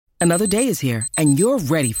Another day is here, and you're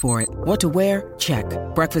ready for it. What to wear? Check.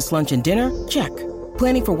 Breakfast, lunch, and dinner? Check.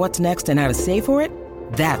 Planning for what's next and how to save for it?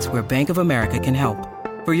 That's where Bank of America can help.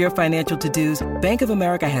 For your financial to-dos, Bank of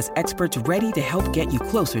America has experts ready to help get you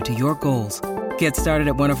closer to your goals. Get started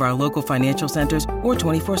at one of our local financial centers or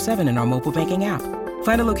 24/7 in our mobile banking app.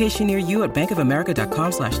 Find a location near you at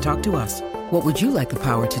bankofamerica.com/talktous. What would you like the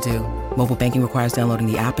power to do? Mobile banking requires downloading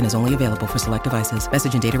the app and is only available for select devices.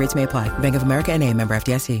 Message and data rates may apply. Bank of America N.A., member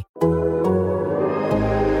FDIC.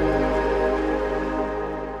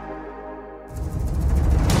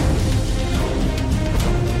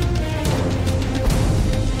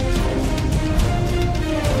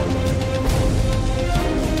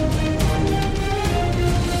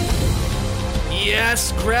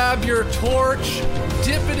 Yes, grab your torch,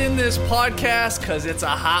 dip it in this podcast, because it's a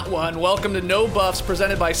hot one. Welcome to No Buffs,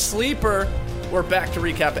 presented by Sleeper. We're back to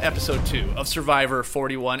recap episode 2 of Survivor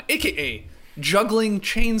 41, a.k.a. Juggling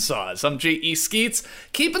Chainsaws. I'm J.E. Skeets,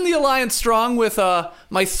 keeping the alliance strong with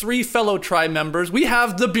my 3 fellow tribe members. We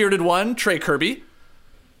have the bearded one, Trey Kirby.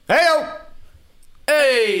 Hey-o!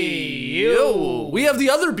 Hey, yo! We have the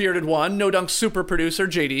other bearded one, No Dunk super producer,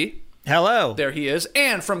 J.D. Hello. There he is.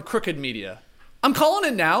 And from Crooked Media, I'm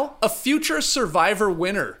calling it now, a future Survivor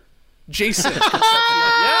winner, Jason. Yeah, I'm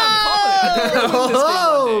calling it. I think we're gonna win this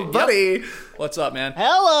game one day. Buddy. Yep. What's up, man?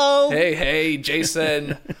 Hello. Hey,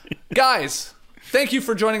 Jason. Guys, thank you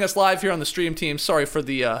for joining us live here on the stream team. Sorry for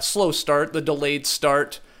the slow start, the delayed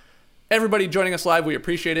start. Everybody joining us live, we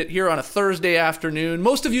appreciate it. Here on a Thursday afternoon.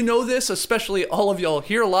 Most of you know this, especially all of y'all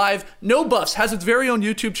here live. No Buffs has its very own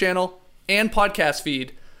YouTube channel and podcast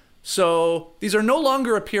feed. So these are no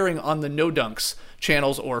longer appearing on the No Dunks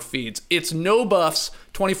channels or feeds. It's No Buffs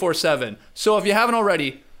 24/7. So if you haven't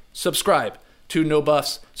already, subscribe to No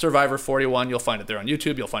Buffs Survivor 41. You'll find it there on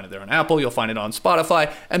YouTube. You'll find it there on Apple. You'll find it on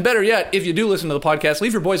Spotify. And better yet, if you do listen to the podcast,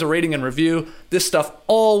 leave your boys a rating and review. This stuff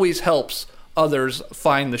always helps others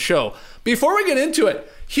find the show. Before we get into it,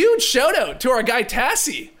 huge shout out to our guy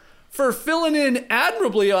Tassie for filling in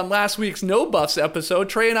admirably on last week's No Buffs episode.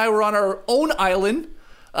 Trey and I were on our own island.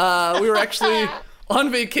 We were actually on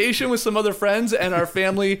vacation with some other friends and our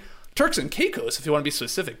family. Turks and Caicos, if you want to be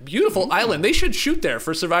specific. Beautiful island. They should shoot there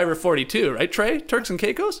for Survivor 42, right, Trey? Turks and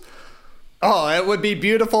Caicos? Oh, it would be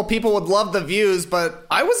beautiful. People would love the views, but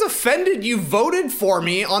I was offended you voted for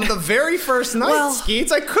me on the very first night,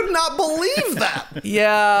 Skeets. I could not believe that.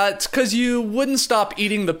 Yeah, it's because you wouldn't stop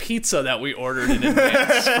eating the pizza that we ordered in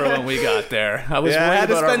advance for when we got there. I was worried I had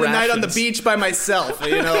to about spend our the night on the rations. beach by myself.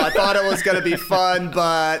 You know, I thought it was going to be fun,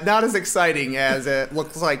 but not as exciting as it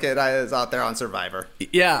looks like it is out there on Survivor.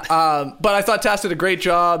 Yeah, but I thought Tass did a great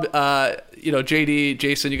job. JD,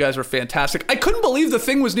 Jason, you guys were fantastic. I couldn't believe the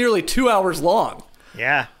thing was nearly 2 hours long.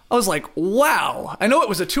 Yeah. I was like, wow. I know it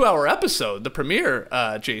was a 2-hour episode, the premiere,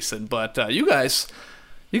 Jason, but you guys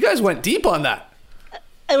went deep on that.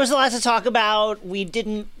 There was a lot to talk about. We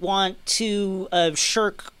didn't want to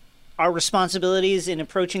shirk our responsibilities in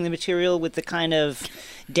approaching the material with the kind of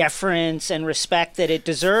deference and respect that it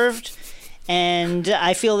deserved. And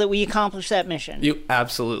I feel that we accomplished that mission. You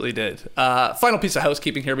absolutely did. Final piece of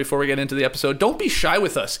housekeeping here before we get into the episode. Don't be shy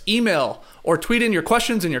with us. Email or tweet in your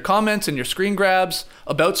questions and your comments and your screen grabs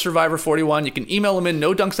about Survivor 41. You can email them in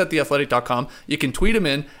nodunks@theathletic.com. You can tweet them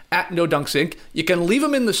in @nodunkinc. You can leave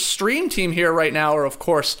them in the stream team here right now, or of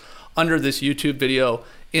course under this YouTube video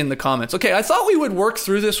in the comments. Okay, I thought we would work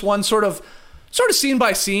through this one sort of scene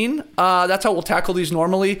by scene. That's how we'll tackle these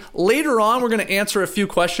normally. Later on, we're going to answer a few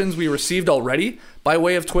questions we received already by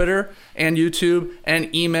way of Twitter and YouTube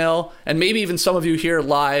and email, and maybe even some of you here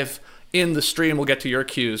live in the stream will get to your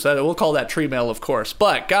cues. We'll call that tree mail, of course.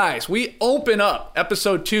 But guys, we open up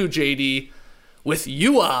episode 2, JD, with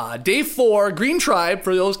Yua. Day 4, Green Tribe,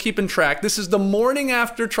 for those keeping track. This is the morning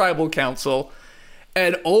after Tribal Council.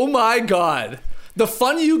 And oh my God, the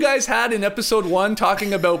fun you guys had in episode 1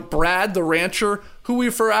 talking about Brad the rancher, who we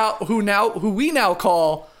now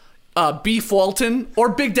call Beef Walton, or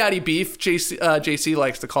Big Daddy Beef. JC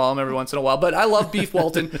likes to call him every once in a while, but I love Beef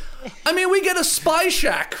Walton. I mean, we get a spy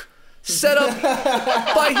shack set up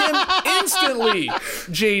by him instantly,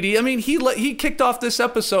 JD. I mean, he kicked off this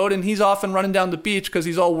episode and he's off and running down the beach because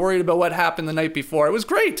he's all worried about what happened the night before. It was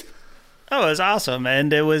great. Oh, it was awesome.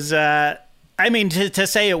 And it was, to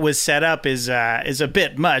say it was set up is a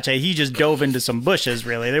bit much. He just dove into some bushes,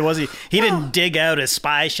 really. He didn't dig out a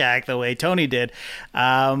spy shack the way Tony did.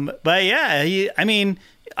 But yeah,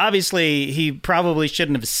 obviously he probably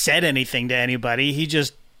shouldn't have said anything to anybody. He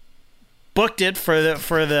just booked it for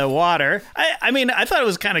the water. I thought it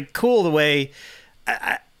was kind of cool the way,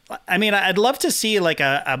 I mean, I'd love to see like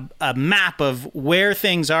a map of where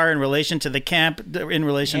things are in relation to the camp, in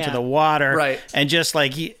relation to the water. Right. And just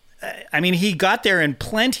like he got there in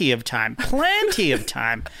plenty of time.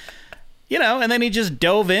 You know, and then he just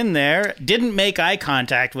dove in there, didn't make eye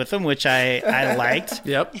contact with him, which I liked.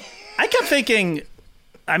 Yep. I kept thinking,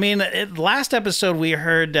 I mean, last episode we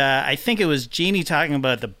heard, I think it was Jeannie talking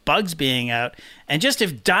about the bugs being out. And just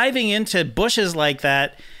if diving into bushes like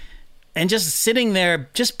that and just sitting there,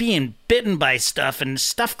 just being bitten by stuff and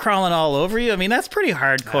stuff crawling all over you, I mean, that's pretty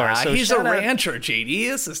hardcore. So he's a rancher, JD.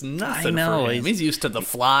 This is nothing for him. He's used to the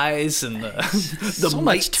flies and the so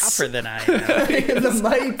mites. much tougher than I am. The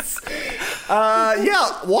mites.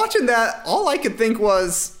 Yeah, watching that, all I could think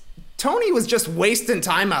was Tony was just wasting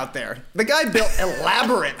time out there. The guy built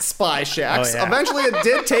elaborate spy shacks. Oh, yeah. Eventually, it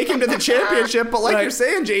did take him to the championship, but like you're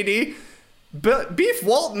saying, JD, Beef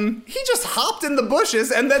Walton, he just hopped in the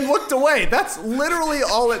bushes and then looked away. That's literally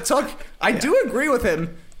all it took. I do agree with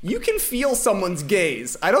him. You can feel someone's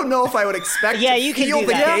gaze. I don't know if I would expect to you can feel do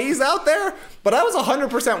the that. gaze out there, but I was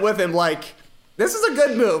 100% with him. Like, this is a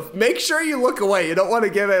good move. Make sure you look away. You don't want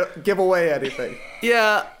to give away anything.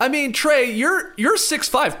 Yeah, I mean, Trey, you're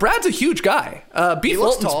 6'5". Brad's a huge guy. Beef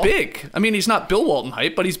Walton's tall. big. I mean, he's not Bill Walton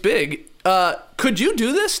height, but he's big. Could you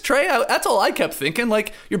do this, Trey? That's all I kept thinking.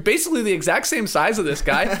 Like, you're basically the exact same size of this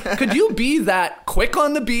guy. Could you be that quick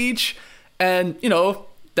on the beach and, you know,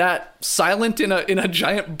 that silent in a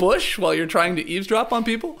giant bush while you're trying to eavesdrop on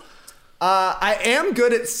people? I am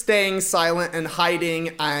good at staying silent and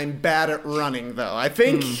hiding. I'm bad at running, though. I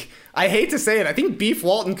think, I hate to say it, I think Beef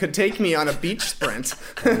Walton could take me on a beach sprint.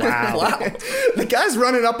 Wow. The guy's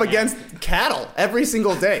running up against cattle every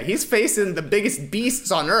single day. He's facing the biggest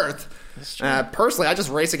beasts on Earth. Personally, I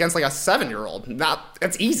just race against like a 7-year-old.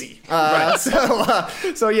 That's easy. Right.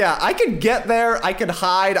 So yeah, I could get there. I could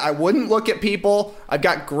hide. I wouldn't look at people. I've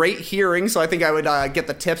got great hearing, so I think I would get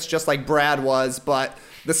the tips just like Brad was. But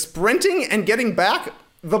the sprinting and getting back,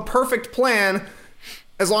 the perfect plan,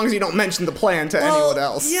 as long as you don't mention the plan to anyone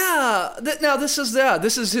else. Yeah. Now this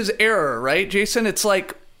is his error, right, Jason? It's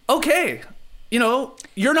like, okay, you know,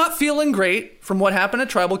 you're not feeling great from what happened at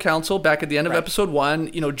Tribal Council back at the end of episode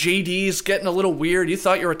 1. You know, JD's getting a little weird. You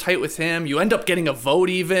thought you were tight with him. You end up getting a vote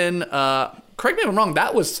even. Correct me if I'm wrong.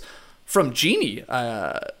 That was from Jeannie.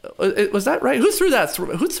 Was that right? Who threw that?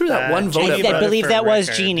 Who threw that one vote? Jeannie I voted believe for that was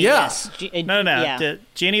Rickard. Jeannie. Yeah. Yes. No. Yeah.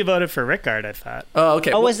 Jeannie voted for Rickard, I thought. Oh,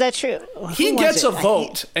 okay. Oh, was that true? He Who was gets it? a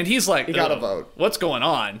vote, and he's like, He got a vote. What's going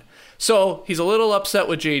on? So he's a little upset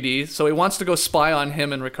with JD, so he wants to go spy on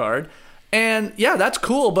him and Rickard. And yeah, that's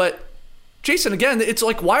cool, but Jason, again, it's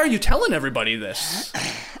like, why are you telling everybody this?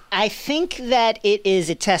 I think that it is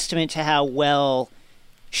a testament to how well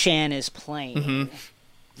Shan is playing.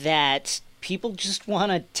 That people just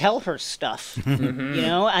want to tell her stuff. You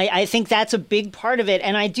know, I think that's a big part of it.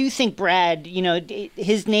 And I do think Brad, you know,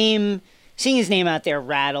 seeing his name out there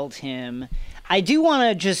rattled him. I do want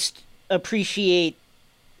to just appreciate,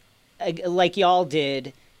 like y'all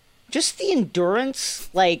did, just the endurance.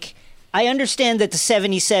 Like, I understand that the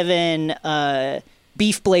 77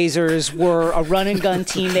 Beef Blazers were a run and gun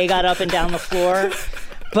team. They got up and down the floor.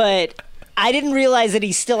 But I didn't realize that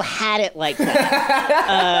he still had it like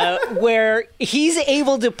that, where he's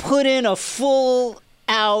able to put in a full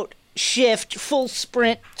out shift, full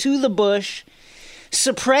sprint to the bush,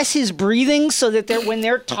 suppress his breathing so that when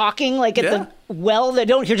they're talking, like at the well, they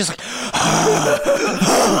don't hear just like, Can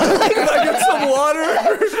I get some water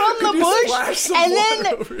from the bush, and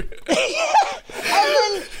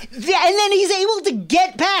then he's able to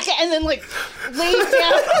get back and then like lay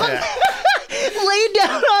down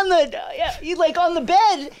on the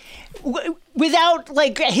bed without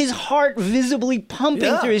like his heart visibly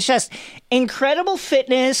pumping through his chest. Incredible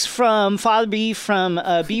fitness from Father Beef, from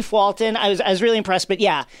Beef Walton. I was really impressed. But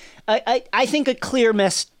yeah, I think a clear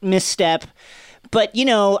misstep. But, you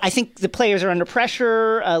know, I think the players are under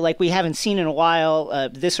pressure like we haven't seen in a while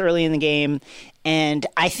this early in the game. And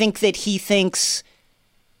I think that he thinks,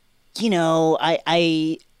 you know,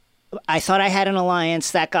 I thought I had an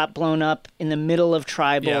alliance that got blown up in the middle of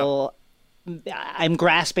Tribal. I'm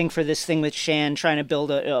grasping for this thing with Shan, trying to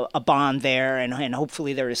build a bond there, and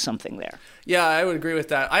hopefully there is something there. Yeah, I would agree with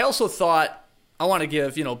that. I also thought, I want to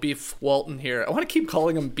give, you know, Beef Walton here. I want to keep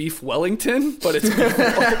calling him Beef Wellington, but it's Beef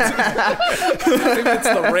Walton. Maybe it's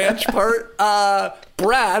the ranch part.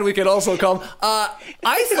 Brad, we could also call him.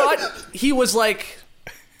 I thought he was like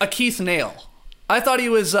a Keith Nail. I thought he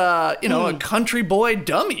was, a country boy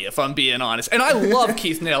dummy, if I'm being honest. And I love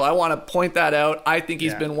Keith Nale. I want to point that out. I think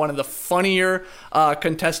he's been one of the funnier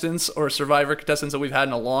contestants or Survivor contestants that we've had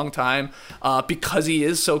in a long time because he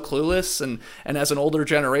is so clueless and as an older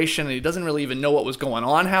generation, and he doesn't really even know what was going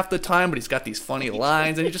on half the time, but he's got these funny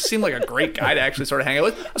lines, and he just seemed like a great guy to actually sort of hang out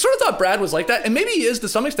with. I sort of thought Brad was like that, and maybe he is to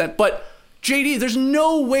some extent, but JD, there's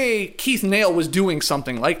no way Keith Nale was doing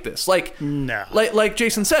something like this. No. Like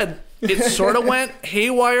Jason said, it sort of went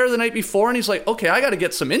haywire the night before, and he's like, okay, I got to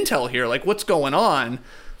get some intel here. Like, what's going on?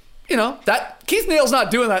 That Keith Nale's not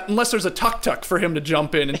doing that unless there's a tuk-tuk for him to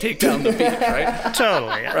jump in and take down the beach, right?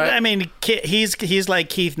 Totally. Right? I mean, he's like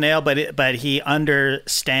Keith Nale, but he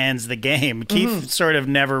understands the game. Keith sort of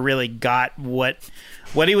never really got what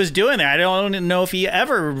he was doing there. I don't know if he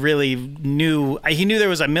ever really knew. He knew there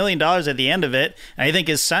was $1 million at the end of it, and I think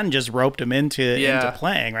his son just roped him into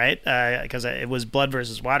playing, right? Because it was blood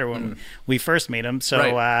versus water when we first meet him. So,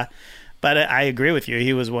 right. But I agree with you.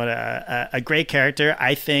 He was a great character.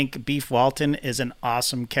 I think Beef Walton is an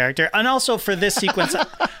awesome character, and also for this sequence,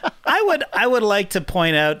 I would like to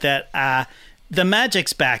point out that. The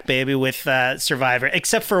magic's back, baby, with Survivor,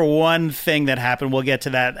 except for one thing that happened. We'll get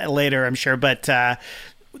to that later, I'm sure. But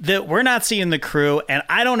we're not seeing the crew, and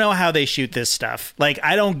I don't know how they shoot this stuff. Like,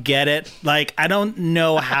 I don't get it. Like, I don't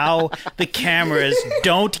know how the cameras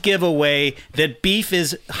don't give away that Beef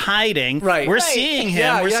is hiding. Right. We're seeing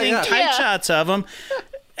him. We're seeing tight shots of him.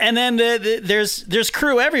 And then there's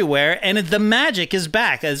crew everywhere, and the magic is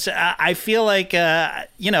back. As I feel like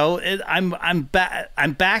I'm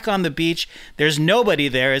back on the beach. There's nobody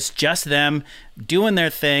there. It's just them doing their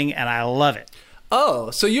thing, and I love it. Oh,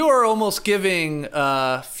 so you are almost giving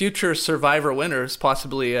future Survivor winners,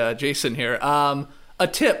 possibly Jason here, a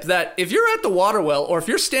tip that if you're at the water well or if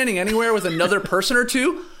you're standing anywhere with another person or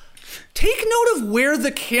two, take note of where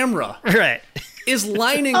the camera is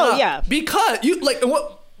lining up. Yeah, because you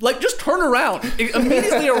just turn around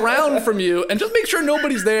immediately around from you and just make sure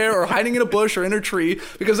nobody's there or hiding in a bush or in a tree,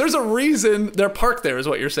 because there's a reason they're parked there, is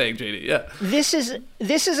what you're saying, JD. Yeah. This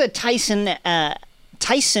is a Tyson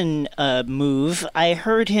move. I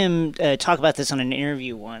heard him talk about this on an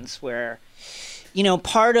interview once, where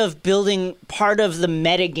part of the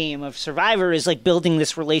meta game of Survivor is like building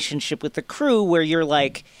this relationship with the crew where you're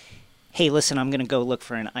like, hey, listen, I'm going to go look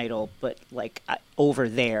for an idol, but like over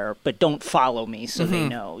there, but don't follow me so they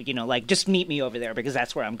know, just meet me over there because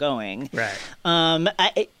that's where I'm going. Right.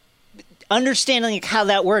 Understanding how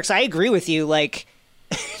that works, I agree with you. Like,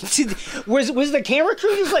 was the camera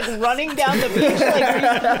crew just like running down the beach?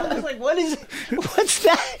 Like, what's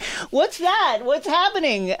that? What's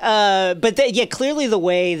happening? But clearly the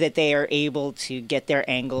way that they are able to get their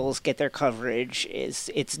angles, get their coverage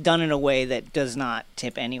it's done in a way that does not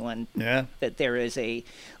tip anyone. Yeah. That there is a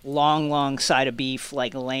long side of beef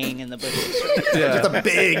like laying in the bushes. Just a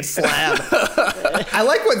big slab. I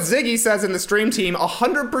like what Ziggy says in the stream team.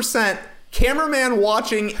 100%. Cameraman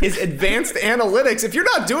watching is advanced analytics. If you're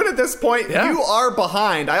not doing it at this point, you are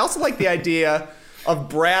behind. I also like the idea of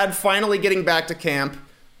Brad finally getting back to camp,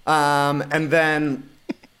 and then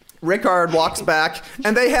Rickard walks back,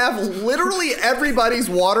 and they have literally everybody's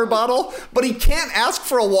water bottle, but he can't ask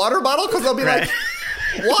for a water bottle because they'll be like,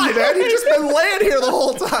 why, man? You've just been laying here the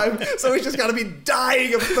whole time. So he's just got to be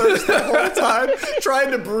dying of thirst the whole time,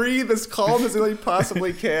 trying to breathe as calm as he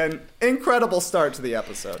possibly can. Incredible start to the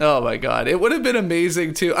episode. Oh, my God. It would have been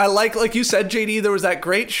amazing, too. I like you said, JD, there was that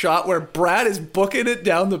great shot where Brad is booking it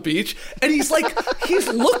down the beach, and he's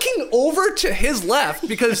looking over to his left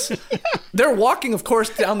because they're walking, of course,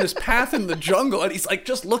 down this path in the jungle, and he's like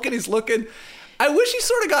just looking, I wish he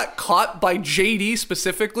sort of got caught by JD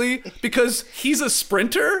specifically because he's a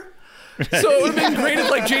sprinter. So it would have been great if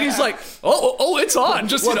JD's like, oh, it's on.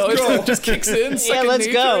 Just, it just kicks in. Let's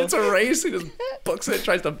go. It's a race. He just books it,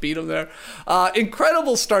 tries to beat him there.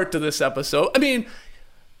 Incredible start to this episode. I mean,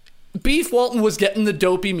 Beef Walton was getting the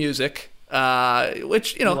dopey music,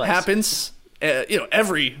 which, happens,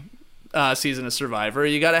 every season of Survivor.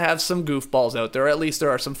 You got to have some goofballs out there. At least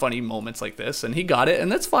there are some funny moments like this, and he got it,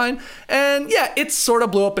 and that's fine. And yeah, it sort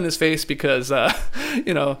of blew up in his face because,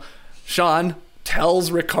 Sean tells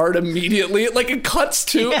Rickard immediately. It cuts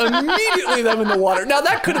to immediately them in the water. Now,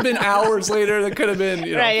 that could have been hours later. That could have been,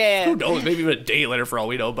 who knows, maybe even a day later for all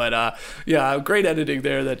we know. But, great editing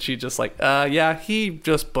there that she just he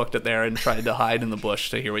just booked it there and tried to hide in the bush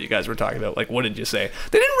to hear what you guys were talking about. What did you say?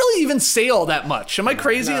 They didn't really even say all that much. Am I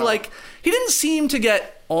crazy? No. He didn't seem to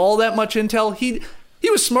get all that much intel. He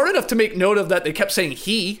was smart enough to make note of that. They kept saying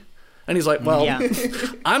he. And he's like, well,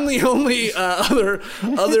 I'm the only other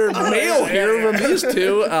male here from these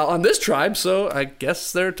two on this tribe, so I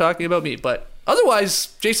guess they're talking about me. But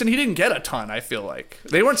otherwise, Jason, he didn't get a ton, I feel like.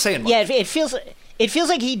 They weren't saying much. Yeah, it feels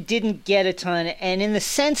like he didn't get a ton, and in the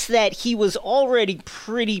sense that he was already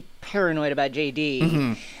pretty paranoid about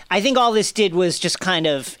JD, I think all this did was just kind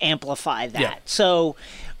of amplify that. Yeah. So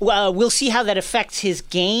we'll see how that affects his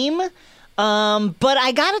game. But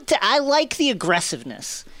I like the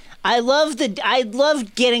aggressiveness. I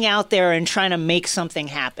loved getting out there and trying to make something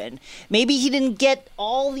happen. Maybe he didn't get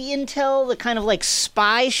all the intel, the kind of like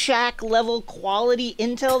Spy Shack level quality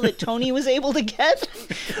intel that Tony was able to get,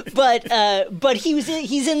 but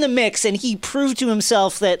he's in the mix, and he proved to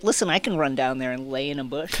himself that, listen, I can run down there and lay in a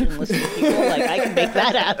bush and listen to people. Like, I can make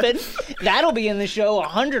that happen. That'll be in the show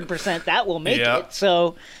 100%. That will make it.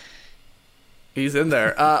 So he's in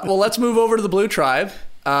there. Well, let's move over to the Blue Tribe.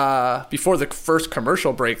 Before the first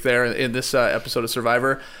commercial break there in this episode of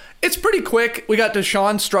Survivor. It's pretty quick. We got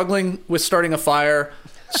Deshaun struggling with starting a fire.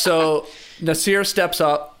 So Naseer steps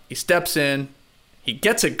up. He steps in. He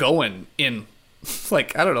gets it going in,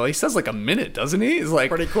 like, I don't know. He says like a minute, doesn't he? He's like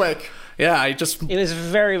Pretty quick. Yeah, it was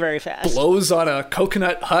very, very fast. Blows on a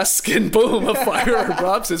coconut husk and boom, a fire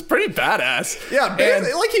erupts. It's pretty badass. Yeah,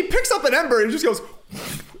 like he picks up an ember and just goes,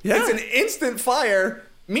 yeah. It's an instant fire.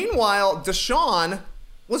 Meanwhile, Deshaun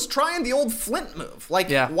was trying the old Flint move. Like,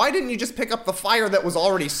 why didn't you just pick up the fire that was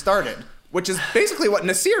already started? Which is basically what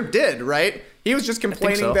Naseer did, right? He was just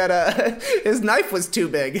complaining that his knife was too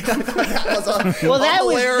big. That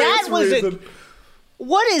was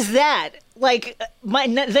what is that? Like,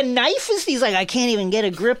 the knife is, he's like, I can't even get a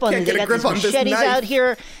grip on it. They got these machetes out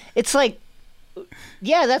here. It's like,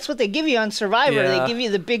 yeah, that's what they give you on Survivor. Yeah. They give you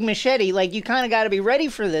the big machete. Like, you kind of got to be ready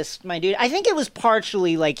for this, my dude. I think it was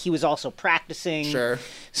partially like he was also practicing. Sure.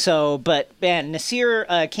 So, but man,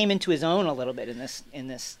 Naseer came into his own a little bit in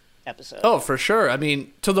this episode. Oh, for sure. I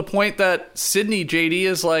mean, to the point that Sydney JD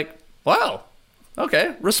is like, wow,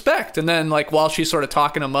 okay, respect. And then, like, while she's sort of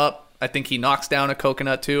talking him up, I think he knocks down a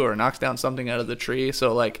coconut too, or knocks down something out of the tree.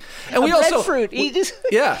 So, like, and we also breadfruit.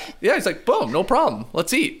 yeah. He's like, boom, no problem.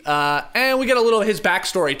 Let's eat. And we get a little of his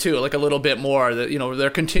backstory too, like a little bit more. That, you know, they're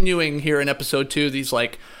continuing here in episode 2. These,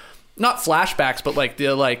 like, not flashbacks, but like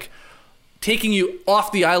they're like taking you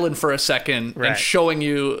off the island for a second and showing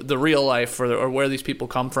you the real life or where these people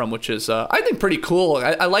come from, which is I think pretty cool.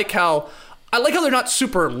 I like how they're not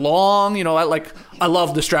super long. You know, I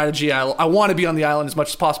love the strategy. I want to be on the island as much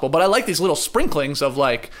as possible, but I like these little sprinklings of,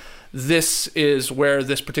 like, this is where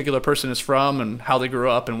this particular person is from and how they grew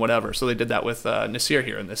up and whatever. So they did that with Naseer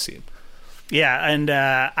here in this scene. Yeah, and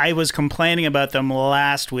I was complaining about them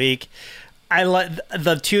last week. I like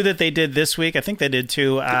the 2 that they did this week. I think they did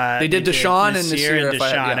 2. They did Deshaun and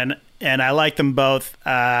Naseer. And I like them both.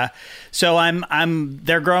 So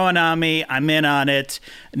they're growing on me. I'm in on it.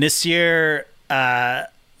 Naseer,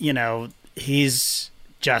 you know, he's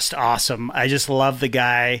just awesome. I just love the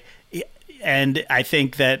guy. And I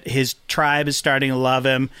think that his tribe is starting to love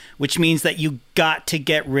him, which means that you got to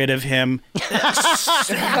get rid of him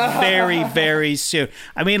very, very soon.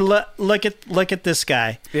 I mean, look at this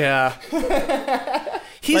guy. Yeah.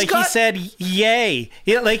 He said, yay.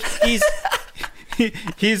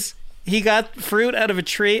 He got fruit out of a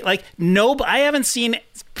tree. Like, I haven't seen,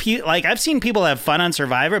 like, I've seen people have fun on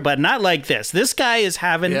Survivor, but not like this. This guy is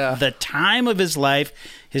having the time of his life.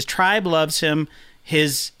 His tribe loves him.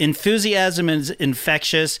 His enthusiasm is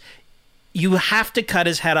infectious. You have to cut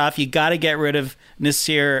his head off. You got to get rid of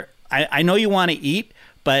Naseer. I know you want to eat,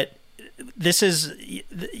 but this is,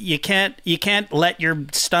 you can't let your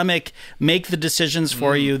stomach make the decisions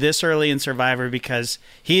for you this early in Survivor, because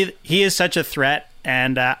he is such a threat.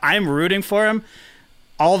 And I'm rooting for him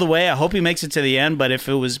all the way. I hope he makes it to the end. But if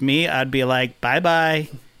it was me, I'd be like, bye-bye.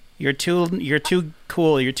 You're too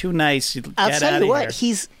cool. You're too nice. I'll tell you what.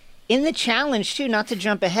 He's in the challenge too. Not to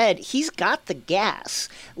jump ahead. He's got the gas.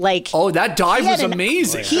 Like, oh, that dive was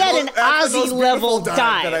amazing. He had an Ozzy level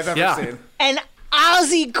dive that I've ever seen. An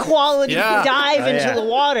Ozzy quality dive into the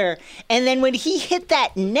water. And then when he hit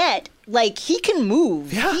that net, like, he can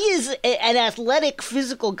move. Yeah. He is an athletic,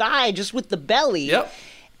 physical guy just with the belly. Yep.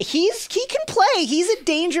 He can play. He's a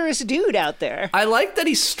dangerous dude out there. I like that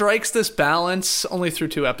he strikes this balance, only through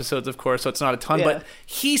 2 episodes, of course, so it's not a ton, but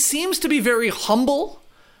he seems to be very humble,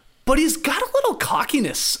 but he's got a little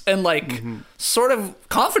cockiness and, like, sort of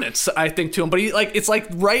confidence, I think, to him. But he, like, it's like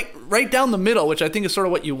right down the middle, which I think is sort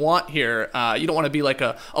of what you want here. You don't want to be like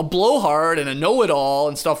a blowhard and a know-it-all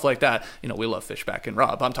and stuff like that. You know, we love Fishback and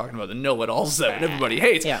Rob. I'm talking about the know-it-alls that everybody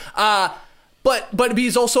hates. Yeah. But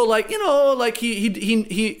he's also, like, you know, like,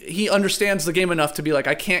 he understands the game enough to be like,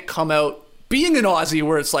 I can't come out being an Aussie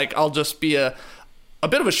where it's like I'll just be a a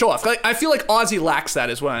bit of a show off. Like, I feel like Ozzy lacks that,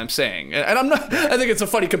 is what I'm saying. And I'm not. I think it's a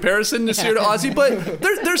funny comparison this year to Ozzy, but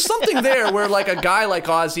there's something there where like a guy like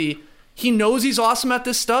Ozzy, he knows he's awesome at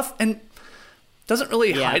this stuff and doesn't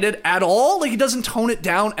really hide it at all. Like, he doesn't tone it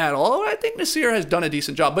down at all. I think Naseer has done a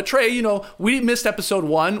decent job. But Trey, you know, we missed episode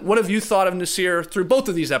 1. What have you thought of Naseer through both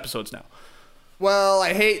of these episodes now? Well,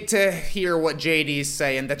 I hate to hear what JD's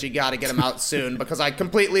saying, that you got to get him out soon, because I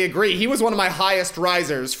completely agree. He was one of my highest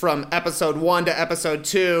risers from episode 1 to episode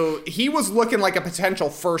 2. He was looking like a potential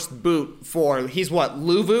first boot for, he's what,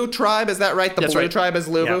 Luvu tribe? Is that right? The That's blue right. tribe is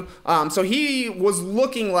Luvu. Yeah. So he was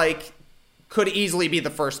looking like could easily be the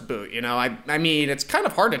first boot, you know? I mean, it's kind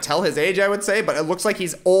of hard to tell his age, I would say, but it looks like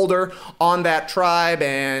he's older on that tribe,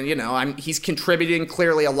 and, you know, he's contributing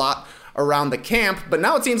clearly a lot around the camp, but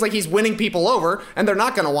now it seems like he's winning people over, and they're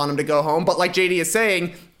not going to want him to go home. But like JD is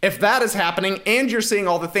saying, if that is happening, and you're seeing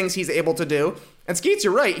all the things he's able to do, and Skeets,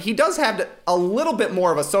 you're right, he does have a little bit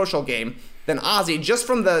more of a social game than Ozzy, just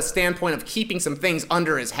from the standpoint of keeping some things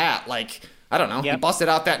under his hat, like, I don't know, he busted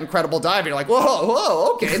out that incredible dive, you're like,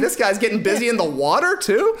 whoa, okay, this guy's getting busy in the water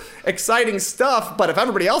too? Exciting stuff, but if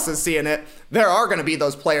everybody else is seeing it, there are going to be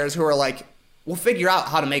those players who are like, we'll figure out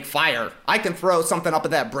how to make fire. I can throw something up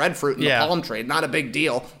at that breadfruit in the palm trade. Not a big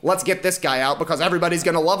deal. Let's get this guy out because everybody's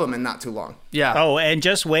going to love him in not too long. Yeah. Oh, and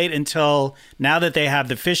just wait until now that they have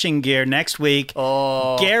the fishing gear next week.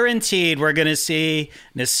 Oh. Guaranteed we're going to see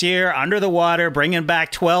Naseer under the water bringing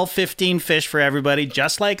back 12, 15 fish for everybody,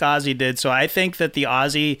 just like Ozzy did. So I think that the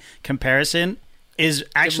Ozzy comparison is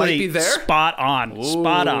actually spot on. Ooh,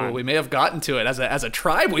 spot on. We may have gotten to it. As a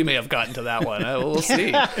tribe, we may have gotten to that one. We'll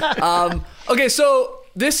see. Okay, so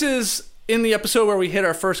this is in the episode where we hit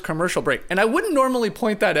our first commercial break. And I wouldn't normally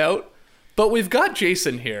point that out, but we've got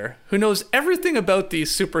Jason here, who knows everything about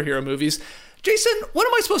these superhero movies. Jason, what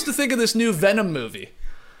am I supposed to think of this new Venom movie?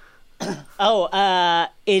 I've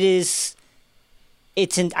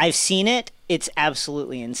seen it. It's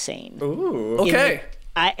absolutely insane. Ooh. Okay.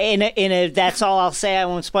 That's all I'll say. I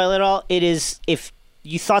won't spoil it all. It is, if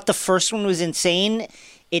you thought the first one was insane,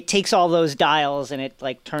 it takes all those dials and it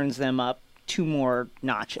like turns them up 2 more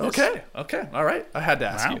notches. Okay. All right. I had to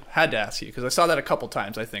ask you because I saw that a couple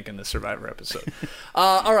times, I think, in the Survivor episode.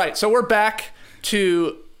 All right. So we're back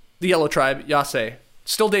to the Yellow Tribe, Yase.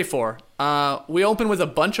 Still day 4. We open with a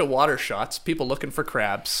bunch of water shots, people looking for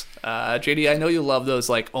crabs. JD, I know you love those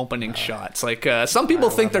like opening shots. Like some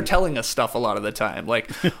people think they're telling us stuff a lot of the time,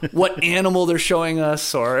 like what animal they're showing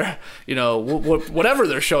us, or you know whatever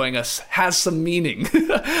they're showing us has some meaning.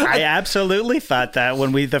 I absolutely thought that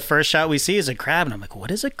when the first shot we see is a crab, and I'm like, what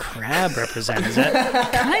does a crab represent? Is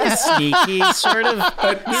that kind of sneaky, sort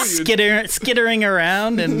of skittering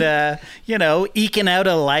around and eking out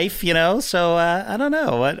a life, So I don't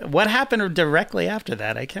know what happened directly after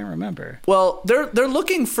that. I can't remember. Well, they're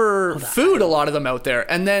looking for food, a lot of them out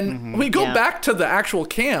there, and then we go back to the actual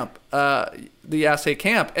camp, the Yase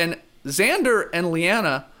camp, and Xander and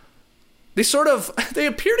Leanna, they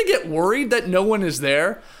appear to get worried that no one is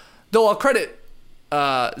there. Though I'll credit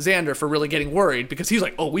Xander for really getting worried because he's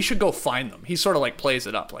like, "Oh, we should go find them." He sort of like plays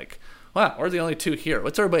it up like, "Wow, we're the only 2 here.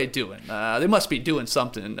 What's everybody doing? They must be doing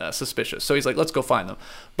something suspicious." So he's like, let's go find them.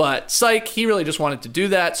 But Psych, he really just wanted to do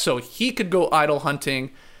that so he could go idol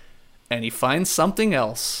hunting, and he finds something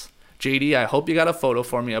else. JD, I hope you got a photo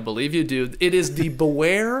for me. I believe you do. It is the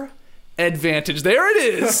Beware Advantage. There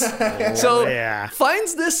it is.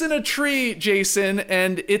 Finds this in a tree, Jason,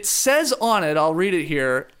 and it says on it, I'll read it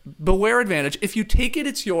here, Beware Advantage. If you take it,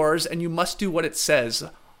 it's yours, and you must do what it says.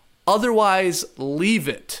 Otherwise, leave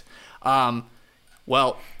it.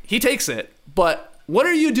 Well, he takes it, but what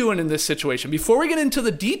are you doing in this situation? Before we get into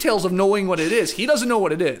the details of knowing what it is, he doesn't know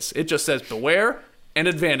what it is. It just says beware and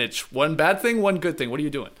advantage. One bad thing, one good thing. What are you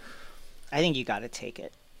doing? I think you got to take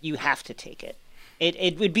it. You have to take it.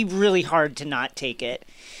 It would be really hard to not take it.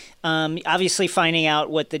 Obviously, finding out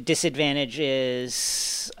what the disadvantage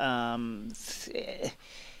is,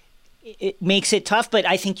 it makes it tough, but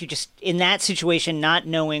I think you just, in that situation, not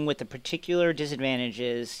knowing what the particular disadvantage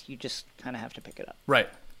is, you just kind of have to pick it up. Right.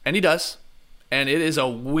 And he does. And it is a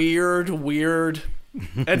weird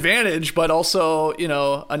advantage, but also,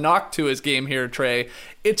 a knock to his game here, Trey.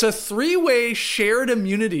 It's a 3-way shared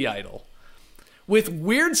immunity idol with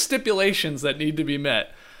weird stipulations that need to be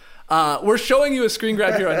met. We're showing you a screen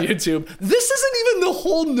grab here on YouTube. This isn't even the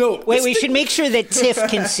whole note. Wait, we should make sure that Tiff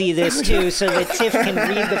can see this too, so that Tiff can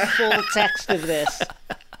read the full text of this,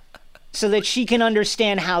 so that she can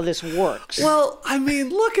understand how this works. Well, I mean,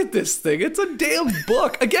 look at this thing. It's a damn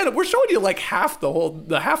book. Again, we're showing you like half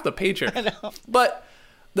the page here. I know. But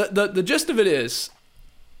the gist of it is,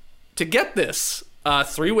 to get this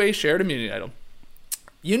 3-way shared immunity item,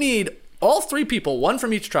 You need all 3 people, 1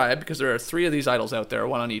 from each tribe, because there are 3 of these idols out there,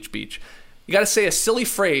 1 on each beach. You got to say a silly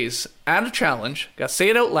phrase at a challenge, got to say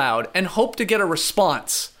it out loud, and hope to get a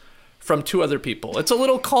response from 2 other people. It's a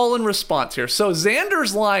little call and response here. So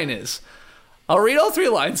Xander's line is, I'll read all 3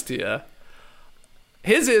 lines to you.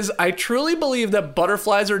 His is, I truly believe that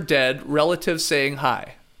butterflies are dead, relatives saying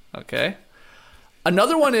hi. Okay?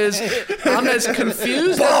 Another one is, I'm as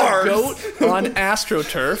confused as a goat on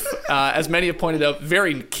AstroTurf. As many have pointed out,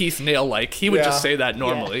 very Keith Nail-like. He would just say that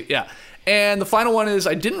normally. Yeah. And the final one is,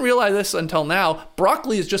 I didn't realize this until now,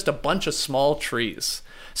 broccoli is just a bunch of small trees.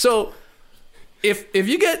 So if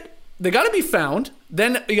you get, they got to be found,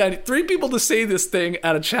 then you got 3 people to say this thing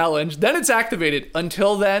at a challenge, then it's activated.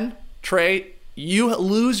 Until then, Trey, you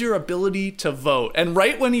lose your ability to vote. And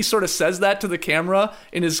right when he sort of says that to the camera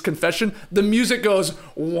in his confession, the music goes,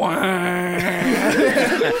 wah.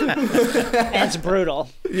 That's brutal.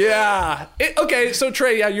 Yeah. Okay, so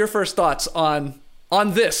Trey, your first thoughts on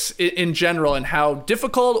this in general and how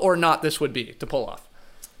difficult or not this would be to pull off.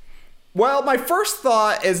 Well, my first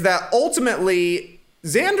thought is that ultimately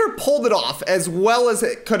Xander pulled it off as well as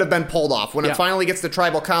it could have been pulled off when it finally gets to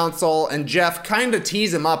Tribal Council, and Jeff kind of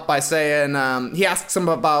tees him up by saying, he asks him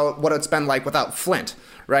about what it's been like without Flint,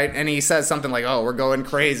 right? And he says something like, oh, we're going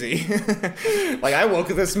crazy. Like, I woke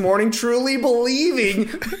up this morning truly believing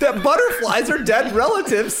that butterflies are dead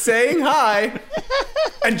relatives saying hi.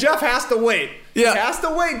 And Jeff has to wait. Yeah. He has to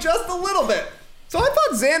wait just a little bit. So I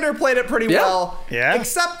thought Xander played it pretty well. Yeah.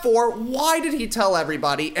 Except for, why did he tell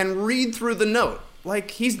everybody and read through the note?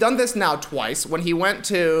 Like, he's done this now twice. When he went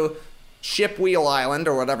to Shipwheel Island,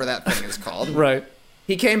 or whatever that thing is called. Right.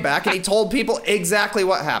 He came back and he told people exactly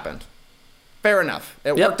what happened. Fair enough.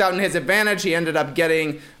 It worked out in his advantage. He ended up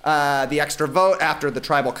getting the extra vote after the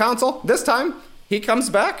Tribal Council. This time, he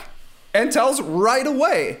comes back and tells right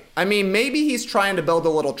away. I mean, maybe he's trying to build a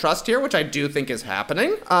little trust here, which I do think is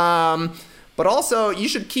happening. But also, you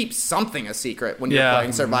should keep something a secret when you're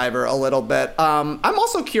playing Survivor a little bit. I'm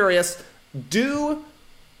also curious, do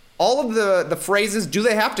all of the phrases, do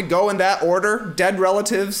they have to go in that order? Dead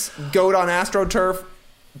relatives, goat on AstroTurf,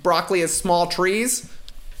 broccoli is small trees?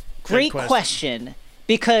 Great question.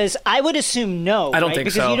 Because I would assume no. I don't think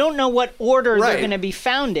because so. you don't know what order Right. they're going to be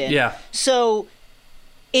found in. Yeah. So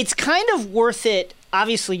it's kind of worth it.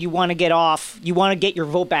 Obviously, you want to get off. You want to get your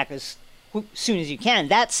vote back as soon as you can.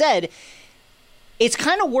 That said, it's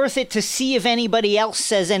kind of worth it to see if anybody else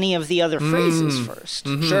says any of the other phrases first.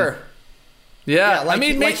 Mm-hmm. Sure. Yeah, Like, I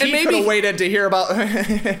mean, like he could have waited to hear about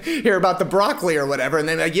the broccoli or whatever, and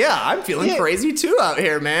then like, I'm feeling crazy too out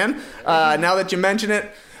here, man. Now that you mention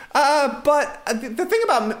it, but the thing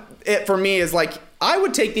about it for me is like, I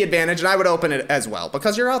would take the advantage and I would open it as well,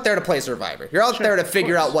 because you're out there to play Survivor. You're out there to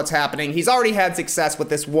figure out what's happening. He's already had success with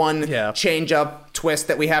this one change-up twist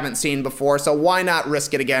that we haven't seen before, so why not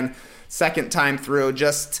risk it again? Second time through,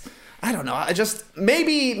 I don't know.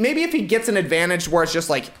 Maybe if he gets an advantage where it's just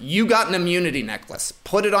like, you got an immunity necklace,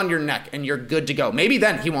 put it on your neck and you're good to go. Maybe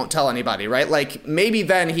then he won't tell anybody, right? Like, maybe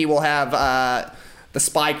then he will have the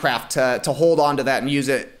spycraft to hold on to that and use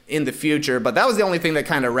it in the future. But that was the only thing that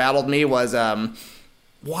kind of rattled me was,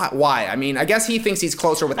 why? I mean, I guess he thinks he's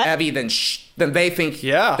closer with Evie than they think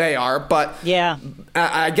they are. But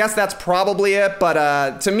I guess that's probably it.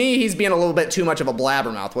 But to me, he's being a little bit too much of a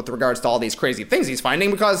blabbermouth with regards to all these crazy things he's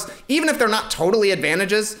finding. Because even if they're not totally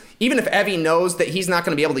advantages, even if Evie knows that he's not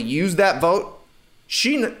going to be able to use that vote,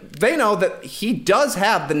 they know that he does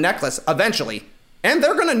have the necklace eventually. And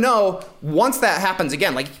they're going to know once that happens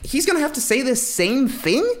again. Like, he's going to have to say this same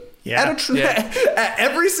thing? At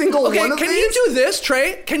every single one of these? Can he do this,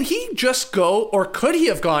 Trey? Can he just go, or could he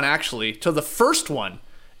have gone actually to the first one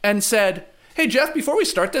and said, hey, Jeff, before we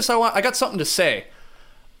start this, I got something to say.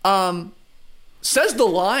 Says the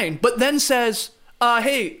line, but then says,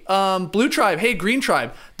 hey, Blue Tribe, hey, Green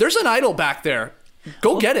Tribe, there's an idol back there.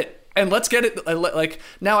 Go get it. And let's get it, like,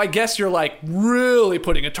 now I guess you're, like, really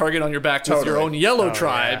putting a target on your back with your own yellow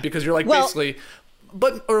tribe, because you're, like, basically...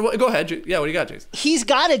 But, or go ahead. Yeah, what do you got, Jason? He's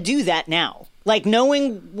got to do that now. Like,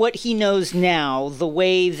 knowing what he knows now, the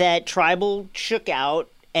way that Tribal shook out,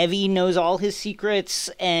 Evie knows all his secrets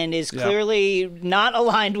and is clearly not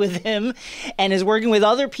aligned with him and is working with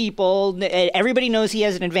other people. Everybody knows he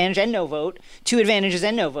has an advantage and no vote, 2 advantages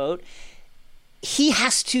and no vote. He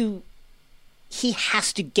has to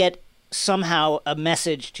get somehow a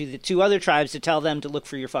message to the 2 other tribes to tell them to look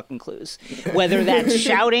for your fucking clues. Whether that's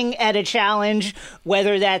shouting at a challenge,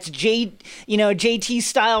 whether that's JT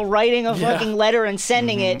style writing a fucking letter and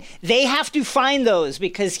sending it, they have to find those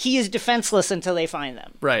because he is defenseless until they find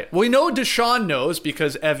them. Right. Well, we know Deshaun knows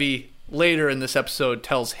because Evie later in this episode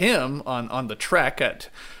tells him on the trek at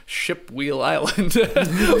Shipwheel Island,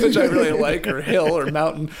 which I really like, or hill or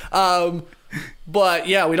mountain. But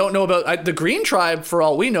yeah, we don't know about the Green Tribe. For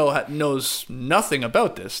all we know, knows nothing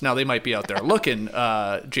about this. Now they might be out there looking,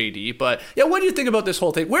 JD. But yeah, what do you think about this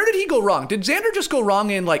whole thing? Where did he go wrong? Did Xander just go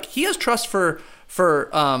wrong in, like, he has trust for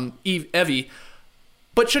Evie,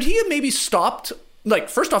 but should he have maybe stopped? Like,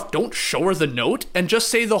 first off, don't show her the note and just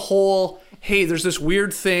say the whole, hey, there's this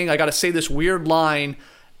weird thing. I got to say this weird line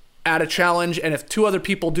at a challenge, and if 2 other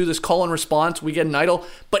people do this call and response, we get an idol.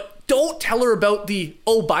 But don't tell her about the,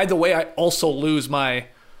 oh, by the way, I also lose my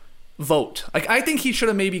vote. Like, I think he should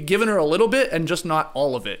have maybe given her a little bit and just not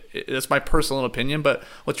all of it. That's my personal opinion, but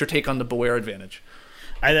what's your take on the Beware advantage?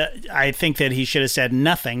 I think that he should have said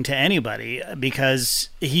nothing to anybody because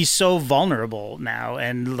he's so vulnerable now.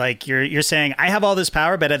 And like you're saying, I have all this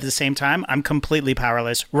power, but at the same time, I'm completely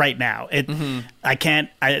powerless right now. I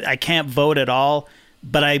can't vote at all.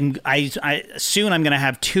 But I soon I'm going to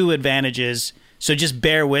have 2 advantages. So just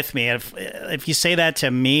bear with me. If you say that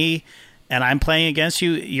to me and I'm playing against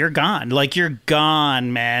you, you're gone. Like, you're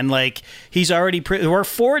gone, man. Like, he's already we're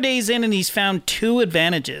 4 days in and he's found 2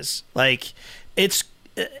 advantages. Like, it's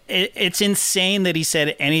insane that he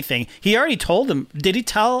said anything. He already told him. Did he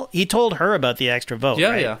tell? He told her about the extra vote. Yeah,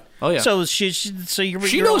 right? Yeah. Oh yeah. So she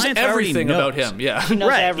knows everything about him. Yeah. She knows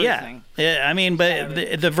right, everything. Yeah. I mean, but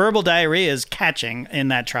the verbal diarrhea is catching in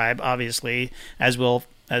that tribe, obviously, as we'll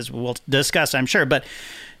discuss, I'm sure. But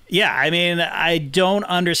yeah, I mean, I don't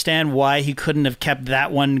understand why he couldn't have kept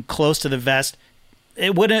that one close to the vest.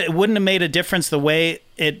 It wouldn't have made a difference the way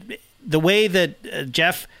that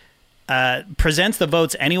Jeff presents the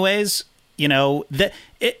votes anyways. You know, that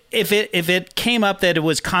if it came up that it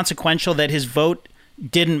was consequential that his vote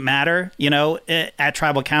didn't matter, you know, at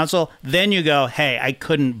tribal council, then you go, hey, I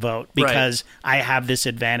couldn't vote because I have this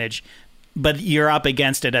advantage. But you're up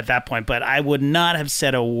against it at that point. But I would not have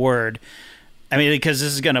said a word. I mean, because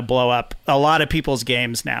this is going to blow up a lot of people's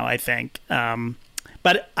games now, I think.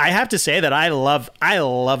 But I have to say that I love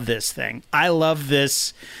this thing. I love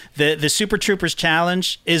this. The Super Troopers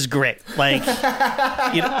challenge is great. Like,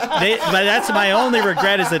 you know, but that's my only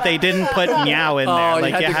regret is that they didn't put meow in there.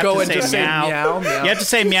 Like, you have to say meow. You have to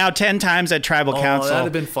say meow 10 times at tribal council. That'd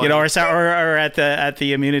have been fun. You know, or at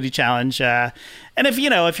the immunity challenge. And if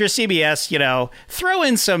you're CBS, you know, throw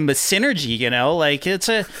in some synergy, you know, like it's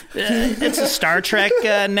a Star Trek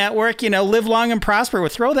network, you know, live long and prosper. We'll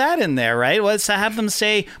throw that in there, right? Let's have them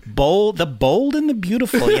say the bold and the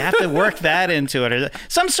beautiful. You have to work that into it, or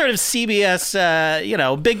some sort of CBS, you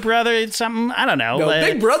know, Big Brother, something. I don't know. No,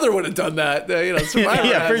 Big Brother would have done that. You know, Survivor.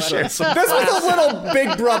 Yeah, for sure. This was a little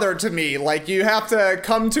Big Brother to me. Like, you have to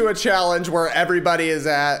come to a challenge where everybody is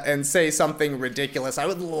at and say something ridiculous. I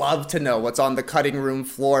would love to know what's on the cutting room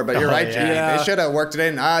floor, but you're right, Jamie. yeah. They should have worked it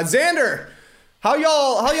in. Xander, how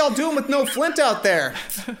y'all doing with no Flint out there?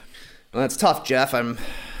 Well, that's tough, Jeff. I'm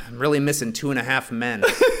really missing 2.5 men.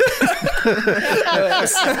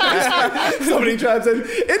 Somebody tried to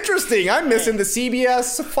say, interesting. I'm missing the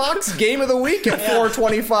CBS Fox Game of the Week at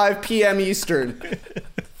 4:25 p.m. Eastern.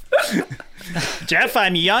 Jeff,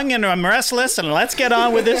 I'm young and I'm restless, and let's get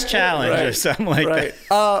on with this challenge or something like that.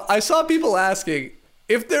 I saw people asking,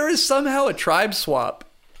 if there is somehow a tribe swap,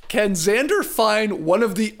 can Xander find one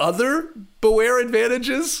of the other Beware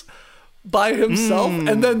advantages by himself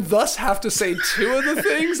and then thus have to say 2 of the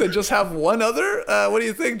things and just have one other? What do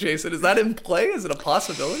you think, Jason? Is that in play? Is it a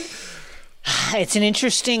possibility? It's an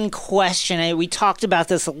interesting question. We talked about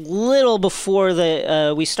this a little before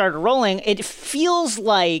we started rolling. It feels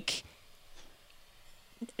like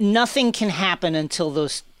nothing can happen until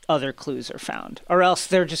those other clues are found, or else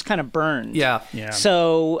they're just kind of burned. Yeah.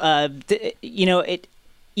 So, you know,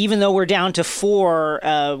 even though we're down to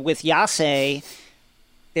 4 with Yase,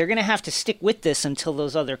 they're going to have to stick with this until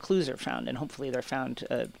those other clues are found, and hopefully they're found.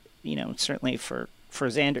 You know, certainly for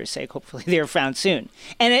Xander's sake, hopefully they're found soon.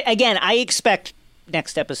 And again, I expect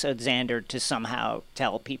next episode Xander to somehow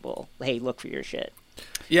tell people, "Hey, look for your shit."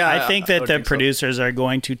 Yeah, I think that the producers are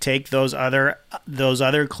going to take those other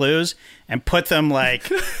clues and put them like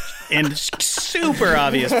in super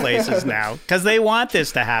obvious places now because they want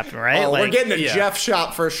this to happen, right? Oh, like, we're getting a Jeff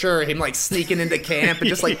shot for sure. Him like sneaking into camp and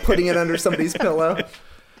just like putting it under somebody's pillow.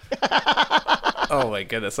 Oh my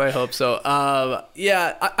goodness, I hope so.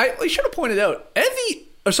 Yeah, I should have pointed out,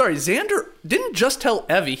 Xander didn't just tell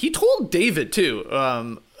Evie. He told David too.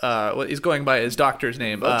 What he's going by his doctor's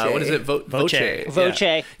name. What is it? Voce.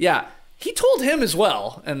 Voce. Yeah. He told him as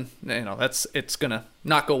well, and you know it's gonna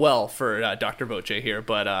not go well for Dr. Voce here.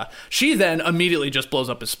 But she then immediately just blows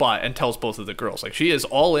up his spot and tells both of the girls, like, she is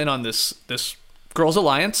all in on this Girls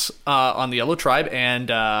Alliance on the Yellow Tribe, and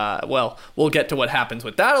we'll get to what happens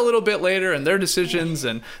with that a little bit later, and their decisions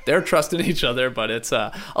and their trust in each other. But it's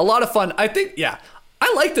a lot of fun. I think,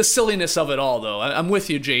 I like the silliness of it all, though. I'm with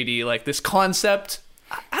you, JD. Like this concept,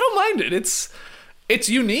 I don't mind it. It's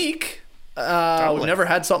unique. We've never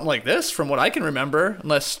had something like this from what I can remember,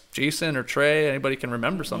 unless Jason or Trey, anybody can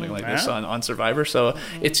remember something like this on Survivor. So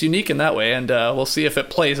it's unique in that way, and we'll see if it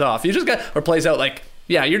plays off. Plays out like,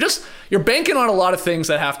 you're banking on a lot of things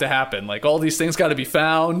that have to happen. Like all these things got to be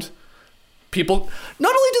found. People,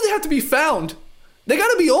 not only do they have to be found, they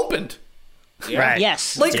got to be opened. Right.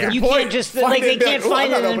 Yes. Like you can't just they can't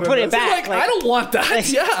find it and put it back. I don't want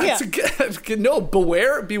that. No,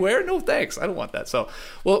 beware. No, thanks. I don't want that. So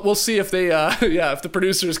we'll see if they if the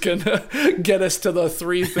producers can get us to the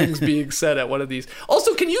 3 things being said at one of these.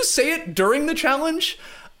 Also, can you say it during the challenge?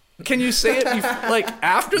 Can you say it like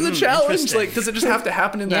after the challenge? Like, does it just have to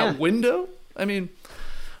happen in that window? I mean,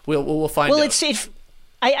 we'll find out. Well,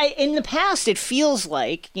 in the past it feels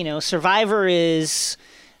like, Survivor is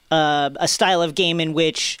a style of game in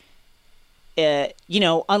which,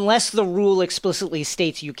 unless the rule explicitly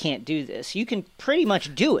states you can't do this, you can pretty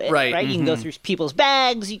much do it. Right. You can go through people's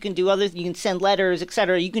bags. You can do you can send letters,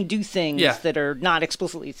 etc. You can do things that are not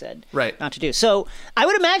explicitly said not to do. So I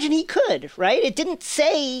would imagine he could. Right. It didn't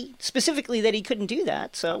say specifically that he couldn't do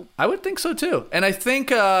that. So I would think so too. And I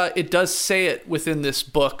think it does say it within this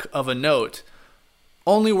book of a note.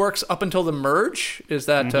 Only works up until the merge. Is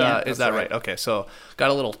that right? Okay, so got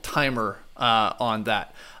a little timer on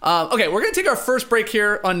that. Okay, we're gonna take our first break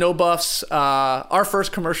here on No Buffs. Our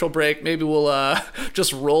first commercial break. Maybe we'll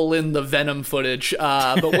just roll in the Venom footage.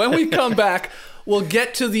 But when we come back, we'll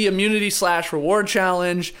get to the immunity/reward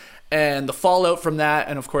challenge and the fallout from that,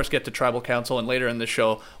 and of course get to Tribal Council. And later in the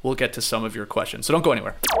show, we'll get to some of your questions. So don't go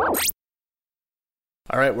anywhere.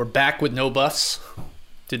 All right, we're back with No Buffs.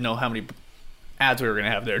 Didn't know how many ads we were going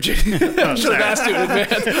to have there, Jay. Should have asked you in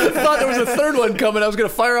advance. Thought there was a third one coming. I was going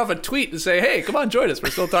to fire off a tweet and say, hey, come on, join us. We're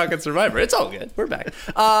still talking Survivor. It's all good. We're back.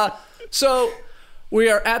 So we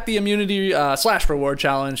are at the immunity/reward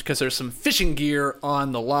challenge because there's some fishing gear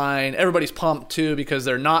on the line. Everybody's pumped, too, because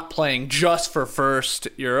they're not playing just for first.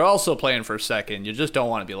 You're also playing for second. You just don't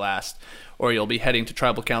want to be last, or you'll be heading to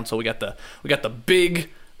Tribal Council. We got the big,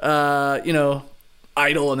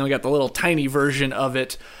 idol, and then we got the little tiny version of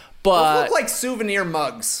it. But those look like souvenir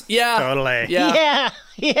mugs. Yeah, totally. Yeah.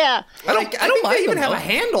 I think they even have a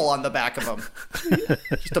handle on the back of them,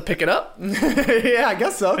 just to pick it up. Yeah, I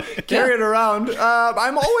guess so. Carry it around.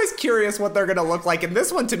 I'm always curious what they're gonna look like, and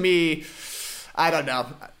this one to me, I don't know,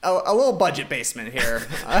 a little budget basement here,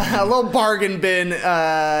 a little bargain bin.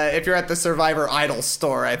 If you're at the Survivor Idol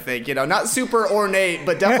store, I think not super ornate,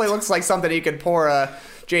 but definitely looks like something you could pour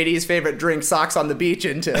JD's favorite drink, socks on the beach,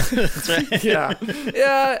 into. That's right.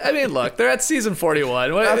 Yeah. I mean, look, they're at season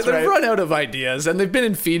 41. They've run out of ideas, and they've been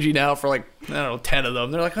in Fiji now for 10 of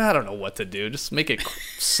them. They're like, I don't know what to do. Just make it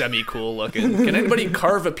semi-cool looking. Can anybody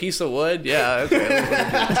carve a piece of wood? Yeah. Okay.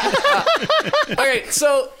 Okay.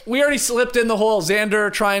 So we already slipped in the whole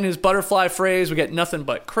Xander trying his butterfly phrase. We get nothing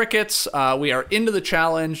but crickets. We are into the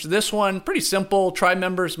challenge. This one pretty simple. Tribe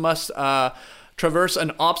members must traverse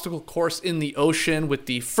an obstacle course in the ocean, with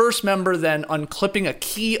the first member then unclipping a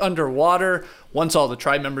key underwater. Once all the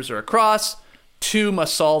tribe members are across, 2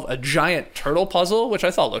 must solve a giant turtle puzzle, which I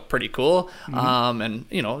thought looked pretty cool. And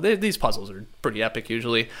these puzzles are pretty epic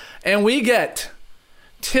usually. And we get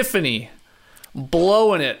Tiffany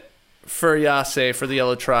blowing it for Yase, for the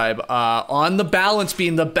Yellow Tribe, on the balance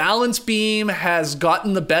beam. The balance beam has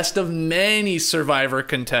gotten the best of many Survivor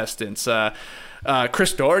contestants.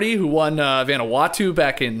 Chris Doherty, who won Vanuatu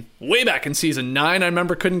way back in season 9, I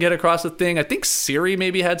remember couldn't get across the thing. I think Siri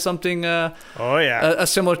maybe had something. A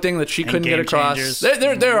similar thing that she couldn't get across.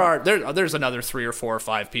 There's another 3 or 4 or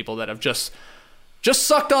 5 people that have just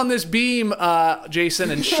sucked on this beam, Jason,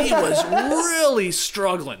 and she was really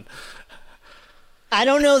struggling. I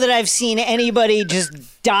don't know that I've seen anybody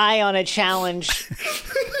just die on a challenge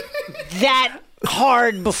that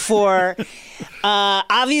hard before.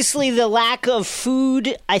 Obviously, the lack of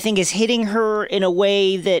food, I think, is hitting her in a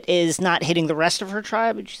way that is not hitting the rest of her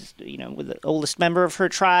tribe, which is, with the oldest member of her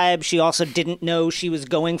tribe. She also didn't know she was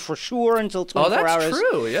going for sure until 24 hours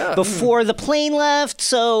before the plane left.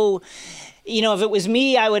 So, if it was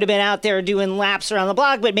me, I would have been out there doing laps around the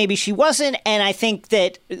block, but maybe she wasn't. And I think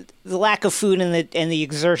that the lack of food and the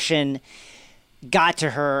exertion got to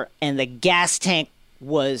her, and the gas tank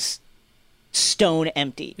was stone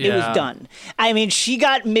empty. It was done. I mean, she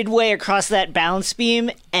got midway across that balance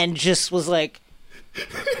beam and just was like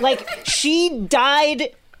she died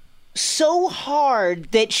so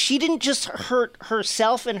hard that she didn't just hurt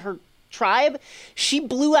herself and her tribe, she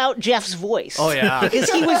blew out Jeff's voice. Oh, yeah. Because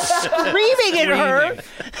he was screaming at her.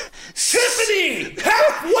 Tiffany!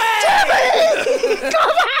 Halfway!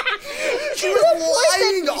 She was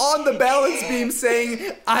lying on the balance beam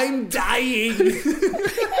saying, "I'm dying."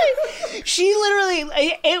 She literally,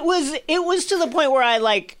 it was to the point where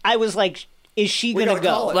I was like, is she gonna gotta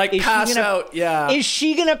call go? it. Like, Is she pass gonna- out, yeah. Is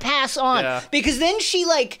she gonna pass on? Yeah. Because then she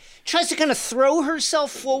like tries to kind of throw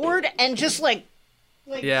herself forward and just like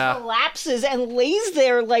Yeah. collapses and lays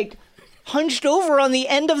there like hunched over on the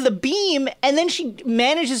end of the beam, and then she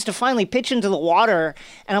manages to finally pitch into the water.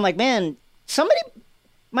 And I'm like, man, somebody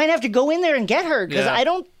might have to go in there and get her because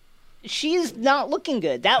Yeah. she's not looking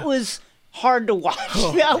good. That was hard to watch.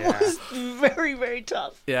 That was very, very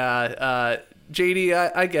tough. Yeah,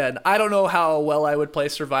 JD, again, I don't know how well I would play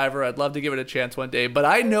Survivor. I'd love to give it a chance one day, but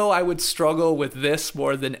I know I would struggle with this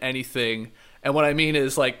more than anything. And what I mean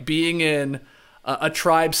is like being in a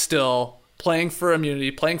tribe still, playing for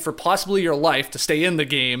immunity, playing for possibly your life to stay in the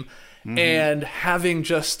game, and having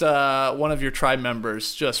just one of your tribe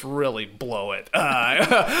members just really blow it.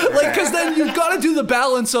 Like, because then you've got to do the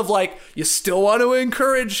balance of like, you still want to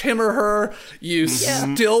encourage him or her, you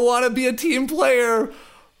still want to be a team player,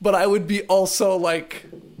 but I would be also like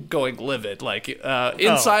going livid, like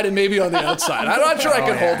inside and maybe on the outside. I'm not sure I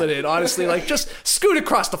could hold it in, honestly. Like, just scoot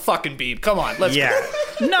across the fucking beam. Come on, let's go.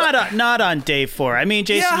 Not on day 4. I mean,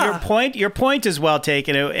 Jason, your point is well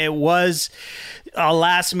taken. It was a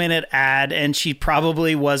last minute ad, and she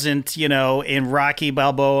probably wasn't, in Rocky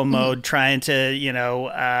Balboa mode trying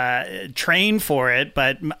to, train for it.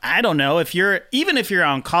 But I don't know, if you're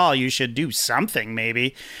on call, you should do something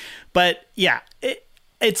maybe. But yeah,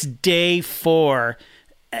 it's day 4.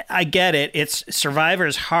 I get it. It's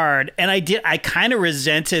Survivor's hard. And I kind of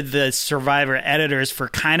resented the Survivor editors for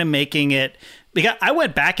kind of making it, because I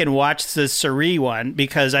went back and watched the Cirie one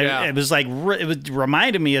because it was like, it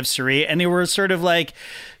reminded me of Cirie, and they were sort of like,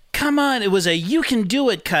 come on, it was a you can do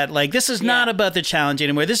it cut. Like, this is not about the challenge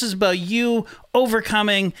anymore. This is about you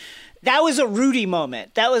overcoming. That was a Rudy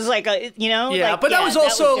moment. That was like a, that was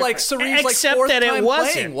also like Cirie's like Except fourth that it time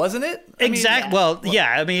wasn't. playing, wasn't it? Exactly. Well,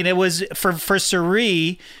 yeah. I mean, it was for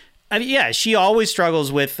Cirie. I mean, yeah, she always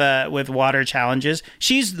struggles with water challenges.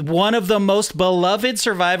 She's one of the most beloved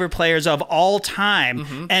Survivor players of all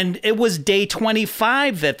time, and it was day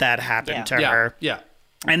 25 that happened to her. Yeah.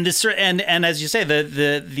 And this, and as you say,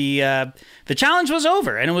 the challenge was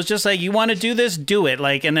over, and it was just like, you want to do this, do it.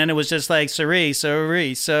 Like, and then it was just like Cirie,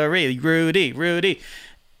 Rudy,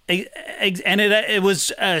 and it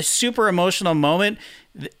was a super emotional moment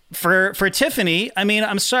for Tiffany. I mean,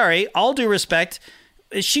 I'm sorry, all due respect,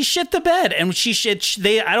 she shit the bed, and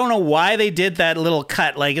I don't know why they did that little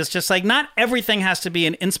cut. Like, it's just like, not everything has to be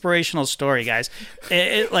an inspirational story, guys.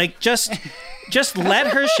 Just let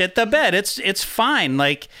her shit the bed. It's fine.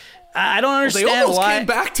 Like, I don't understand they almost why. came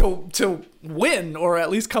back to win, or at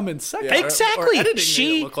least come in second. Yeah. Exactly. Or editing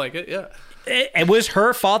made it look like it. Yeah. It was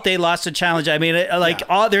her fault they lost the challenge. I mean,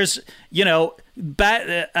 there's,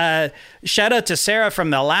 shout out to Sarah from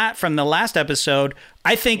the last episode.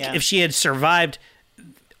 I think if she had survived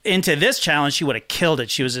into this challenge, she would have killed it.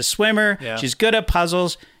 She was a swimmer. Yeah. She's good at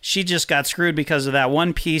puzzles. She just got screwed because of that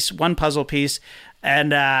one puzzle piece. And,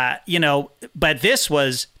 but this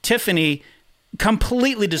was Tiffany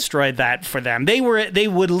completely destroyed that for them. They would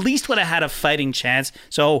at least would have had a fighting chance.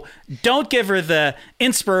 So don't give her the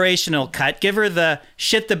inspirational cut. Give her the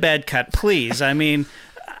shit the bed cut, please. I mean,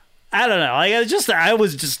 I don't know. Like, I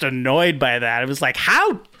was just annoyed by that. It was like,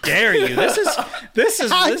 how dare you? This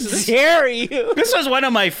is dare you? This was one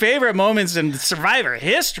of my favorite moments in Survivor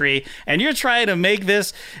history, and you're trying to make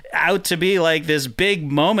this out to be like this big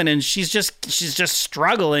moment, and she's just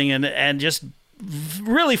struggling and just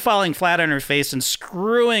really falling flat on her face and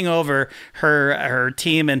screwing over her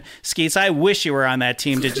team. And Skeets, I wish you were on that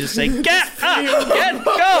team to just say, get up, get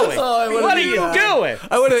going. What are you doing?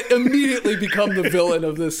 I would have immediately become the villain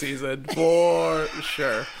of this season, for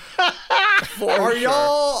sure. Are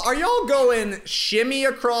y'all going shimmy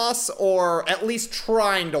across, or at least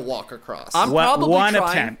trying to walk across? I'm probably one trying.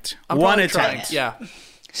 attempt. I'm One probably attempt. Trying. Yeah.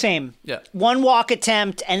 Same. Yeah. One walk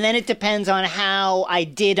attempt, and then it depends on how I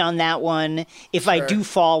did on that one. If I do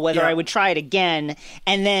fall, whether I would try it again.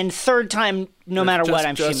 And then third time, no matter what,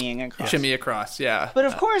 I'm shimmying across. Shimmy across, yeah. But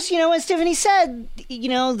of course, as Tiffany said,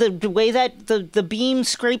 the way that the beam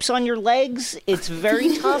scrapes on your legs, it's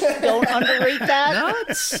very tough. Don't underrate that. No,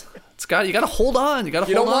 it's You got to hold on. You got to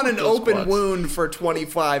You hold don't on. want to an those open squats. wound for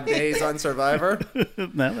 25 days on Survivor.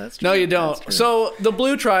 No, that's true. No, you don't. So the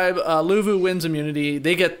blue tribe, Luvu wins immunity.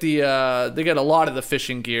 They get a lot of the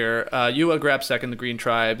fishing gear. Yua grabs second. The green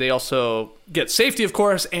tribe. They also get safety, of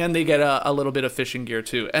course, and they get a little bit of fishing gear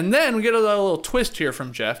too. And then we get a little twist here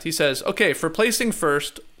from Jeff. He says, "Okay, for placing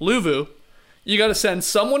first, Luvu, you got to send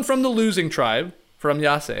someone from the losing tribe from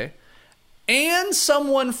Yase, and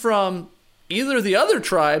someone from either the other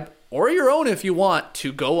tribe." Or your own if you want,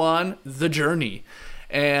 to go on the journey.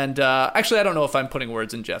 And actually, I don't know if I'm putting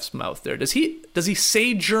words in Jeff's mouth there. Does he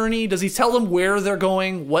say journey? Does he tell them where they're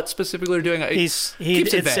going, what specifically they're doing? It's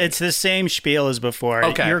the same spiel as before.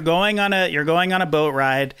 Okay. You're going on a boat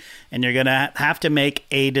ride, and you're gonna have to make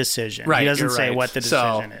a decision. Right, He doesn't you're say right. what the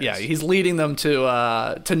decision is. Yeah, he's leading them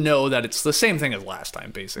to know that it's the same thing as last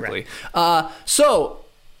time, basically. So,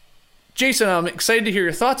 Jason, I'm excited to hear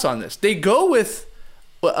your thoughts on this. They go with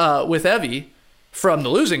Evie from the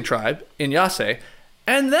losing tribe in Yase,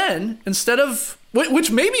 and then instead of,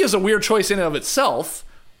 which maybe is a weird choice in and of itself,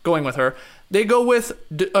 going with her, they go with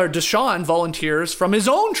Deshaun volunteers from his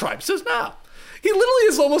own tribe. He says, "No." He literally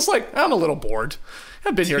is almost like, "I'm a little bored.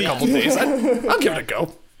 I've been here a couple days. I'll give it a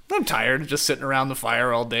go. I'm tired of just sitting around the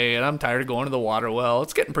fire all day, and I'm tired of going to the water well.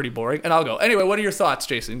 It's getting pretty boring, and I'll go." Anyway, what are your thoughts,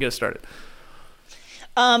 Jason? Get us started.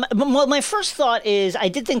 Well, my first thought is I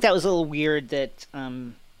did think that was a little weird that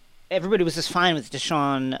everybody was just fine with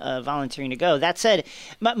Deshaun volunteering to go. That said,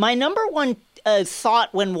 my number one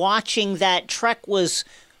thought when watching that trek was,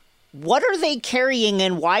 what are they carrying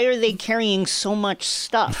and why are they carrying so much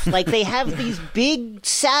stuff? Like, they have these big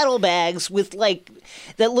saddlebags with, like,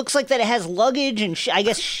 that looks like that it has luggage and I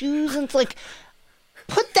guess shoes, and it's like,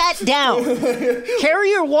 put that down. Carry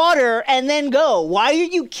your water and then go. Why are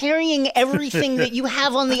you carrying everything that you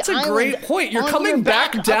have on the That's island? a great point. You're on coming your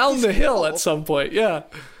back back down up the this hill at some point. Yeah.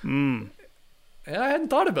 Yeah, I hadn't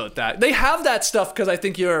thought about that. They have that stuff because I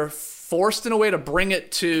think you're forced in a way to bring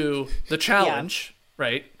it to the challenge,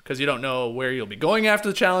 right? Because you don't know where you'll be going after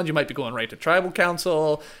the challenge. You might be going right to tribal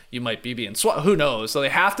council. You might be being who knows? So they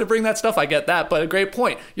have to bring that stuff. I get that, but a great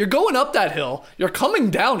point. You're going up that hill. You're coming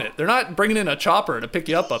down it. They're not bringing in a chopper to pick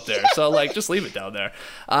you up there. So like, just leave it down there.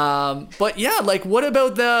 But yeah, like, what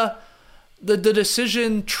about the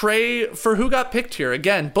decision tray for who got picked here?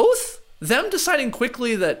 Again, both them deciding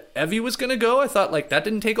quickly that Evie was going to go. I thought like that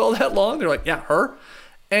didn't take all that long. They're like, yeah, her,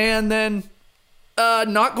 and then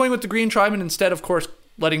not going with the green tribe and instead, of course,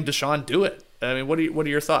 letting Deshaun do it. I mean, what are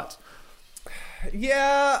your thoughts?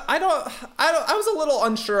 Yeah, I was a little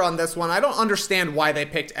unsure on this one. I don't understand why they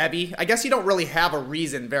picked Evie. I guess you don't really have a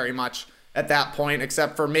reason very much at that point,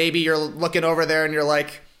 except for maybe you're looking over there and you're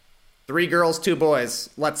like, 3 girls, 2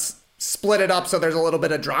 boys. Let's split it up so there's a little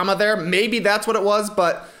bit of drama there. Maybe that's what it was,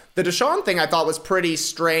 but the Deshaun thing I thought was pretty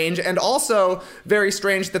strange, and also very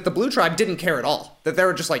strange that the Blue Tribe didn't care at all. That they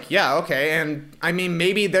were just like, yeah, okay, and I mean,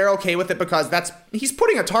 maybe they're okay with it because he's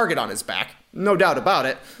putting a target on his back, no doubt about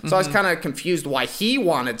it. So I was kind of confused why he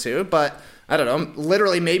wanted to, but I don't know,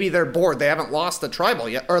 literally maybe they're bored. They haven't lost a tribal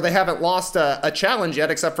yet, or they haven't lost a challenge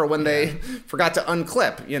yet, except for when they forgot to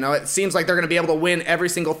unclip. You know, it seems like they're going to be able to win every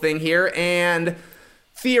single thing here, and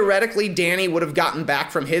theoretically, Danny would have gotten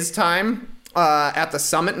back from his time at the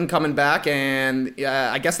summit and coming back, and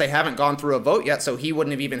I guess they haven't gone through a vote yet, so he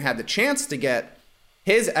wouldn't have even had the chance to get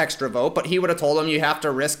his extra vote, but he would have told him you have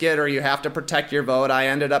to risk it or you have to protect your vote. I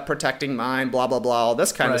ended up protecting mine, blah, blah, blah, all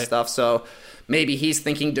this kind of stuff. So maybe he's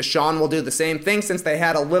thinking Deshaun will do the same thing, since they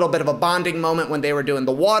had a little bit of a bonding moment when they were doing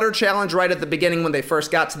the water challenge right at the beginning when they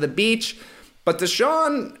first got to the beach. But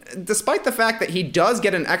Deshaun, despite the fact that he does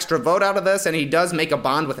get an extra vote out of this and he does make a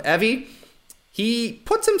bond with Evie, he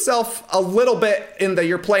puts himself a little bit in the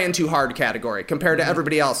you're playing too hard category compared to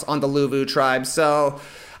everybody else on the Luvu tribe. So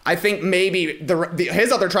I think maybe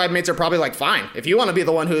his other tribe mates are probably like, fine, if you want to be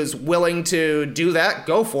the one who's willing to do that,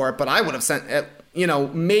 go for it. But I would have sent,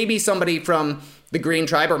 maybe somebody from the green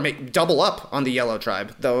tribe or double up on the yellow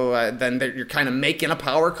tribe, though then you're kind of making a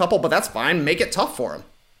power couple, but that's fine. Make it tough for him.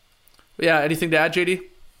 Yeah, anything to add, JD?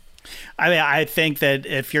 I mean, I think that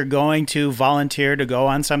if you're going to volunteer to go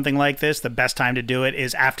on something like this, the best time to do it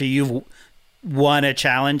is after you've won a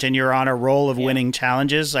challenge and you're on a roll of winning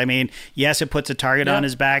challenges. I mean, yes, it puts a target on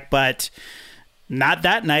his back, but not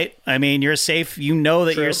that night. I mean, you're safe. You know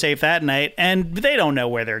that you're safe that night, and they don't know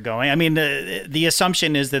where they're going. I mean, the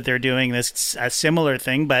assumption is that they're doing this a similar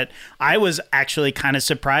thing, but I was actually kind of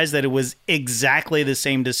surprised that it was exactly the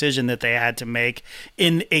same decision that they had to make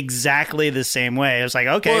in exactly the same way. I was like,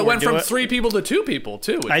 okay, well, it went from 3 people to 2 people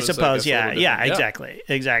too. I suppose,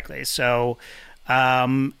 exactly. So,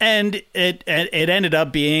 And it ended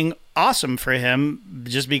up being awesome for him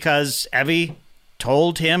just because Evie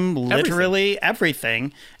told him literally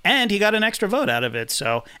everything, and he got an extra vote out of it.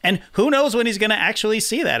 So, and who knows when he's going to actually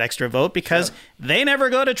see that extra vote, because they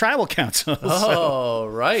never go to tribal council. Oh,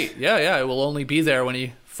 right. Yeah. It will only be there when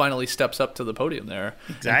he finally steps up to the podium there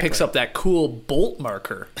and picks up that cool bolt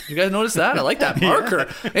marker. You guys notice that? I like that marker.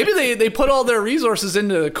 Maybe they put all their resources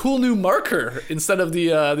into a cool new marker instead of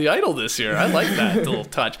the idol this year. I like that little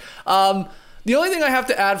touch. The only thing I have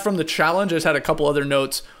to add from the challenge, I just had a couple other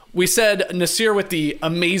notes. We said Nasir with the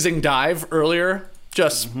amazing dive earlier,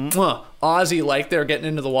 just Aussie like they're getting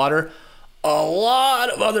into the water. A lot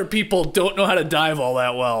of other people don't know how to dive all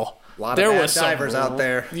that well. A lot of bad divers out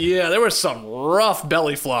there. Yeah, there were some rough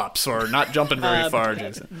belly flops or not jumping very far,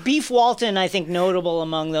 Jason. Beef Walton, I think, notable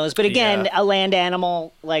among those. But again, a land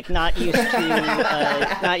animal, like not used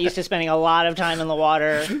to spending a lot of time in the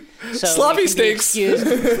water. So sloppy steaks.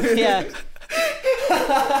 Yeah.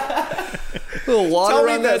 A little water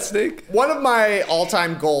on that snake. One of my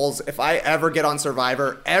all-time goals, if I ever get on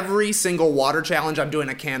Survivor, every single water challenge, I'm doing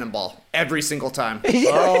a cannonball. Every single time.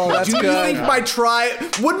 Oh, that's good. Do you think would my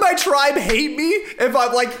tribe hate me if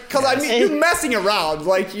I'm like, because I mean, you're messing around,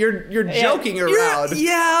 like you're joking around.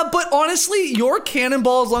 Yeah, but honestly, your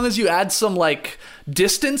cannonball, as long as you add some like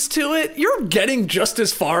distance to it, you're getting just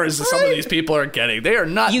as far as some of these people are getting. They are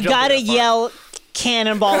not. You gotta yell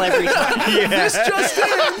cannonball every time. This just in.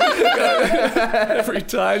 Every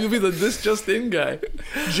time you'll be the this just in guy.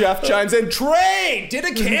 Jeff chimes in. Trey did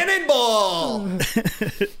a cannonball.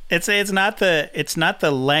 It's not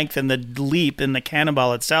the length and the leap in the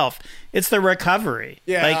cannonball itself. It's the recovery.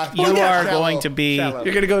 Yeah. Like you are going to be. You're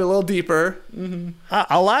going to go a little deeper.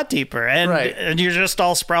 A lot deeper, and you're just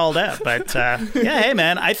all sprawled out. But hey,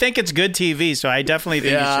 man, I think it's good TV, so I definitely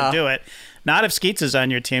think you should do it. Not if Skeets is on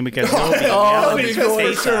your team, because he'll be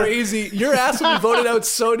going crazy. Your ass will be voted out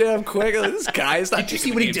so damn quick. Like, this guy's not. Did you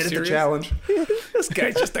see what he did at the challenge? This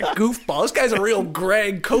guy's just a goofball. This guy's a real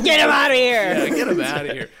Greg. Get him out of here! Yeah, get him out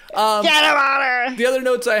of here. Get him out of here! The other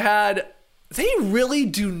notes I had. They really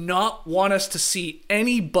do not want us to see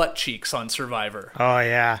any butt cheeks on Survivor. Oh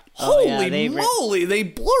yeah. Holy moly! They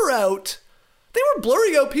blur out. They were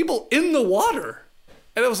blurring out people in the water.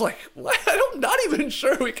 And I was like, what? I'm not even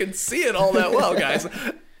sure we can see it all that well, guys.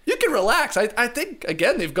 You can relax. I think,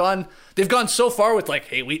 again, they've gone so far with like,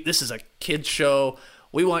 hey, this is a kid's show.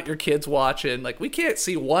 We want your kids watching. Like, we can't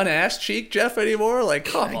see one ass cheek, Jeff, anymore. Like,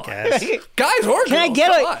 come on. Guys or girls,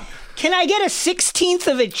 Can I get a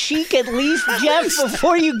 16th of a cheek at least, Jeff,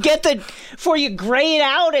 before you gray it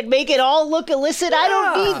out and make it all look illicit? I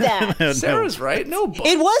don't need that. Sarah's right. No bumps.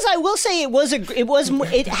 It was. I will say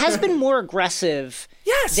it has been more aggressive.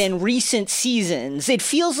 Yes. Than recent seasons. It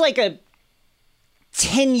feels like a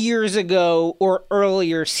 10 years ago or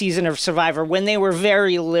earlier season of Survivor when they were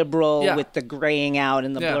very liberal with the graying out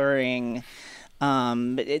and the blurring.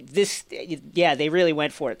 They really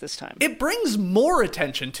went for it this time. It brings more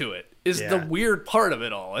attention to it. Is the weird part of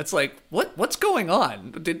it all. It's like, what's going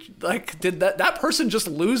on? Did that person just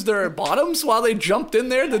lose their bottoms while they jumped in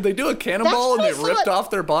there? Did they do a cannonball and they ripped off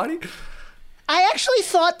their body? I actually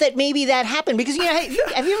thought that maybe that happened because, you know,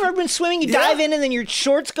 have you ever been swimming? You dive in and then your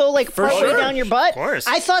shorts go like partway down your butt. Of course.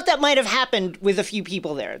 I thought that might have happened with a few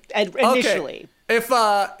people there initially. Okay.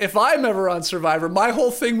 If I'm ever on Survivor, my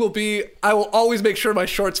whole thing will be I will always make sure my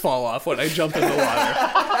shorts fall off when I jump in the water,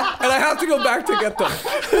 and I have to go back to get them.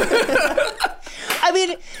 I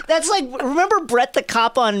mean, that's like, remember Brett the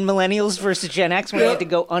cop on Millennials versus Gen X when he had to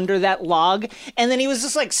go under that log? And then he was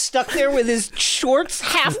just like stuck there with his shorts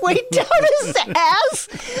halfway down his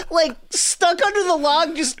ass, like stuck under the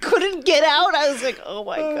log, just couldn't get out. I was like, oh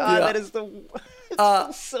my God, that is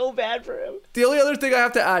so bad for him. The only other thing I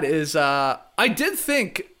have to add is I did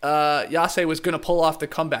think Yase was going to pull off the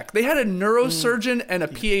comeback. They had a neurosurgeon and a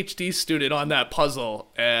PhD student on that puzzle.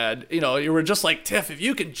 And, you know, you were just like, Tiff, if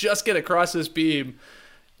you can just get across this beam,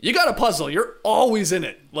 you got a puzzle. You're always in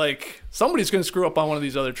it. Like, somebody's going to screw up on one of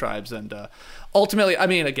these other tribes. And ultimately, I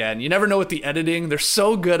mean, again, you never know with the editing. They're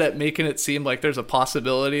so good at making it seem like there's a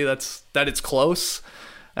possibility that it's close.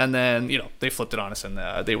 And then, you know, they flipped it on us and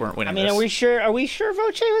they weren't winning. I mean, this. Are we sure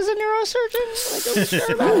Voce was a neurosurgeon? Like, are we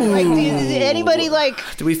sure about it? Like, did anybody like?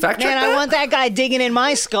 Do we fact check Man, that? I want that guy digging in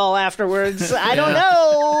my skull afterwards. I don't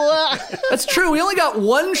know. That's true. We only got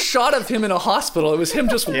one shot of him in a hospital. It was him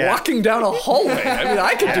just walking down a hallway. I mean,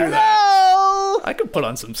 I could do that. I could put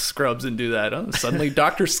on some scrubs and do that. Oh, suddenly,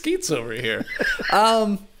 Dr. Skeets over here.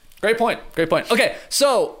 Great point. Okay,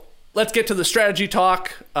 so. Let's get to the strategy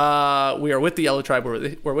talk. We are with the Yellow Tribe.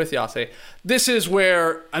 We're with Yase. This is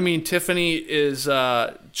where, I mean, Tiffany is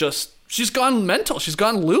just she's gone mental. She's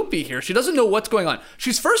gone loopy here. She doesn't know what's going on.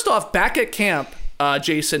 She's first off back at camp,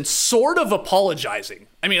 Jason, sort of apologizing.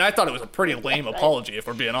 I mean, I thought it was a pretty lame apology, if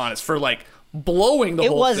we're being honest, for like blowing the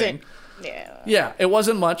whole thing. Yeah, it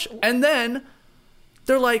wasn't much. And then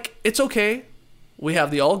they're like, it's okay. We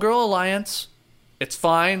have the all-girl alliance. It's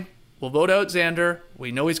fine. We'll vote out Xander.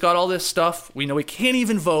 We know he's got all this stuff. We know he can't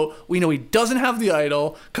even vote. We know he doesn't have the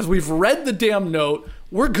idol because we've read the damn note.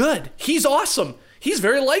 We're good. He's awesome. He's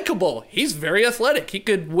very likable. He's very athletic. He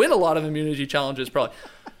could win a lot of immunity challenges probably.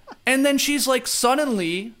 And then she's like,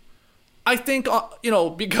 suddenly, I think,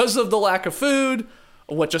 because of the lack of food,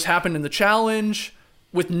 what just happened in the challenge,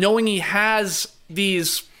 with knowing he has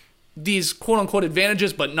these quote-unquote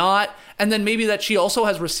advantages but not, and then maybe that she also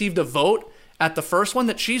has received a vote at the first one,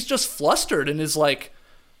 that she's just flustered and is like,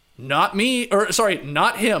 not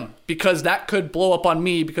him, because that could blow up on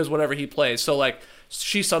me because whatever he plays. So like,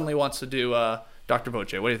 she suddenly wants to do Dr.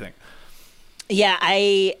 Voce. What do you think? Yeah,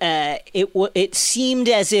 it seemed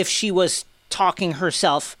as if she was talking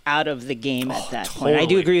herself out of the game at that point. I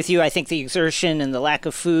do agree with you. I think the exertion and the lack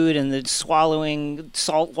of food and the swallowing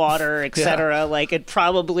salt water, etc., like it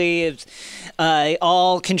probably is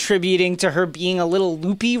all contributing to her being a little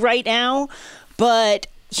loopy right now. But,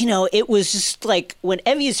 it was just like when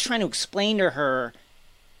Evie is trying to explain to her,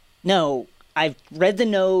 no, I've read the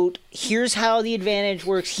note. Here's how the advantage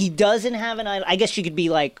works. He doesn't have an idol. I guess you could be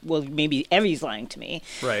like, well, maybe Evie's lying to me.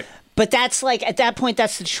 Right. But that's like, at that point,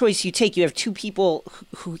 that's the choice you take. You have two people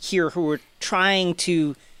who are trying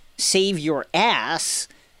to save your ass,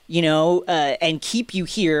 and keep you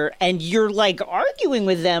here. And you're like arguing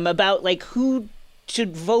with them about like who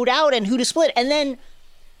should vote out and who to split. And then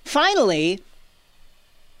finally,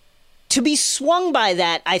 to be swung by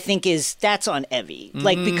that, I think that's on Evie.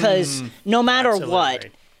 Like, because no matter what,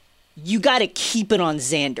 you got to keep it on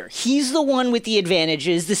Xander. He's the one with the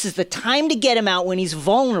advantages. This is the time to get him out when he's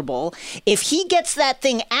vulnerable. If he gets that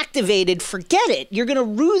thing activated, forget it. You're going to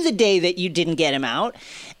rue the day that you didn't get him out.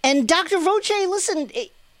 And Dr. Voce, listen,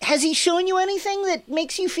 has he shown you anything that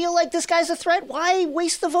makes you feel like this guy's a threat? Why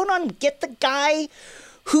waste the vote on him? Get the guy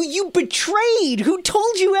who you betrayed, who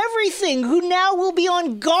told you everything, who now will be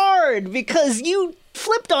on guard because you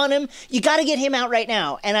flipped on him. You got to get him out right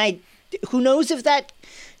now. And who knows if that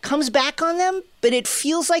comes back on them, but it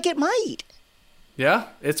feels like it might. Yeah,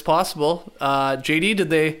 it's possible. JD,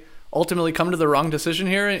 did they ultimately come to the wrong decision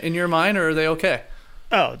here in your mind, or are they okay?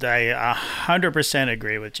 Oh, I 100%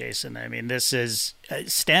 agree with Jason. I mean, this is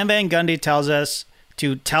Stan Van Gundy tells us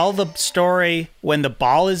to tell the story when the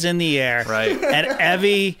ball is in the air. Right. And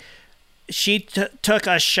Evie, she took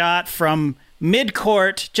a shot from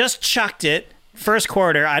mid-court, just chucked it. First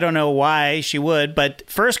quarter, I don't know why she would, but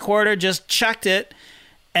first quarter just chucked it.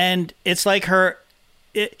 And it's like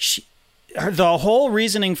the whole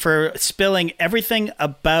reasoning for spilling everything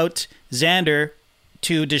about Xander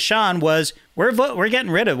to Deshaun was, we're getting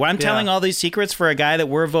rid of. I'm telling all these secrets for a guy that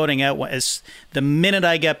we're voting out. The minute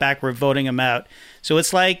I get back, we're voting him out. So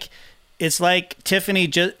it's like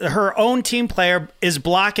Tiffany, her own team player is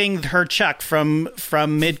blocking her chuck from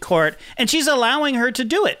midcourt, and she's allowing her to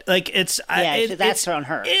do it. Like that's on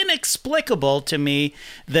her. Inexplicable to me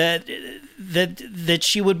that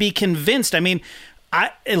she would be convinced. I mean,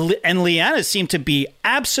 and Liana seemed to be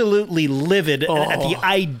absolutely livid at the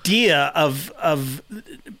idea of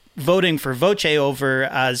voting for Voce over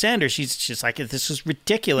Xander. She's like, this is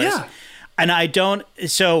ridiculous. Yeah. And I don't.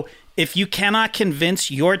 So if you cannot convince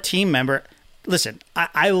your team member, listen,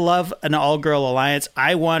 I love an all-girl alliance.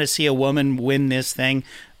 I want to see a woman win this thing.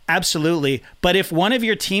 Absolutely. But if one of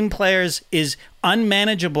your team players is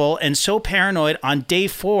unmanageable and so paranoid on day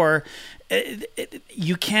 4,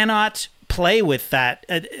 you cannot play with that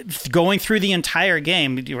going through the entire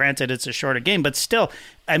game. Granted, it's a shorter game, but still,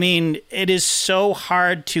 I mean, it is so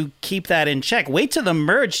hard to keep that in check. Wait till the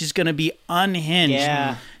merge. She's going to be unhinged.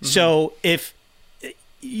 Yeah. So if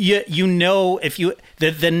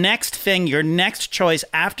the next thing, your next choice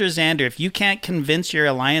after Xander, if you can't convince your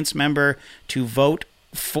alliance member to vote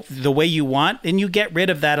the way you want, then you get rid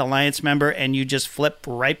of that alliance member and you just flip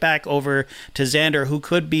right back over to Xander, who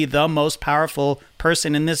could be the most powerful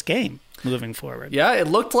person in this game moving forward. Yeah, it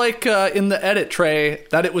looked like in the edit tray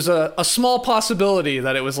that it was a small possibility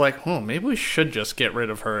that it was like, maybe we should just get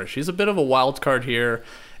rid of her. She's a bit of a wild card here.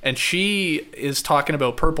 And she is talking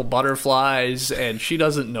about purple butterflies, and she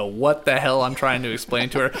doesn't know what the hell I'm trying to explain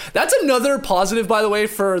to her. That's another positive, by the way,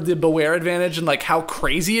 for the Beware advantage and like how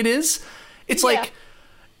crazy it is. It's like,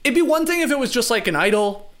 it'd be one thing if it was just like an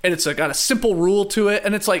idol and it's got a simple rule to it.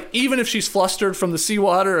 And it's like, even if she's flustered from the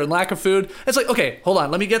seawater and lack of food, it's like, okay, hold on,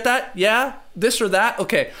 let me get that. Yeah, this or that.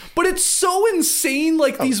 Okay. But it's so insane,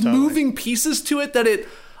 like these totally. moving pieces to it that it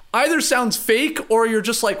either sounds fake or you're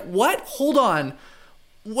just like, what? Hold on.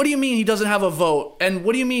 What do you mean he doesn't have a vote? And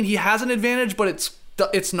what do you mean he has an advantage, but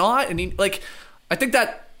it's not? And he, like, I think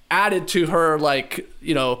that added to her, like,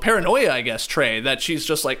 you know, paranoia, I guess, Trey, that she's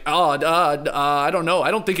just like, I don't know.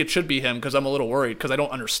 I don't think it should be him because I'm a little worried because I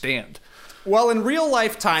don't understand. Well, in real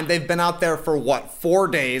life time, they've been out there for, 4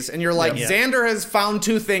 days? And you're like, Yeah. Xander has found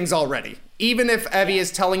 2 things already. Even if Evie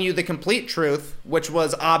is telling you the complete truth, which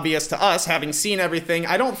was obvious to us, having seen everything,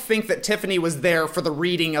 I don't think that Tiffany was there for the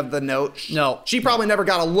reading of the note. No. She probably never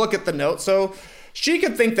got a look at the note, so she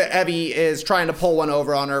could think that Evie is trying to pull one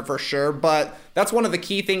over on her for sure. But that's one of the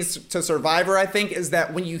key things to Survivor, I think, is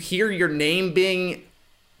that when you hear your name being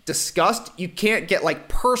discussed, you can't get, like,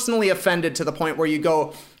 personally offended to the point where you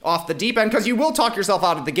go off the deep end, because you will talk yourself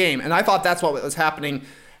out of the game. And I thought that's what was happening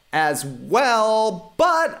as well.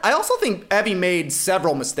 But I also think Evie made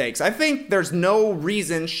several mistakes. I think there's no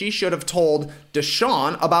reason she should have told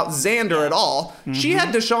Deshaun about Xander at all. She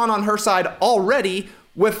had Deshaun on her side already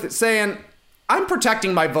with saying, I'm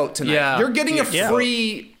protecting my vote tonight. Yeah. You're getting a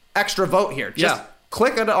free extra vote here. Just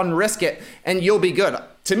click it on risk it and you'll be good.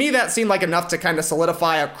 To me, that seemed like enough to kind of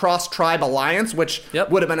solidify a cross-tribe alliance, which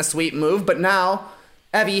would have been a sweet move. But now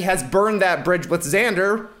Evie has burned that bridge with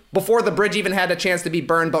Xander before the bridge even had a chance to be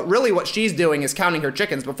burned. But really what she's doing is counting her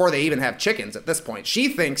chickens before they even have chickens at this point. She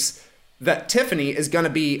thinks that Tiffany is going to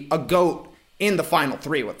be a GOAT in the final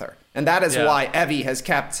 3 with her. And that is why Evie has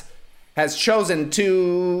chosen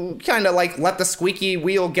to kind of like let the squeaky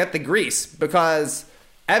wheel get the grease, because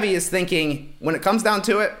Evie is thinking when it comes down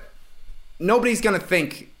to it, nobody's going to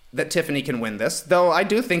think that Tiffany can win this. Though I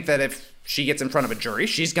do think that if she gets in front of a jury,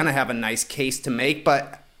 she's going to have a nice case to make.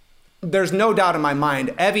 But there's no doubt in my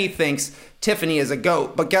mind, Evie thinks Tiffany is a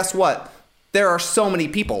GOAT. But guess what? There are so many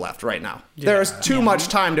people left right now. There's too much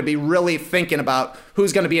time to be really thinking about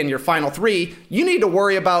who's going to be in your final 3. You need to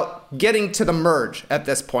worry about getting to the merge at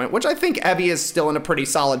this point, which I think Evie is still in a pretty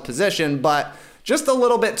solid position, but just a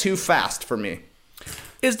little bit too fast for me.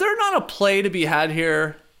 Is there not a play to be had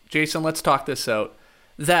here, Jason? Let's talk this out.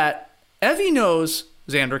 That Evie knows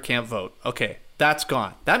Xander can't vote. Okay, that's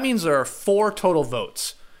gone. That means there are 4 total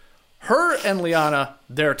votes. Her and Liana,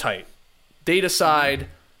 they're tight. They decide,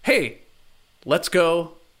 hey, let's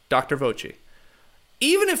go Dr. Voce.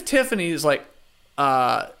 Even if Tiffany is like, they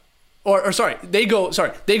go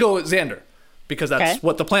Xander, because that's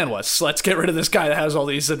what the plan was. So let's get rid of this guy that has all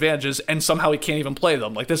these advantages, and somehow he can't even play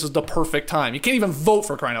them. Like, this is the perfect time. You can't even vote,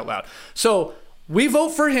 for crying out loud. So we vote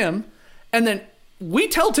for him, and then we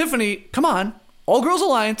tell Tiffany, come on, All Girls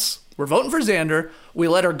Alliance, we're voting for Xander. We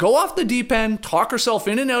let her go off the deep end, talk herself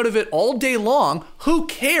in and out of it all day long. Who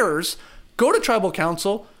cares? Go to Tribal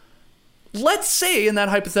Council. Let's say in that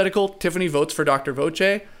hypothetical, Tiffany votes for Dr.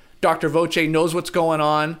 Voce. Dr. Voce knows what's going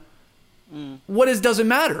on. Doesn't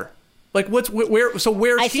matter. Like, where's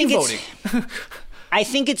he voting? I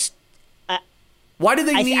think it's. Why do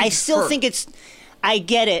they need I still her? think it's. I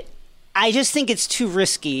get it. I just think it's too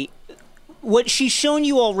risky. What she's shown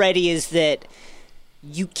you already is that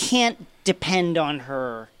you can't depend on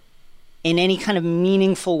her in any kind of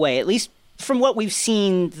meaningful way, at least from what we've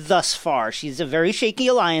seen thus far. She's a very shaky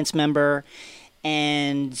alliance member,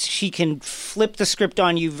 and she can flip the script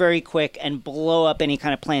on you very quick and blow up any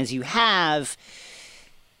kind of plans you have.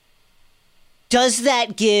 Does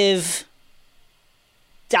that give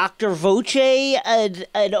Dr. Voce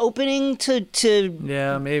an opening to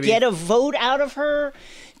maybe get a vote out of her?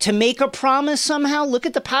 To make a promise somehow? Look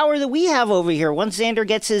at the power that we have over here. Once Xander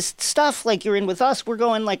gets his stuff, like, you're in with us, we're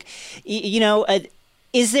going, like,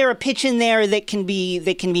 is there a pitch in there that can be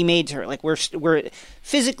made to her? Like, we're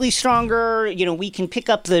physically stronger. We can pick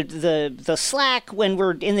up the slack when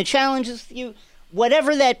we're in the challenges.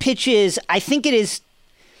 Whatever that pitch is, I think it is.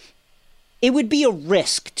 It would be a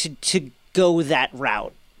risk to go that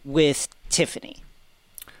route with Tiffany.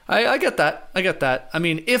 I get that. I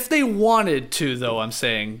mean, if they wanted to, though, I'm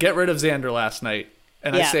saying, get rid of Xander last night,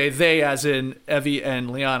 and I say they as in Evie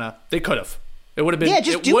and Liana, they could have. It would have been.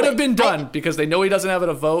 It would have been done because they know he doesn't have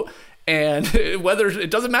a vote, and whether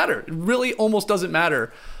it doesn't matter. It really almost doesn't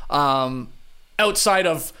matter. Outside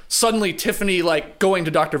of suddenly Tiffany like going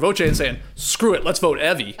to Dr. Voce and saying, "Screw it, let's vote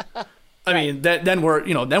Evie." I mean, then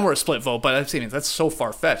we're a split vote, but that's so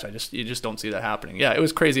far fetched. You just don't see that happening. Yeah, it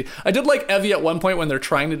was crazy. I did like Evie at one point when they're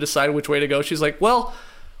trying to decide which way to go. She's like, "Well,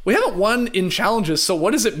 we haven't won in challenges, so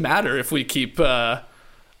what does it matter if we keep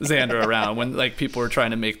Xander around?" When like people are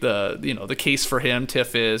trying to make the case for him,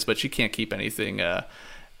 Tiff is, but she can't keep anything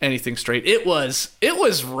anything straight. It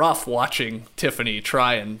was rough watching Tiffany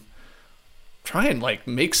try and like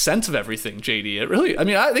make sense of everything, JD. It really, I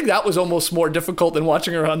mean, I think that was almost more difficult than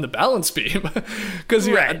watching her on the balance beam. Because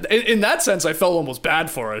in that sense, I felt almost bad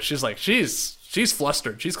for her. She's like, she's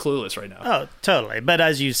flustered. She's clueless right now. Oh, totally. But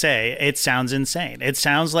as you say, it sounds insane. It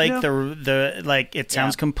sounds like it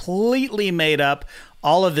sounds completely made up.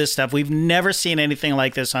 All of this stuff. We've never seen anything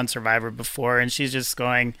like this on Survivor before. And she's just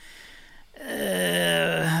going,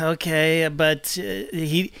 okay, but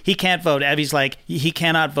he can't vote. Evie's like, he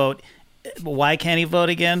cannot vote. Why can't he vote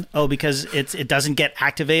again? Oh, because it doesn't get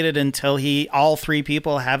activated until all three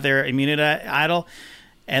people have their immunity idol.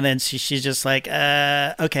 And then she's just like,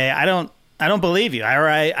 okay, I don't believe you.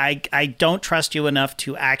 I don't trust you enough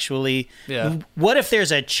to actually. Yeah. What if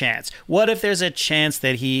there's a chance? What if there's a chance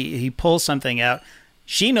that he pulls something out?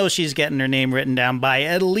 She knows she's getting her name written down by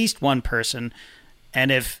at least one person,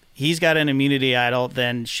 and if he's got an immunity idol,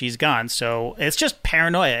 then she's gone. So it's just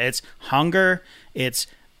paranoia. It's hunger. It's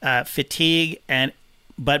fatigue,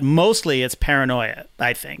 but mostly it's paranoia,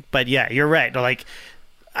 I think. But yeah, you're right. Like,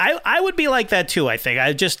 I would be like that too, I think.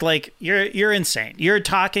 I just like, you're insane. You're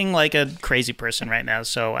talking like a crazy person right now.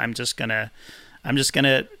 So I'm just gonna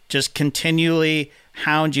continually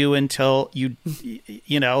hound you until you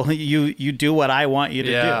do what I want you to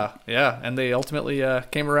do. Yeah. And they ultimately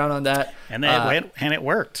came around on that. And it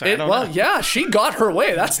worked. So I don't know. Yeah, she got her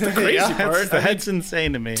way. That's the crazy part. That's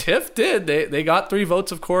insane to me. Tiff did. They got 3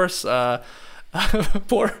 votes, of course.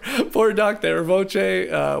 Poor Dr. Voce,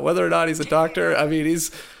 whether or not he's a doctor. I mean,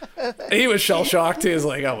 he was shell shocked. He was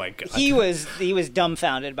like, oh my God. He was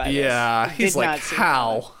dumbfounded by this. Yeah. He's like,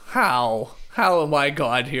 how am I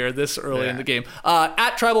God here this early in the game?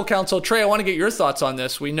 At Tribal Council, Trey, I want to get your thoughts on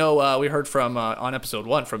this. We know we heard from on episode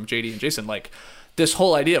 1 from JD and Jason, like this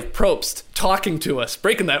whole idea of Probst talking to us,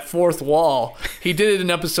 breaking that fourth wall. He did it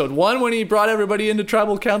in episode 1 when he brought everybody into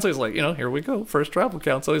Tribal Council. He's like, here we go, first Tribal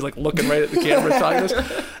Council. He's like looking right at the camera, talking to us.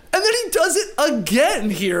 And then he does it again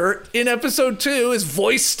here in episode 2. His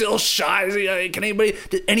voice still shy. Did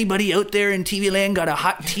anybody out there in TV land got a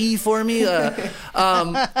hot tea for me? But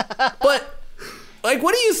like,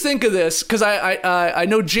 what do you think of this? Because I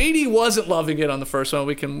know JD wasn't loving it on the first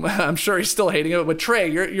one. I'm sure he's still hating it. But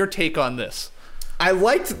Trey, your take on this? I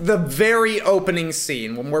liked the very opening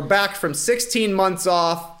scene when we're back from 16 months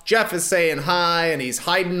off. Jeff is saying hi, and he's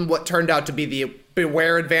hiding what turned out to be the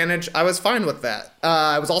Beware advantage. I was fine with that.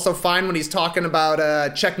 I was also fine when he's talking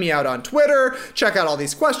about check me out on Twitter, check out all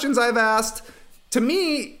these questions I've asked. To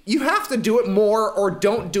me, you have to do it more or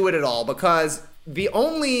don't do it at all, because the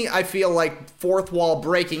only, I feel like, fourth wall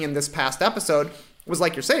breaking in this past episode was,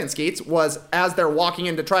 like you're saying, Skeets, was as they're walking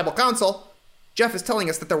into Tribal Council, Jeff is telling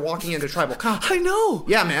us that they're walking into Tribal Council. I know.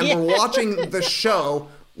 Yeah, man. Yeah. We're watching the show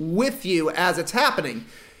with you as it's happening.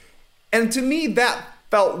 And to me, that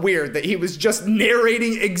felt weird, that he was just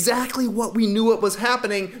narrating exactly what we knew it was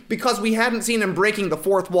happening, because we hadn't seen him breaking the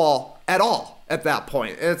fourth wall at all at that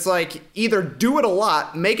point. It's like, either do it a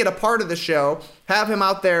lot, make it a part of the show, have him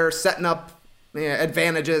out there setting up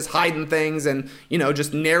advantages, hiding things, and,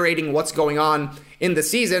 just narrating what's going on in the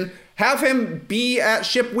season. Have him be at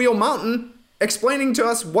Shipwheel Mountain explaining to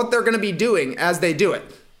us what they're going to be doing as they do it.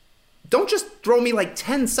 Don't just throw me like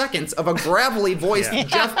 10 seconds of a gravelly voiced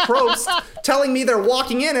Jeff Probst telling me they're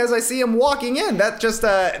walking in as I see him walking in. That just,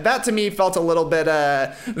 that to me felt a little bit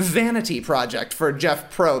vanity project for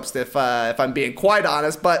Jeff Probst, if I'm being quite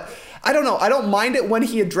honest. But I don't know. I don't mind it when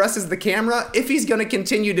he addresses the camera. If he's going to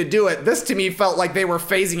continue to do it, this to me felt like they were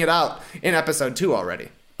phasing it out in episode 2 already.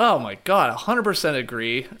 Oh my God, 100%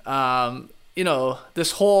 agree.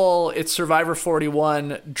 This whole, it's Survivor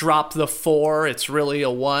 41, drop the 4, it's really a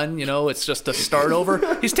 1, it's just a start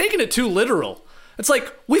over. He's taking it too literal. It's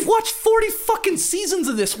like, we've watched 40 fucking seasons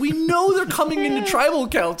of this. We know they're coming into Tribal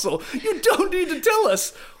Council. You don't need to tell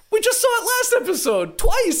us. We just saw it last episode,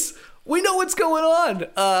 twice. We know what's going on.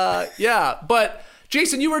 But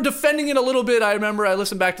Jason, you were defending it a little bit. I remember I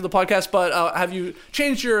listened back to the podcast, but have you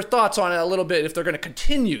changed your thoughts on it a little bit if they're going to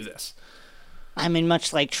continue this? I mean,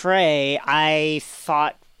 much like Trey, I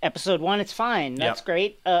thought episode 1, it's fine. That's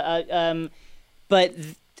great. But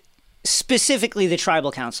specifically the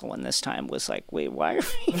Tribal Council one this time was like, wait, why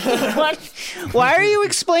are you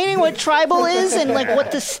explaining what tribal is and like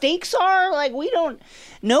what the stakes are? Like,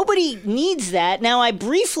 nobody needs that. Now, I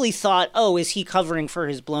briefly thought, is he covering for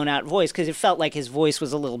his blown out voice? Because it felt like his voice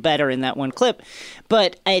was a little better in that one clip.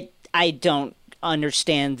 But I don't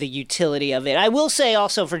understand the utility of it. I will say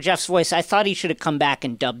also for Jeff's voice, I thought he should have come back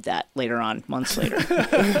and dubbed that later on, months later.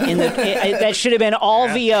 That should have been all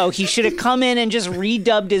VO. He should have come in and just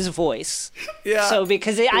redubbed his voice. Yeah. So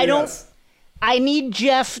because I need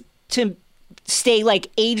Jeff to stay like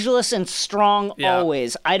ageless and strong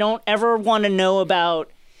always. I don't ever want to know about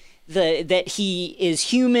that he is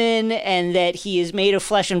human and that he is made of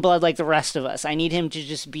flesh and blood like the rest of us. I need him to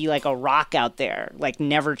just be like a rock out there, like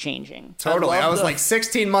never changing. Totally. I was like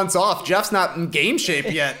 16 months off. Jeff's not in game shape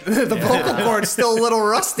yet. The vocal cord's still a little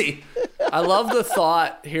rusty. I love the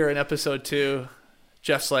thought here in episode 2.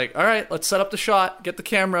 Jeff's like, all right, let's set up the shot, get the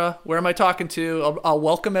camera. Where am I talking to? I'll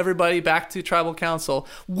welcome everybody back to Tribal Council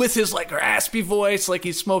with his like raspy voice, like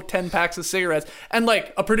he smoked 10 packs of cigarettes. And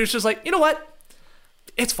like a producer's like, you know what?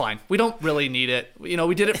 It's fine. We don't really need it. You know,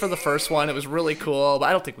 we did it for the first one. It was really cool, but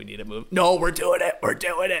I don't think we need it moved. No, we're doing it. We're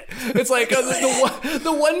doing it. It's like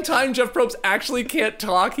the one time Jeff Probst actually can't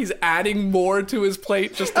talk, he's adding more to his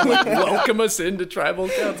plate just to like welcome us into Tribal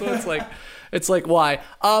Council. It's like why?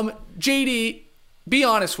 JD, be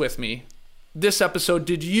honest with me. This episode,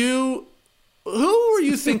 who were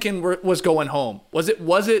you thinking was going home? Was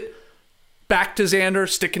it back to Xander,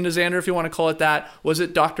 sticking to Xander, if you want to call it that? Was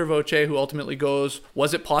it Dr. Voce who ultimately goes?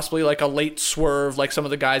 Was it possibly like a late swerve, like some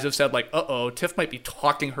of the guys have said, like, Tiff might be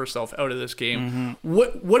talking herself out of this game?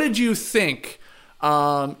 Mm-hmm. What did you think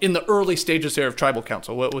in the early stages there of Tribal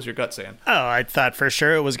Council? What was your gut saying? Oh, I thought for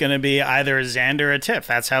sure it was going to be either Xander or Tiff.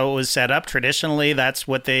 That's how it was set up. Traditionally, that's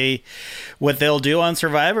what they'll do on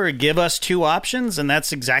Survivor, give us two options, and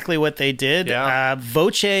that's exactly what they did. Yeah.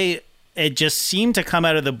 Voce, it just seemed to come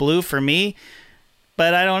out of the blue for me,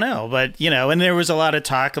 but I don't know. But, and there was a lot of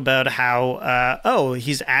talk about how,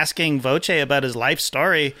 he's asking Voce about his life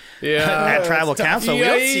story at Tribal Council. We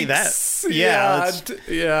don't see that. Yeah.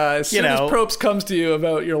 As soon as Probst comes to you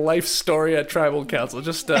about your life story at Tribal Council,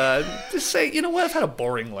 just say, you know what, I've had a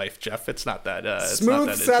boring life, Jeff. It's not that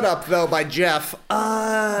smooth setup, though, by Jeff.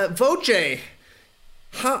 Voce,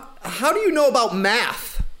 how do you know about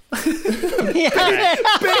math? Basically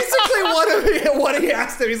what he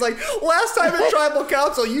asked him. He's like, last time at Tribal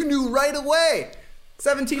Council, you knew right away.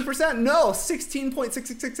 17%? No,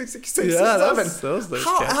 16.6666667. Yeah, those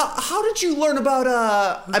how did you learn about,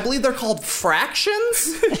 I believe they're called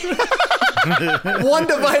fractions? 1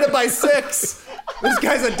 divided by 6. This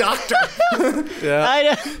guy's a doctor.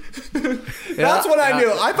 Yeah. That's what I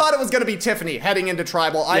knew. I thought it was going to be Tiffany heading into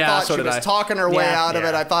Tribal. I thought she was talking her way out of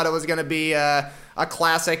it. I thought it was going to be a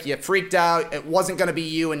classic. You freaked out. It wasn't going to be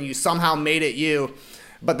you, and you somehow made it you.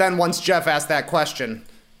 But then once Jeff asked that question,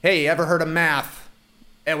 hey, you ever heard of math?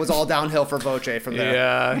 It was all downhill for Voce from there.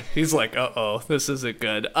 Yeah, he's like, this isn't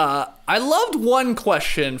good. I loved one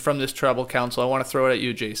question from this Tribal Council. I want to throw it at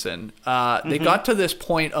you, Jason. They got to this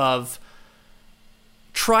point of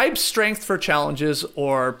tribe strength for challenges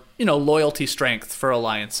or, loyalty strength for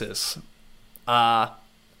alliances.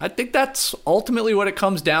 I think that's ultimately what it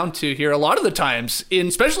comes down to here a lot of the times,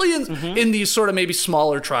 especially in these sort of maybe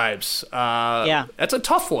smaller tribes. That's a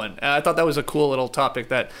tough one. I thought that was a cool little topic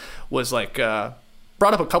that was like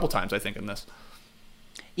brought up a couple times, I think, in this.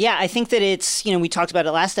 Yeah, I think that it's, we talked about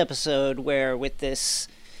it last episode where with this,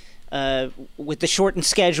 with the shortened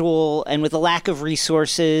schedule and with the lack of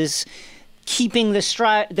resources, keeping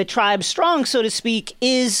the tribe strong, so to speak,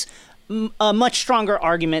 is a much stronger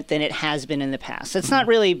argument than it has been in the past. It's not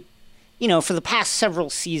really, for the past several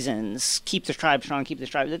seasons, keep the tribe strong, keep the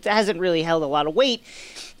tribe. It hasn't really held a lot of weight.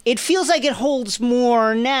 It feels like it holds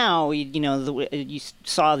more now. You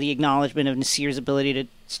saw the acknowledgement of Nasir's ability to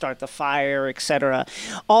start the fire, etc.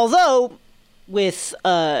 Although, with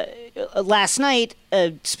last night,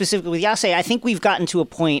 specifically with Yase, I think we've gotten to a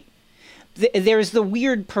point. There's the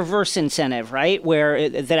weird perverse incentive, right?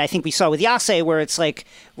 That I think we saw with Yase, where it's like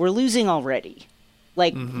we're losing already.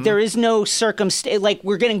 Like there is no circumstance. Like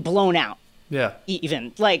we're getting blown out. Yeah.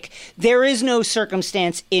 Even like there is no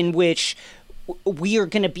circumstance in which we are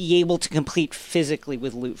going to be able to complete physically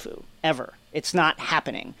with Lufu ever. It's not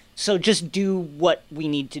happening. So just do what we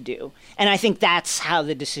need to do. And I think that's how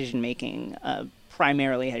the decision making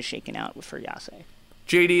primarily has shaken out for Yase.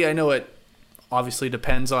 JD, I know it obviously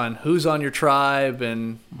depends on who's on your tribe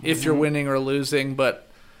and if you're winning or losing, but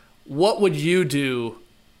what would you do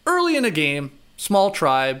early in a game, small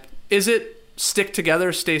tribe? Is it stick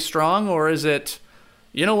together, stay strong, or is it,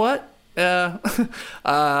 you know what?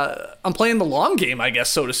 I'm playing the long game, I guess,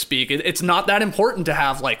 so to speak. It's not that important to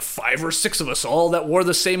have like 5 or 6 of us all that wore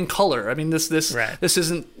the same color. I mean, this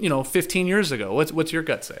isn't 15 years ago. What's your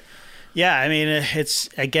gut say? Yeah, I mean, it's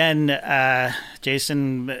again,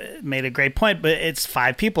 Jason made a great point, but it's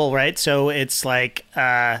 5 people, right? So it's like,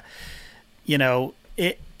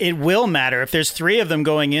 it will matter. If there's 3 of them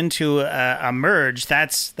going into a merge,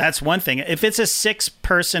 that's one thing. If it's a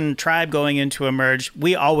 6-person tribe going into a merge,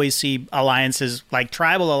 we always see alliances, like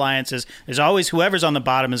tribal alliances. There's always whoever's on the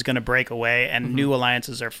bottom is going to break away and new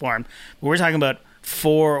alliances are formed. But we're talking about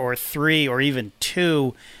 4 or 3 or even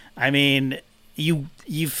 2. I mean, you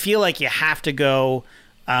feel like you have to go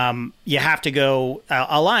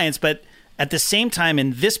alliance, but at the same time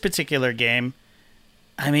in this particular game,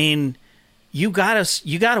 I mean, you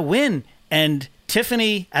gotta win. And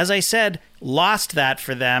Tiffany, as I said, lost that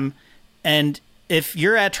for them. And if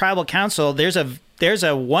you're at Tribal Council, there's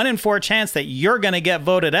a 1 in 4 chance that you're gonna get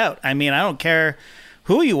voted out. I mean, I don't care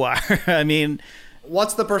who you are. I mean,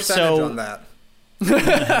 what's the percentage on that? And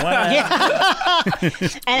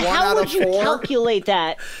how would you calculate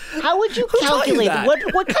that? How would you calculate that?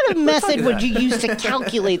 What kind of method would you use to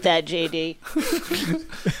calculate that, JD?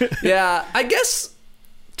 Yeah, I guess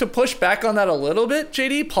to push back on that a little bit,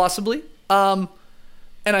 JD, possibly. And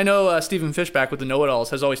I know Stephen Fishback with the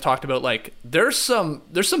Know-It-Alls has always talked about, like, there's some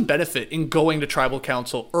benefit in going to Tribal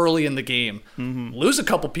Council early in the game. Mm-hmm. Lose a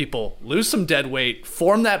couple people, lose some dead weight,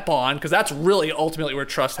 form that bond, because that's really ultimately where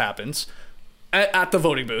trust happens. At the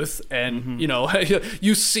voting booth, and you know,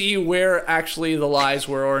 you see where actually the lies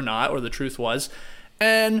were or not, or the truth was,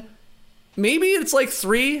 and maybe it's like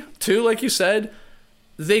 3-2, like you said.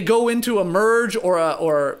 They go into a merge,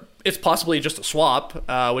 or it's possibly just a swap,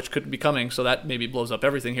 which could be coming, so that maybe blows up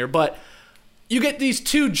everything here. But you get these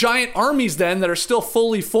 2 giant armies then that are still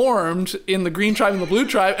fully formed in the green tribe and the blue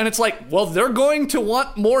tribe, and it's like, well, they're going to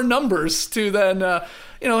want more numbers to then.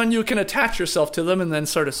 And you can attach yourself to them and then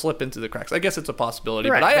sort of slip into the cracks. I guess it's a possibility.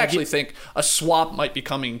 Right. But I actually think a swap might be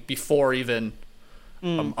coming before even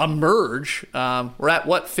a merge. We're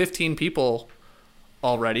at, 15 people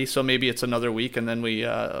already, so maybe it's another week and then we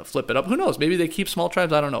flip it up. Who knows? Maybe they keep small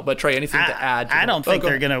tribes. I don't know. But Trey, anything to add? I don't think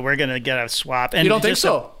we're gonna get a swap. And you don't think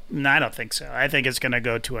so? No, I don't think so. I think it's going to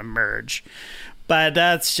go to a merge. But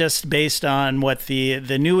that's just based on what the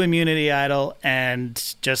new immunity idol and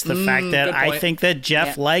just the fact that I think that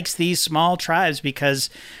Jeff likes these small tribes, because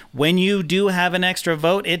when you do have an extra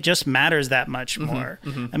vote, it just matters that much more.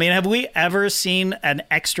 I mean, have we ever seen an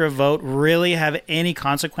extra vote really have any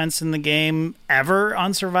consequence in the game ever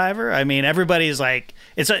on Survivor? I mean, everybody's like,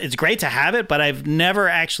 it's great to have it, but I've never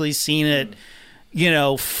actually seen it,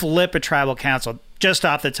 flip a Tribal Council just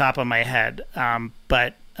off the top of my head.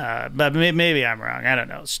 But maybe I'm wrong. I don't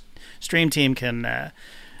know. Stream team can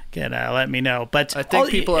let me know. But I think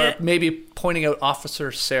people are maybe pointing out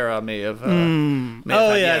Officer Sarah may have. People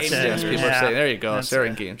are saying, there you go, Sarah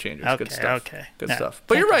in Game Changers. Okay, good stuff. Okay. Good stuff.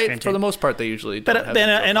 But you're right. For the most part, they usually don't have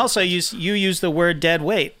and also you use the word dead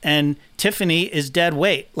weight, and Tiffany is dead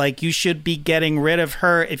weight. Like, you should be getting rid of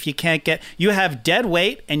her if you can't get. You have dead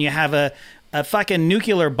weight and you have a fucking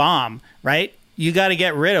nuclear bomb, right? You got to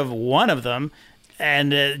get rid of one of them.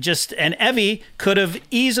 And Evie could have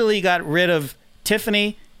easily got rid of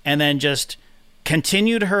Tiffany and then just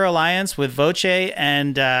continued her alliance with Voce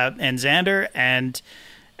and Xander, and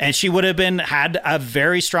she would have had a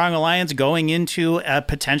very strong alliance going into a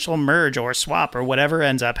potential merge or swap or whatever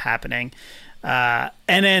ends up happening. And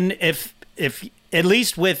then if at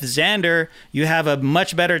least with Xander, you have a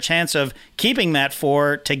much better chance of keeping that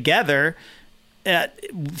 4 together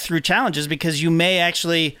through challenges, because you may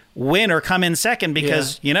actually win or come in second,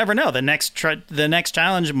 because you never know. The next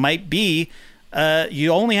challenge might be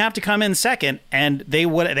you only have to come in second, and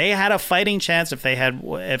they had a fighting chance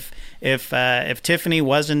if Tiffany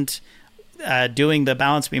wasn't doing the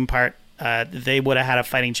balance beam part. They would have had a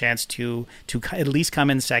fighting chance to at least come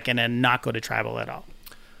in second and not go to tribal at all.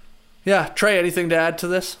 Yeah, Trey, anything to add to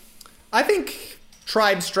this? I think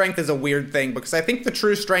tribe strength is a weird thing, because I think the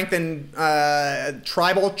true strength in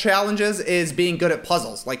tribal challenges is being good at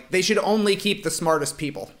puzzles. Like, they should only keep the smartest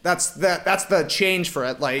people. That's the change for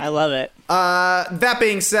it. Like, I love it. That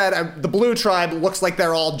being said, the blue tribe looks like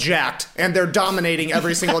they're all jacked and they're dominating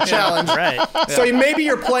every single challenge. Right. So maybe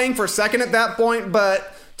you're playing for second at that point,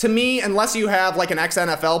 but to me, unless you have like an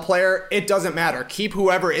ex-NFL player, it doesn't matter. Keep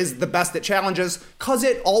whoever is the best at challenges, because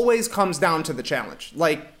it always comes down to the challenge.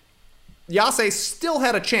 Like, Yase still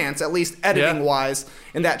had a chance, at least editing-wise,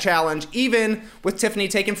 in that challenge, even with Tiffany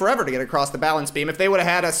taking forever to get across the balance beam. If they would have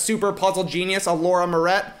had a super puzzle genius, a Laura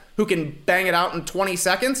Moret, who can bang it out in 20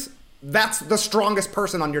 seconds, that's the strongest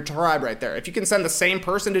person on your tribe right there. If you can send the same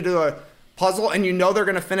person to do a puzzle and you know they're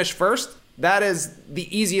going to finish first, that is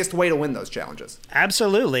the easiest way to win those challenges.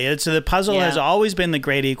 Absolutely. The puzzle has always been the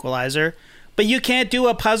great equalizer. But you can't do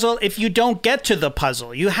a puzzle if you don't get to the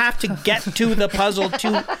puzzle. You have to get to the puzzle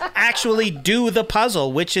to actually do the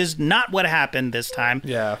puzzle, which is not what happened this time.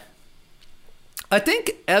 Yeah. I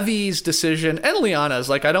think Evie's decision and Liana's,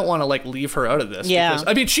 like, I don't want to like leave her out of this. Yeah. Because,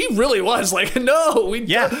 I mean, she really was like, no,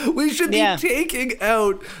 we should be Yeah. taking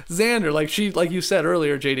out Xander. Like like you said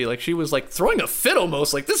earlier, JD, like she was like throwing a fit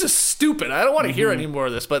almost. Like, this is stupid. I don't want to hear any more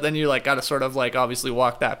of this. But then you like got to sort of like obviously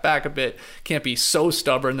walk that back a bit. Can't be so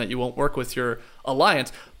stubborn that you won't work with your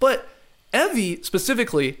alliance. But Evie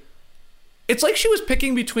specifically, it's like she was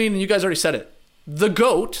picking between, and you guys already said it, the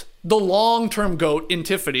GOAT, the long-term GOAT in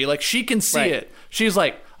Tiffany. Like, she can see Right. it. She's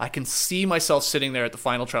like, I can see myself sitting there at the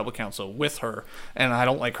final tribal council with her, and I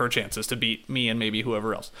don't like her chances to beat me and maybe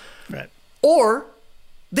whoever else. Right. Or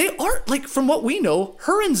they aren't, like, from what we know,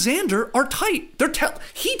 her and Xander are tight.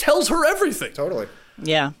 He tells her everything. Totally.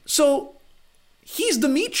 Yeah. So he's the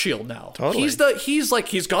meat shield now. Totally.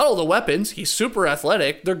 He's got all the weapons. He's super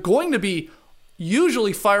athletic. They're going to be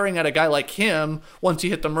usually firing at a guy like him once you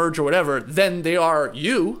hit the merge or whatever, then they are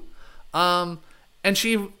you. And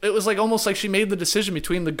it was like almost like she made the decision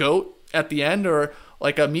between the GOAT at the end or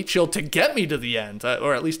like a meat shield to get me to the end,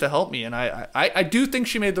 or at least to help me. And I do think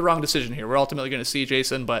she made the wrong decision here. We're ultimately going to see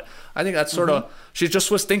Jason, but I think that's sort of, she just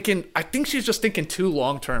was thinking, I think she's just thinking too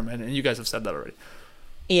long term, and you guys have said that already.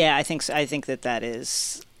 Yeah, I think so. I think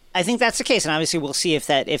I think that's the case, and obviously we'll see if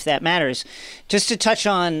that matters. Just to touch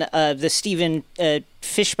on the Steven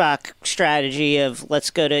Fischbach strategy of let's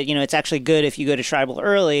go to, it's actually good if you go to tribal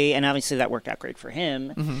early, and obviously that worked out great for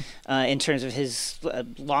him in terms of his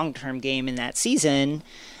long-term game in that season.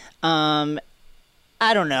 I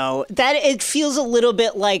don't know. That it feels a little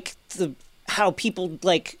bit like how people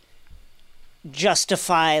like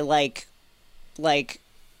justify like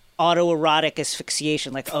autoerotic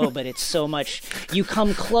asphyxiation, like, oh, but it's so much, you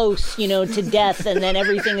come close, to death, and then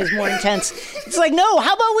everything is more intense. It's like, no,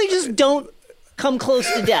 how about we just don't come close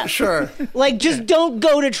to death? Sure. Like, just don't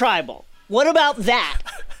go to tribal. What about that?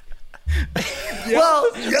 Well,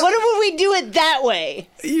 What if we do it that way?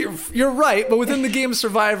 you're right, but within the game of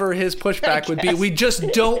Survivor, his pushback would be, we just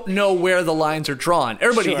don't know where the lines are drawn.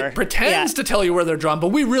 Everybody Sure. pretends Yeah. to tell you where they're drawn, but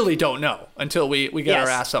we really don't know until we get Yes. our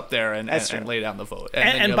ass up there and That's true. lay down the vote. then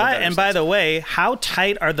you And have a by better by sense. the way, how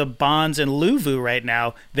tight are the bonds in Luvu right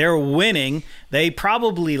now? They're winning. They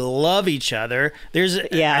probably love each other.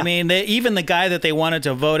 Yeah. I mean, even the guy that they wanted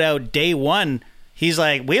to vote out day one, he's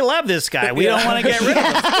like, we love this guy. We don't want to get rid of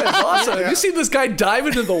him. That's awesome. Have you seen this guy dive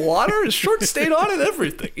into the water? His shorts stayed on and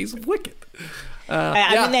everything. He's wicked.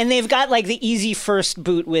 I mean, and they've got like the easy first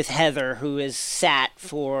boot with Heather, who has sat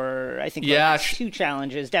for I think the last two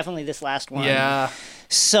challenges, definitely this last one. Yeah.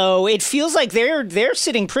 So it feels like they're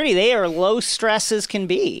sitting pretty. They are low stress as can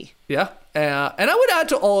be. Yeah. And I would add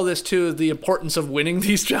to all of this, too, the importance of winning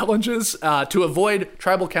these challenges to avoid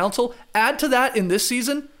tribal council. Add to that in this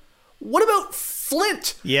season, what about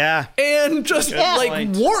Flint? Yeah. And just like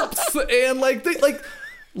point. warmth and like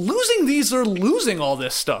losing these or losing all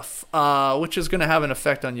this stuff, which is going to have an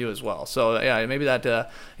effect on you as well. So yeah, maybe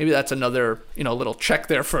that's another little check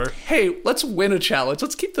there for, hey, let's win a challenge.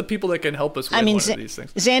 Let's keep the people that can help us win one of these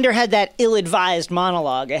things. Xander had that ill-advised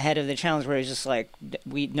monologue ahead of the challenge where he's just like,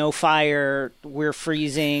 "We no fire, we're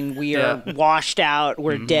freezing, we are washed out,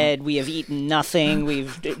 we're dead, we have eaten nothing,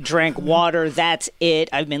 we've drank water, that's it.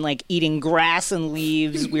 I've been like eating grass and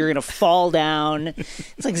leaves. We're gonna fall down."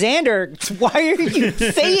 It's like, Xander, why are you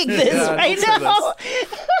saying this right don't say now?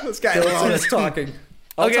 This guy loves talking.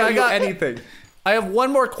 I'll Okay, tell I you got- anything. I have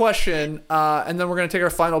one more question, and then we're going to take our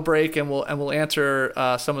final break, and we'll answer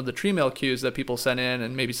some of the tree mail cues that people sent in,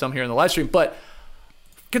 and maybe some here in the live stream. But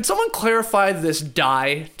can someone clarify this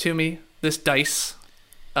die to me? This dice,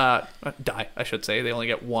 die, I should say. They only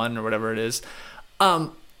get one or whatever it is.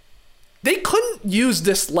 They couldn't use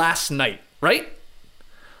this last night, right?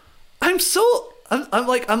 I'm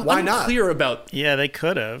Why not? unclear about Yeah, they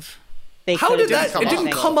could have. They how could've did that? done It didn't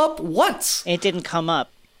something. come up once. It didn't come up.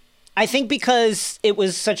 I think because it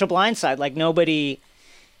was such a blindside. Like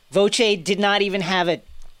Voce did not even have an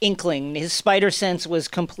inkling. His spider sense was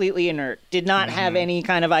completely inert. Did not have any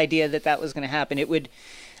kind of idea that was going to happen. It would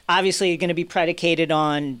obviously going to be predicated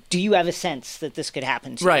on, do you have a sense that this could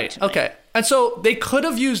happen to you Right. tonight? Okay. And so they could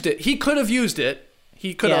have used it. He could have used it.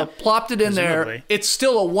 He could have plopped it in there. Presumably. It's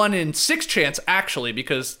still a 1 in 6 chance, actually,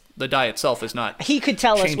 because the die itself is not. He could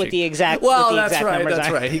tell us changing. what the exact Well, what the that's exact right. numbers That's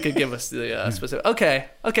are. right. He could give us the specific. Okay.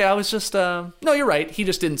 I was just. No, you're right. He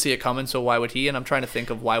just didn't see it coming. So why would he? And I'm trying to think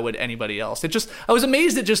of why would anybody else. I was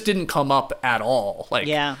amazed it just didn't come up at all. Like,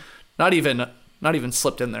 Yeah. not even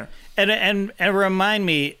slipped in there. And remind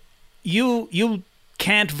me, you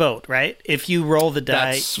can't vote, right? If you roll the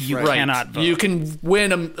die, That's you right. cannot vote. You can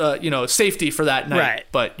win, safety for that night, Right.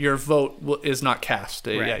 but your vote is not cast.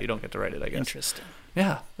 Yeah, Right. you don't get to write it, I guess. Interesting.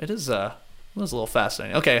 Yeah, it is. It was a little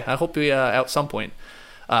fascinating. Okay, I hope we at some point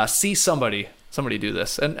see somebody do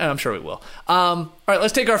this, and I'm sure we will. All right,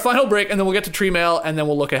 let's take our final break, and then we'll get to Tree Mail, and then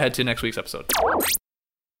we'll look ahead to next week's episode.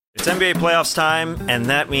 It's NBA playoffs time, and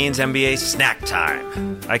that means NBA snack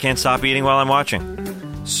time. I can't stop eating while I'm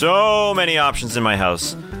watching. So many options in my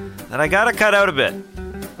house that I gotta cut out a bit.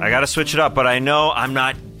 I gotta switch it up, but I know I'm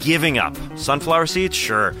not giving up. Sunflower seeds?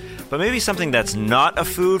 Sure. But maybe something that's not a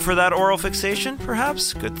food for that oral fixation,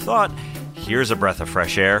 perhaps? Good thought. Here's a breath of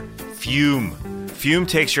fresh air. Fume. Fume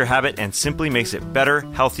takes your habit and simply makes it better,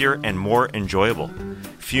 healthier, and more enjoyable.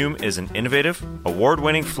 Fume is an innovative,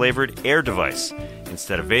 award-winning flavored air device.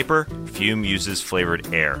 Instead of vapor, Fume uses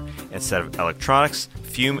flavored air. Instead of electronics,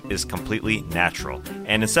 Fume is completely natural.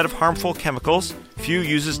 And instead of harmful chemicals, Fume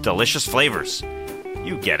uses delicious flavors.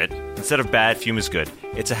 You get it. Instead of bad, Fume is good.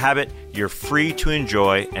 It's a habit you're free to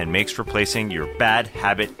enjoy and makes replacing your bad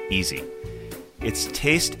habit easy. Its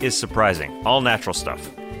taste is surprising, all natural stuff.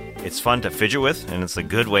 It's fun to fidget with, and it's a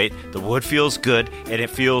good weight. The wood feels good, and it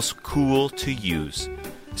feels cool to use.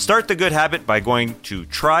 Start the good habit by going to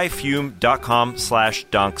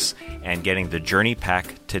tryfume.com/dunks and getting the Journey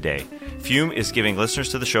Pack today. Fume is giving listeners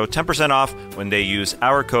to the show 10% off when they use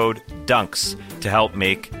our code DUNKS to help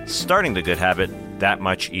make starting the good habit that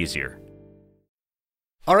much easier.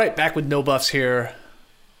 All right, back with No Buffs here.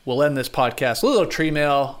 We'll end this podcast. A little Tree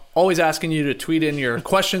Mail. Always asking you to tweet in your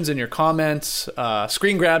questions and your comments,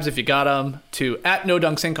 screen grabs if you got them, to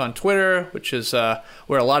 @NoDunksInc on Twitter, which is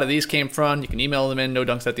where a lot of these came from. You can email them in,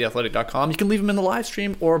 nodunks@theathletic.com. You can leave them in the live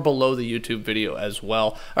stream or below the YouTube video as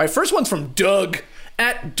well. All right, first one's from Doug,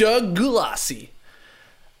 @DougGulassi.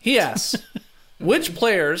 He asks, which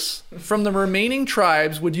players from the remaining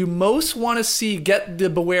tribes would you most want to see get the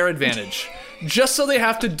Beware advantage? Just so they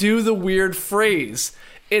have to do the weird phrase.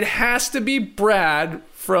 It has to be Brad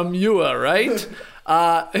from Ewa, right?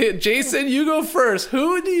 Jason, you go first.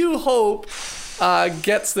 Who do you hope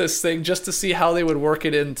gets this thing, just to see how they would work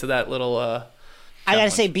it into that little I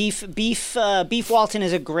gotta say, Beef Walton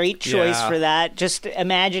is a great choice for that. Just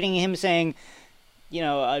imagining him saying,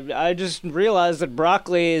 I just realized that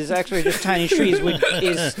broccoli is actually just tiny trees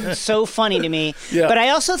is so funny to me. Yeah. But I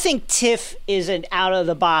also think Tiff is an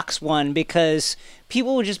out-of-the-box one, because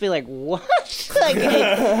people would just be like, what? Like,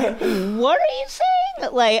 what are you saying?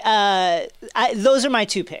 Those are my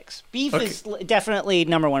two picks. Beef is definitely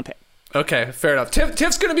number one pick. Okay, fair enough.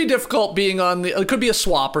 Tiff's going to be difficult being on it could be a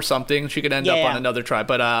swap or something. She could end up on another tribe.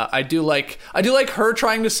 But I do like her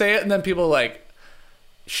trying to say it, and then people are like,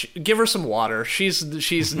 give her some water.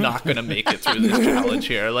 She's not going to make it through this challenge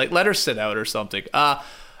here. Like, let her sit out or something.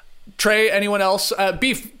 Trey, anyone else?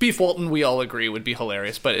 Beef Walton, we all agree, would be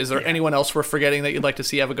hilarious. But is there anyone else we're forgetting that you'd like to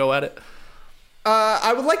see have a go at it?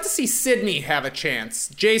 I would like to see Sydney have a chance.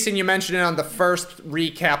 Jason, you mentioned it on the first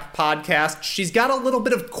recap podcast. She's got a little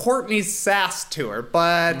bit of Courtney's sass to her,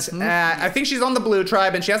 but I think she's on the Blue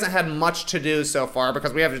Tribe, and she hasn't had much to do so far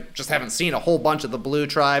because we haven't seen a whole bunch of the Blue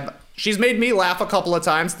Tribe. She's made me laugh a couple of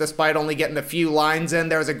times, despite only getting a few lines in.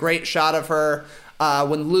 There was a great shot of her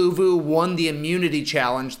when Luvu won the immunity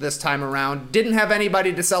challenge this time around. Didn't have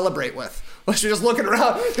anybody to celebrate with. She's just looking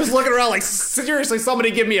around like, seriously,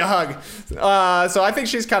 somebody give me a hug. So I think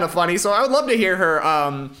she's kind of funny. So I would love to hear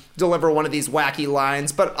her deliver one of these wacky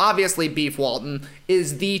lines. But obviously Beef Walton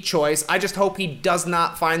is the choice. I just hope he does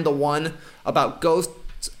not find the one about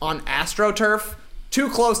ghosts on AstroTurf. Too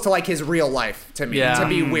close to like his real life to me, to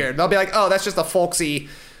be weird. They'll be like, oh, that's just a folksy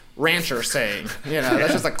rancher saying.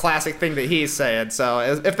 That's just a classic thing that he's saying. So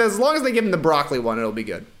as long as they give him the broccoli one, it'll be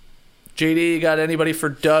good. JD, you got anybody for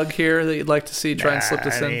Doug here that you'd like to see try and slip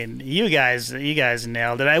this in? I mean, you guys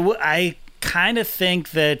nailed it. I kind of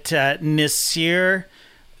think that Nasir,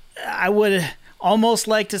 I would almost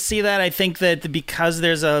like to see that. I think that because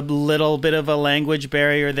there's a little bit of a language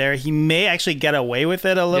barrier there, he may actually get away with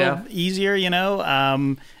it a little easier,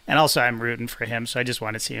 And also, I'm rooting for him, so I just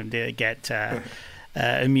want to see him get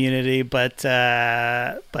immunity. But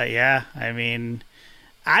yeah, I mean,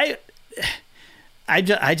 I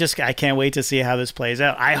can't wait to see how this plays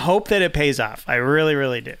out. I hope that it pays off. I really,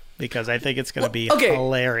 really do, because I think it's going to be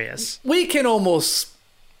hilarious. We can almost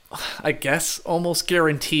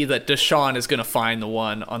guarantee that Deshaun is going to find the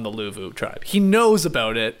one on the Luvu tribe. He knows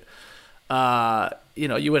about it.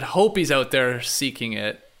 You would hope he's out there seeking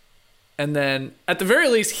it. And then, at the very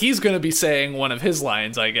least, he's going to be saying one of his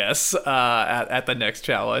lines, I guess, at the next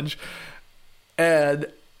challenge. And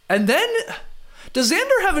then, does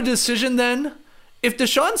Xander have a decision then? If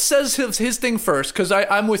Deshaun says his thing first, because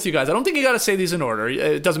I'm with you guys. I don't think you got to say these in order.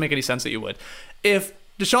 It doesn't make any sense that you would. If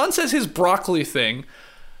Deshaun says his broccoli thing,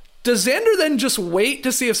 does Xander then just wait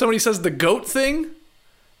to see if somebody says the goat thing?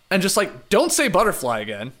 and just like, don't say butterfly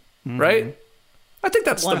again, right? I think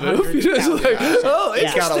that's the move. 100,000%. You're just like, oh,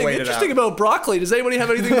 Yeah. Gotta wait it interesting out. about broccoli. Does anybody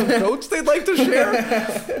have anything with goats they'd like to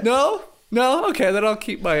share? No? Okay, then I'll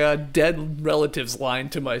keep my dead relatives line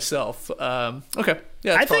to myself. Okay.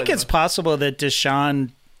 Yeah, I think it's possible that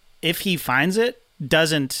Deshaun, if he finds it,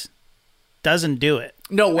 doesn't do it.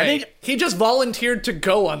 no way. I think- He just volunteered to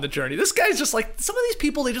go on the journey. This guy's just like, some of these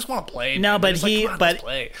people, they just want to play. No, man. but They're just like, "Come on, let's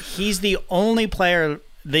play." he's the only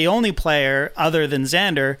player other than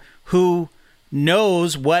Xander who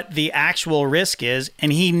knows what the actual risk is,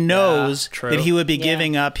 and he knows true. that he would be Yeah.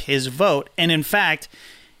 giving up his vote. And in fact,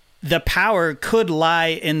 the power could lie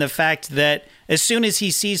in the fact that as soon as he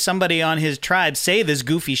sees somebody on his tribe say this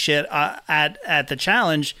goofy shit at the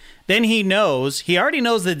challenge, then he already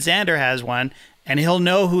knows that Xander has one, and he'll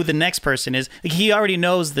know who the next person is. Like, he already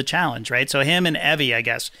knows the challenge, right? So him and Evie, I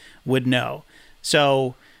guess, would know.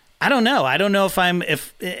 So I don't know. I don't know if I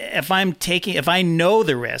know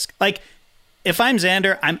the risk. Like, if I'm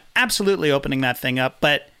Xander, I'm absolutely opening that thing up,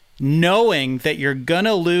 but knowing that you're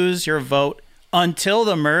gonna lose your vote until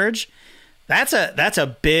the merge, that's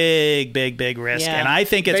a big risk. Yeah. And I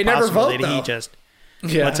think it's They never possible vote, that he though. just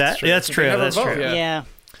Yeah, what's that? true. That's They true. never That's vote, true. yeah. Yeah.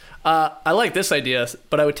 I like this idea,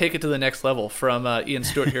 but I would take it to the next level from Ian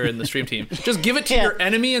Stewart here in the stream team. Just give it to Yeah. your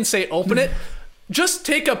enemy and say, open it. Just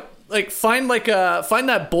take find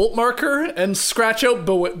that bolt marker and scratch out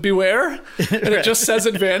beware, and it just says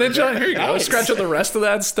advantage on. Here you go. Nice. Scratch out the rest of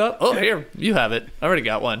that stuff. Oh, here you have it. I already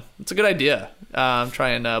got one. It's a good idea.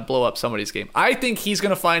 Try and blow up somebody's game. I think he's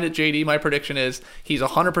gonna find it. JD, my prediction is he's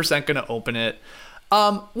 100% gonna open it.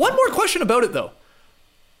 One more question about it though.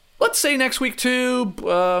 Let's say next week too,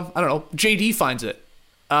 I don't know, JD finds it.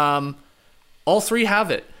 All three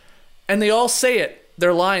have it. And they all say it,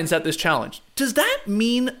 their lines at this challenge. Does that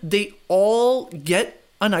mean they all get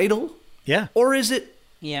an idol? Yeah. Or is it,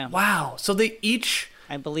 Yeah. wow, so they each,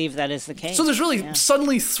 I believe that is the case. so there's really Yeah.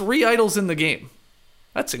 suddenly 3 idols in the game.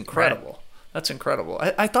 That's incredible. That's incredible.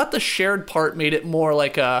 I thought the shared part made it more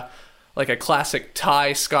like a classic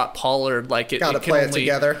Ty Scott Pollard, like it Gotta can play it only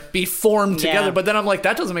together. be formed Yeah. together. But then I'm like,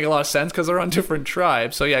 that doesn't make a lot of sense because they're on different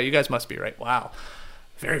tribes. So yeah, you guys must be right. Wow,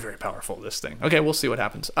 very very powerful this thing. Okay, we'll see what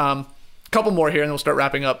happens. Couple more here, and we'll start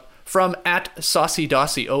wrapping up. From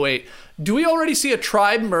 @SaucyDossie08, do we already see a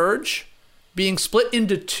tribe merge being split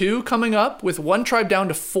into 2 coming up, with one tribe down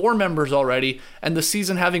to 4 members already, and the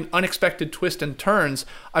season having unexpected twists and turns?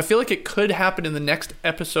 I feel like it could happen in the next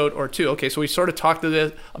episode or 2. Okay, so we sort of talked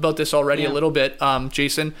about this already a little bit.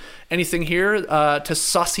 Jason, anything here to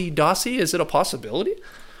Saucy Dossie? Is it a possibility?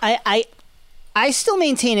 I still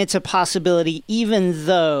maintain it's a possibility, even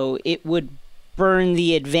though it would burn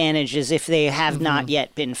the advantages if they have not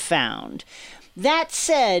yet been found. That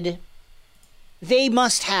said, they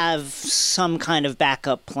must have some kind of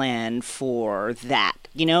backup plan for that,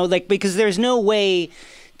 because there's no way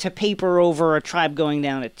to paper over a tribe going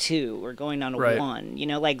down to 2 or going down to Right. 1.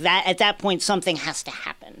 That at that point something has to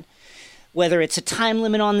happen. Whether it's a time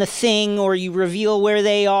limit on the thing, or you reveal where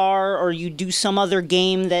they are, or you do some other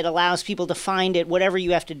game that allows people to find it, whatever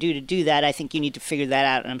you have to do that, I think you need to figure that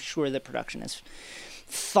out, and I'm sure the production has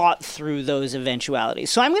thought through those eventualities.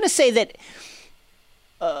 So I'm going to say that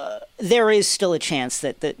there is still a chance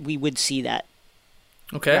that we would see that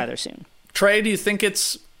Okay. rather soon. Trey, do you think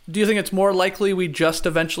it's more likely we just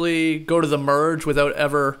eventually go to the merge without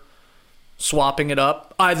ever swapping it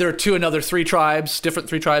up, either to another 3 tribes, different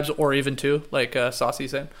 3 tribes, or even 2, like Saucy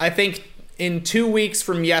said? I think in 2 weeks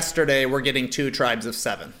from yesterday, we're getting 2 tribes of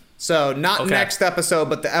 7. So not Okay. next episode,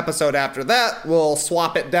 but the episode after that, we'll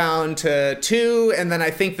swap it down to 2, and then I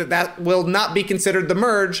think that will not be considered the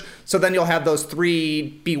merge. So then you'll have those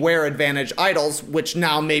 3 beware advantage idols, which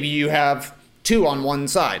now maybe you have 2 on one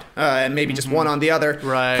side, and maybe just 1 on the other.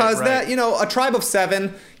 Right, Because right. a tribe of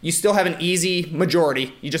 7, you still have an easy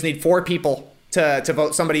majority. You just need 4 people to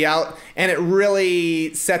vote somebody out, and it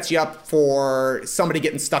really sets you up for somebody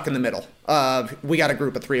getting stuck in the middle. We got a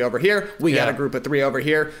group of 3 over here. We got Yeah. a group of 3 over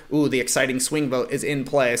here. Ooh, the exciting swing vote is in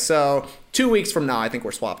play. So 2 weeks from now, I think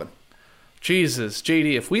we're swapping. Jesus,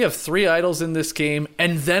 JD, if we have 3 idols in this game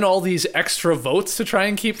and then all these extra votes to try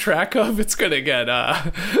and keep track of, it's gonna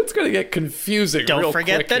get confusing. Don't real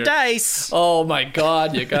forget quick the here. dice. Oh my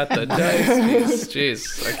God, you got the dice.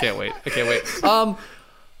 Jeez, I can't wait.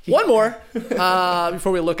 One more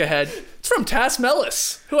before we look ahead. It's from Tass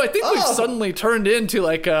Mellis, who I think we've suddenly turned into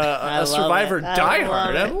like a love Survivor it. I diehard.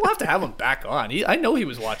 love it. And we'll have to have him back on. I know he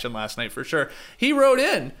was watching last night for sure. He wrote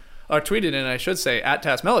in, or tweeted in, I should say, at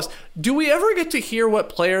Tass Mellis. Do we ever get to hear what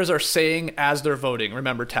players are saying as they're voting?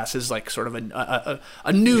 Remember, Tass is like sort of a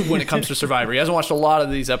noob when it comes to Survivor. He hasn't watched a lot of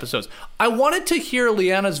these episodes. I wanted to hear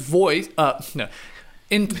Liana's voice. No,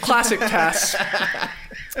 in classic Tass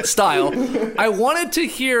style, I wanted to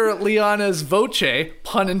hear Liana's voce,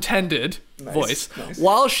 pun intended, voice,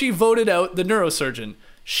 while she voted out the neurosurgeon.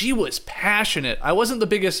 She was passionate. I wasn't the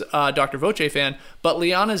biggest Dr. Voce fan, but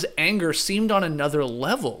Liana's anger seemed on another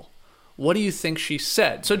level. What do you think she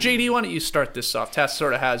said? So, JD, why don't you start this off? Tess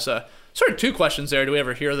sort of has sort of two questions there. Do we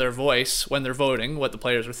ever hear their voice when they're voting, what the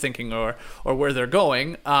players are thinking or where they're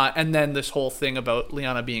going? And then this whole thing about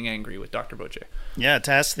Liana being angry with Dr. Voce. Yeah,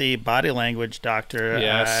 Tess, the body language doctor,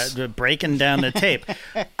 Yes. breaking down the tape.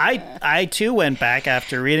 I too went back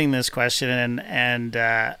after reading this question and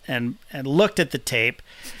looked at the tape.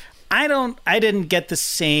 I didn't get the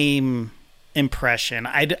same impression.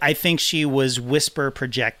 I think she was whisper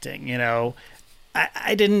projecting, you know.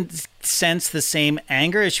 I didn't sense the same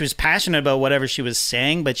anger. She was passionate about whatever she was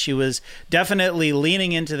saying, but she was definitely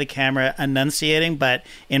leaning into the camera, enunciating. But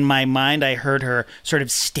in my mind, I heard her sort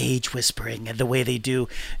of stage whispering the way they do,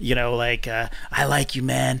 you know, like, I like you,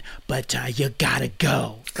 man, but you gotta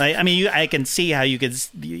go. I mean, I can see how you could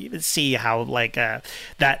see how, like,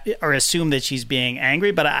 that, or assume that she's being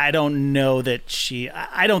angry, but I don't know that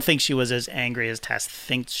I don't think she was as angry as Tess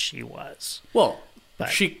thinks she was. Well,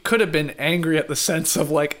 she could have been angry at the sense of,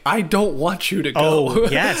 like, I don't want you to go. Oh,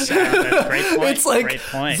 yes. That's a great point. It's like, great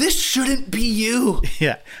point. This shouldn't be you.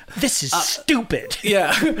 Yeah. This is stupid.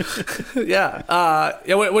 Yeah. Yeah.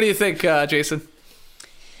 What do you think, Jason?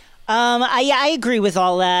 I agree with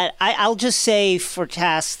all that. I'll just say for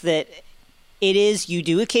Tass that it is, you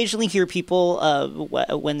do occasionally hear people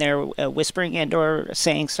when they're whispering and or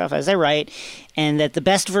saying stuff as they write, and that the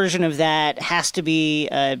best version of that has to be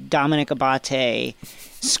Dominic Abate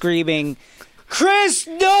screaming, Chris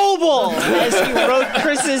Noble, as he wrote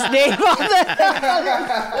Chris's name on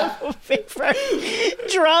the paper,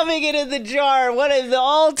 dropping it in the jar. One of the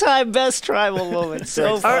all-time best tribal moments.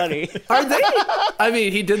 So funny. Are they? I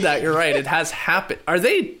mean, he did that. You're right. It has happened. Are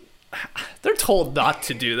they? They're told not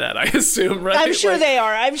to do that, I assume, right? I'm sure they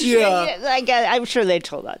are. I'm sure. Yeah. I'm sure they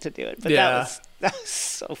told not to do it. But Yeah. that was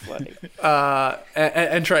so funny.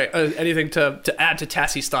 And Trey, anything to add to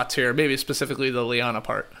Tassie's thoughts here? Maybe specifically the Liana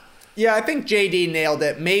part. Yeah, I think JD nailed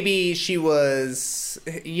it. Maybe she was,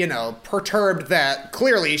 you know, perturbed that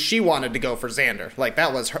clearly she wanted to go for Xander. Like,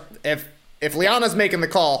 that was her. If Liana's making the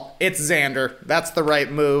call, it's Xander. That's the right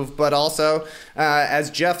move. But also, as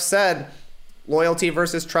Jeff said, loyalty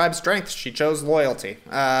versus tribe strength. She chose loyalty.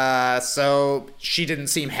 So she didn't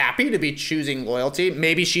seem happy to be choosing loyalty.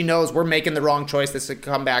 Maybe she knows we're making the wrong choice. This could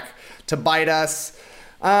come back to bite us.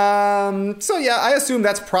 So yeah, I assume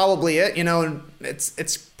that's probably it. You know,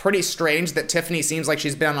 it's pretty strange that Tiffany seems like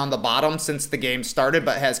she's been on the bottom since the game started,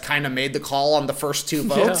 but has kind of made the call on the first two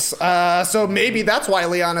votes. Yeah. So maybe that's why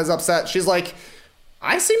Liana's upset. She's like,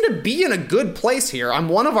 I seem to be in a good place here. I'm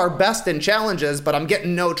one of our best in challenges, but I'm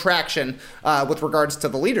getting no traction with regards to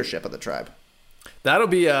the leadership of the tribe. That'll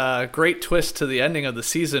be a great twist to the ending of the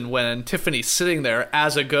season when Tiffany's sitting there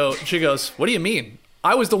as a goat. She goes, what do you mean?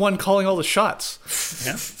 I was the one calling all the shots.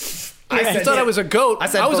 Yeah. I thought I was a goat.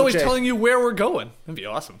 I was always Jay. telling you where we're going. That'd be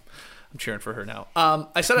awesome. I'm cheering for her now.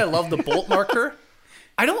 I said I love the bolt marker.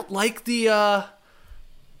 I don't like the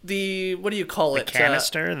what do you call it?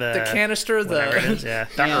 Canister? The canister. Whatever it is, yeah.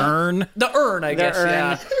 The urn. The urn, I guess, urn.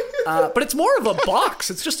 yeah. But it's more of a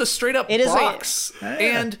box. It's just a straight up box. Like,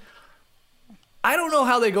 and I don't know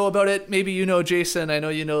how they go about it. Maybe you know, Jason. I know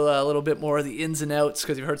you know a little bit more of the ins and outs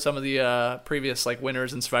because you've heard some of the previous like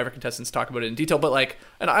winners and Survivor contestants talk about it in detail. But like,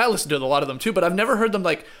 and I listen to a lot of them too. But I've never heard them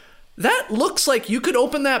like, that looks like you could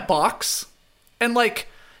open that box and like,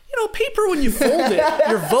 you know, paper when you fold it,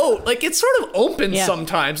 your vote, like it sort of opens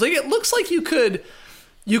sometimes. Like it looks like you could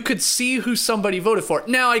see who somebody voted for.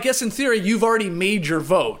 Now, I guess in theory, you've already made your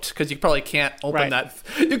vote because you probably can't open that.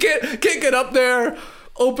 You can't get up there.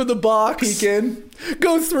 Open the box, peek in,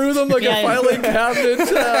 go through them like a filing cabinet,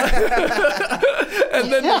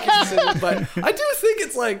 and then make a decision. But I do think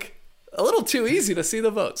it's like a little too easy to see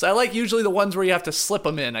the votes. I like usually the ones where you have to slip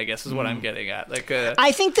them in, I guess is what I'm getting at. Like,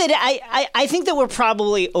 I think that we're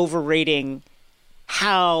probably overrating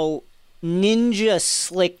how ninja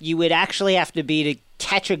slick you would actually have to be to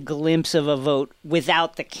catch a glimpse of a vote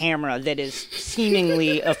without the camera that is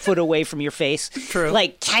seemingly a foot away from your face. True.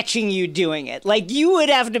 Like catching you doing it. Like you would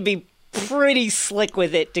have to be pretty slick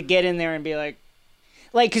with it to get in there and be like,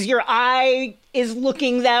 because your eye is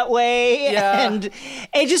looking that way. Yeah. And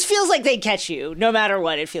it just feels like they'd catch you. No matter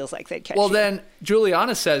what, it feels like they'd catch you. Well, then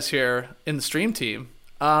Juliana says here in the stream team,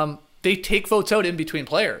 they take votes out in between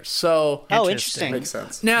players. So Interesting. Makes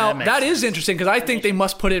sense. now makes that is interesting because I think they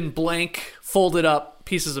must put in blank, folded up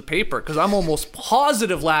pieces of paper because I'm almost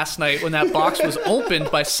positive last night when that box was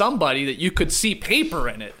opened by somebody that you could see paper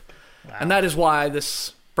in it. And that is why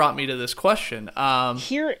this brought me to this question.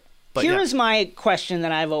 Here yeah. is my question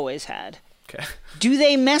that I've always had. Okay. Do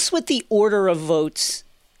they mess with the order of votes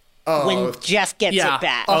when Jeff gets Yeah, it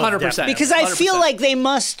back? 100%. Because I feel 100%. like they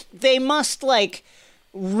must like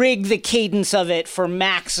rig the cadence of it for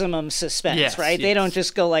maximum suspense, Yes, right? They yes. don't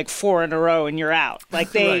just go like 4 in a row and you're out.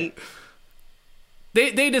 Like they Right.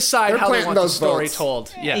 They decide They're how they planting want the those story votes.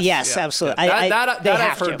 told. Yes, Yes, yeah, absolutely. yeah. I- That they I've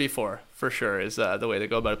have heard to. before, for sure, is the way they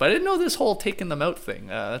go about it. But I didn't know this whole taking them out thing.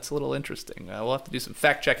 That's a little interesting. We'll have to do some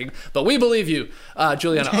fact checking. But we believe you,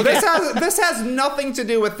 Juliana. Okay. This has nothing to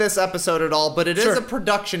do with this episode at all, but it is a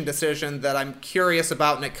production decision that I'm curious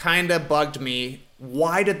about, and it kind of bugged me.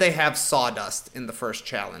 Why did they have sawdust in the first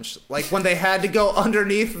challenge? Like when they had to go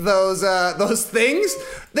underneath those things,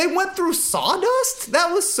 they went through sawdust?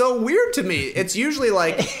 That was so weird to me. It's usually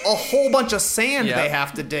like a whole bunch of sand Yeah. they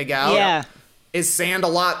have to dig out. Yeah. Is sand a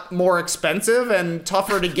lot more expensive and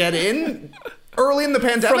tougher to get in early in the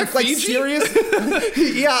pandemic? From Like Fiji? serious?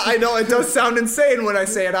 Yeah, I know it does sound insane when I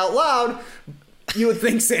say it out loud. You would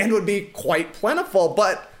think sand would be quite plentiful,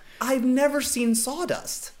 but I've never seen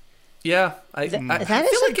sawdust. Yeah, I that feel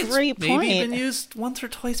is like a it's great maybe point. been used once or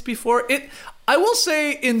twice before. I will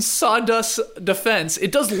say, in Sawdust's defense,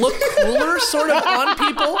 it does look cooler, sort of, on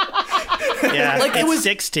people. Yeah, Like, it it was-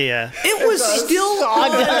 sticks to you. It was still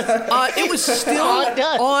Sawdust.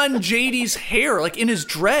 on JD's hair, like in his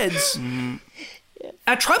dreads,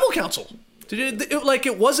 at Tribal Council.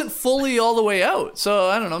 It wasn't fully all the way out. So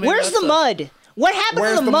I don't know. Maybe Where's that's the mud? What happened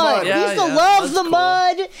Where's to the the mud? mud? We Yeah, used to yeah, love mud's the cool.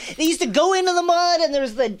 mud. They used to go into the mud, and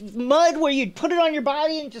there's the mud where you'd put it on your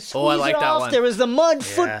body and just squeeze I like it that off. one. There was the mud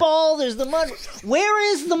football. There's the mud.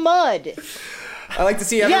 Where is the mud? I like to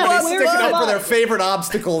see everybody where's sticking the up for mud? their favorite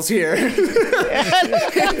obstacles here.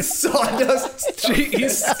 Sawdust. He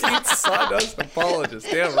skates Sawdust apologist.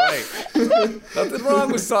 Damn right. Nothing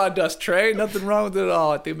wrong with Sawdust, Trey. Nothing wrong with it at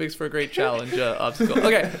all. I think it makes for a great challenge obstacle.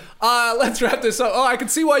 Okay, let's wrap this up. Oh, I can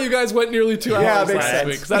see why you guys went nearly 2 hours Yeah, it makes last sense.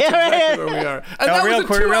 week. 'Cause that's Yeah, exactly where we are. And that Oh, was real a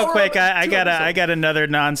quick, 2-hour I got another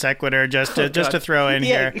non sequitur just to throw in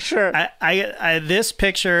Yeah, here. sure. I this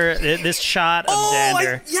picture, this shot of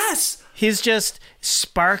Xander. Yes. He's just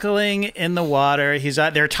sparkling in the water.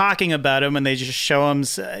 They're talking about him, and they just show him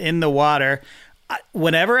in the water.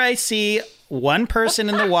 Whenever I see one person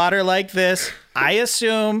in the water like this, I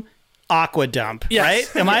assume aqua dump.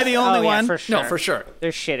 Yes. Right? Am I the only Oh, yeah, one? for sure. No, for sure.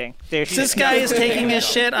 They're shitting. They're shitting. This guy is taking his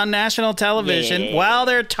shit on national television Yeah. while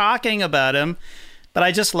they're talking about him. But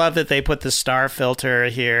I just love that they put the star filter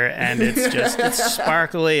here, and it's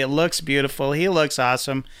sparkly. It looks beautiful. He looks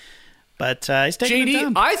awesome. But he's taking a JD,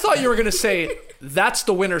 dump. I thought you were going to say that's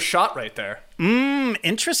the winner's shot right there.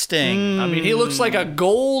 Interesting. I mean, he looks like a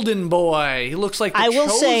golden boy. He looks like the I will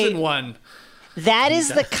chosen say- one. That is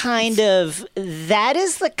the kind of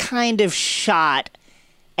shot,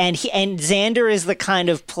 and Xander is the kind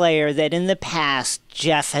of player that in the past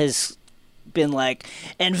Jeff has been like,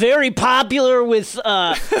 and very popular with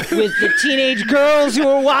the teenage girls who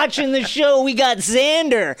are watching the show. We got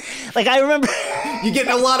Xander. Like I remember, You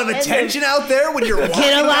getting a lot of attention out there when you're walking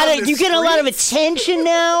get a lot around of the you get a lot of streets? attention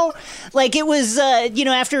now. Like it was,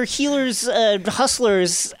 after Healers,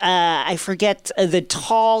 Hustlers, I forget the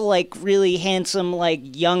tall, like really handsome, like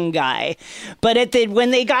young guy. But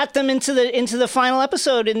when they got them into the final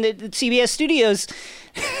episode in the CBS studios,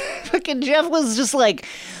 fucking Jeff was just like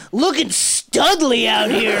looking studly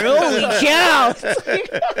out here. Holy cow!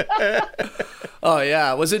 Oh,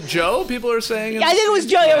 yeah. Was it Joe? People are saying. I think it was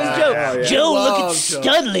Joe. It was Joe. Joe looking Love Joe.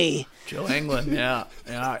 studly. Joe Anglin, yeah.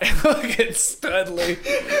 Look at Studley.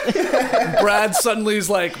 Brad suddenly's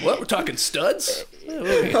like, what? We're talking studs?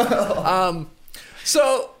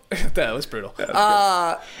 So that was brutal.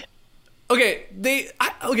 Okay,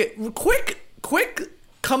 quick.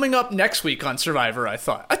 Coming up next week on Survivor, I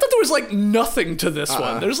thought there was like nothing to this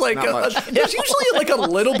one. There's like not much. there's usually like a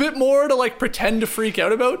little bit more to like pretend to freak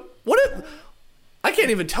out about. I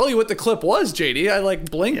can't even tell you what the clip was, JD. I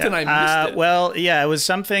like blinked and I missed it. Well, yeah, it was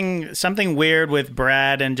something weird with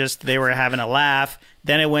Brad, and just they were having a laugh.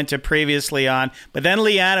 Then it went to previously on, but then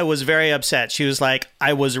Liana was very upset. She was like,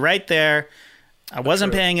 "I was right there. I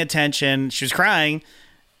wasn't paying attention." She was crying,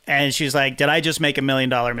 and she's like, "Did I just make $1 million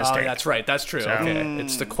mistake?" Oh, that's right. That's true. Okay.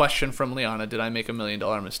 It's the question from Liana. Did I make $1 million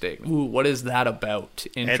mistake? Ooh, what is that about?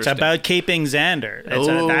 It's Interesting. about keeping Xander.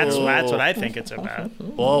 That's what I think it's about.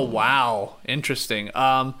 Oh, wow. Interesting.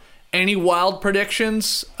 Any wild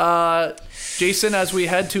predictions, Jason, as we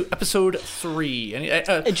head to episode 3?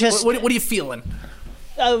 What are you feeling?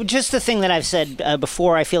 Just the thing that I've said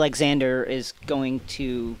before, I feel like Xander is going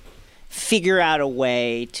to figure out a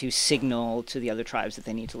way to signal to the other tribes that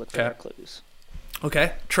they need to look for their clues.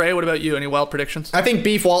 Okay. Trey, what about you? Any wild predictions? I think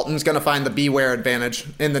Beef Walton's going to find the beware advantage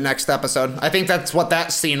in the next episode. I think that's what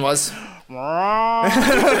that scene was.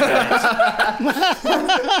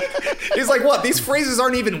 He's like, what? These phrases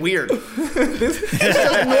aren't even weird. It's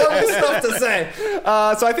just normal stuff to say.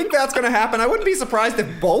 So I think that's going to happen. I wouldn't be surprised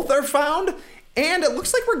if both are found. And it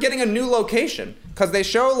looks like we're getting a new location because they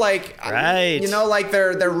show like, right. Like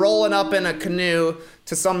they're rolling up in a canoe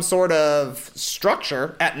to some sort of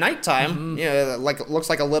structure at nighttime. Mm-hmm. Like it looks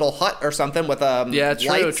like a little hut or something with lights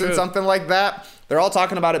true. and something like that. They're all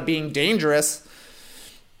talking about it being dangerous.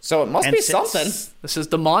 So it must be something. This is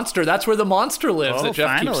the monster. That's where the monster lives that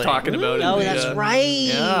Jeff keeps talking about. Oh, that's right.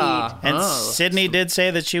 Yeah. And Sydney did say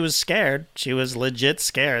that she was scared. She was legit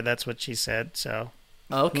scared. That's what she said. So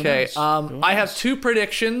okay. I have 2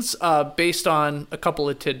 predictions based on a couple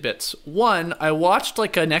of tidbits. One, I watched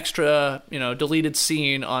like an extra, deleted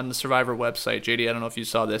scene on the Survivor website. JD, I don't know if you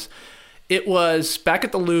saw this. It was back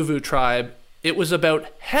at the Luvu tribe. It was about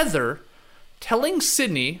Heather telling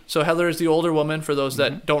Sydney, so Heather is the older woman for those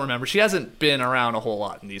that don't remember. She hasn't been around a whole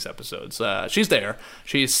lot in these episodes. She's there.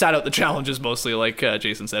 She sat out the challenges mostly, like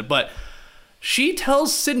Jason said. But she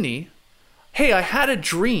tells Sydney, hey, I had a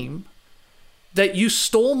dream that you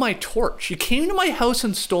stole my torch. You came to my house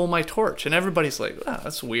and stole my torch. And everybody's like,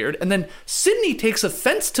 that's weird. And then Sydney takes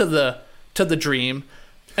offense to the dream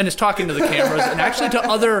and is talking to the cameras and actually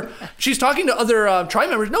she's talking to other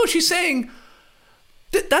tribe members. No, she's saying,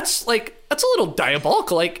 that's a little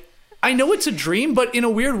diabolical. Like, I know it's a dream, but in a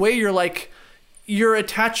weird way, you're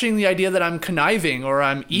attaching the idea that I'm conniving or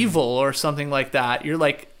I'm evil or something like that.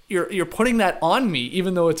 You're putting that on me,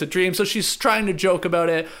 even though it's a dream. So she's trying to joke about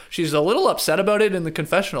it. She's a little upset about it in the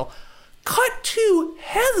confessional. Cut to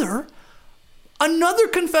Heather, another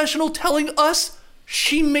confessional telling us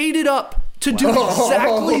she made it up to do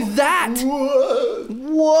exactly that.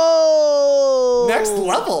 Whoa! Next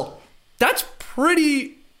level. That's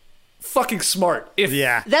pretty fucking smart.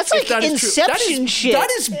 That's like Inception shit. That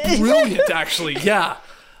is brilliant, actually. Yeah,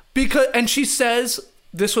 and she says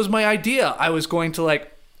this was my idea. I was going to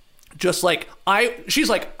she's like,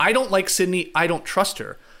 I don't like Sydney. I don't trust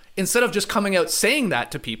her. Instead of just coming out saying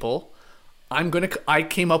that to people, I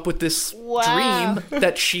came up with this dream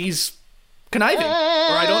that she's conniving or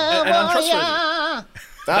I'm untrustworthy.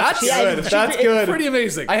 That's good. That's good. Pretty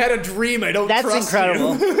amazing. I had a dream. I don't That's trust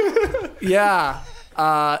incredible. Yeah.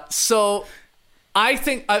 So I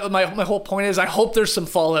think my whole point is I hope there's some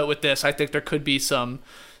fallout with this. I think there could be some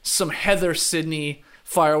Heather Sydney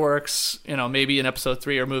fireworks, maybe in episode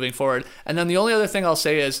 3 or moving forward. And then the only other thing I'll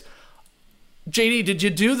say is, JD, did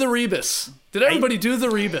you do the Rebus? Did everybody do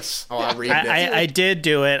the Rebus? Oh, I'll read this. I did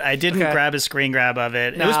do it. I didn't grab a screen grab of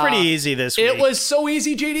it. It was pretty easy this week. It was so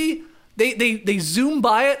easy, JD. They zoom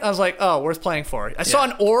by it. I was like, oh, worth playing for. I saw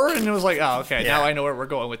an ore and it was like, oh, okay, now I know where we're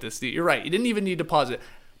going with this. You're right. You didn't even need to pause it.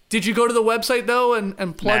 Did you go to the website though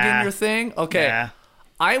and plug in your thing? Okay. Nah.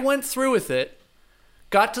 I went through with it,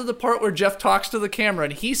 got to the part where Jeff talks to the camera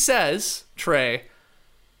and he says, Trey,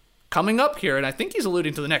 coming up here, and I think he's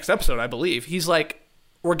alluding to the next episode, I believe. He's like,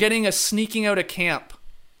 we're getting a sneaking out of camp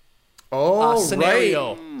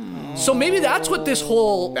scenario. Right. So maybe that's what this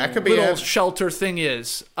whole little shelter thing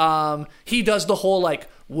is. He does the whole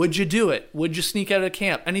would you do it? Would you sneak out of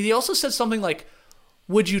camp? And he also said something like,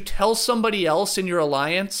 would you tell somebody else in your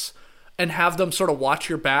alliance and have them sort of watch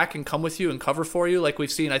your back and come with you and cover for you? Like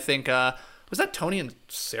we've seen, I think, was that Tony and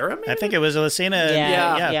Sarah? Maybe? I think it was Lucina.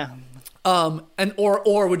 Yeah.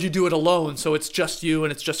 Or would you do it alone? So it's just you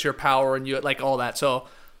and it's just your power and you all that. So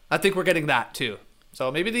I think we're getting that too. So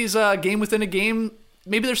maybe these game within a game,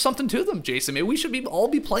 maybe there's something to them, Jason. Maybe we should all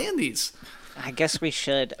be playing these. I guess we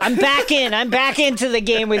should. I'm back into the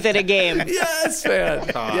game within a game. Yes, man.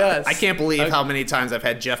 Yes. I can't believe how many times I've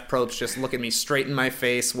had Jeff Probst just look at me straight in my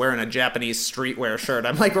face wearing a Japanese streetwear shirt.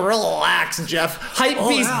 I'm like, relax, Jeff.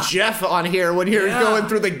 Hypebeast Jeff on here when you're going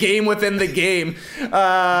through the game within the game.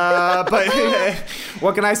 But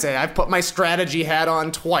what can I say? I've put my strategy hat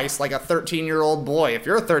on twice like a 13-year-old boy. If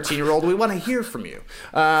you're a 13-year-old, we want to hear from you.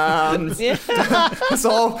 So I'm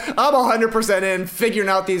 100% in figuring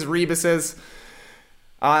out these rebuses.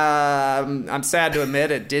 I'm sad to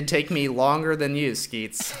admit it did take me longer than you,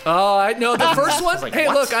 Skeets. Oh, I know. The first one, like, hey,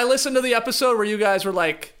 what? look, I listened to the episode where you guys were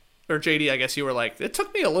like, or JD, I guess you were like, it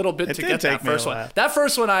took me a little bit to get that first one. That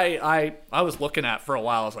first one I was looking at for a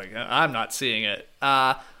while. I was like, I'm not seeing it.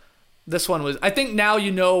 This one was, I think now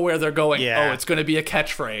you know where they're going. Yeah. Oh, it's going to be a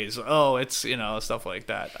catchphrase. Oh, it's, stuff like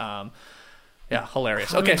that. Yeah,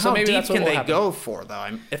 hilarious. Okay, so how maybe deep that's what can will they happen. go for,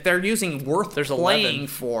 though? If they're using worth There's playing 11.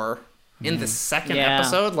 for in the second Yeah.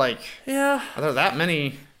 episode, like, Yeah. are there that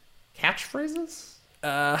many catchphrases?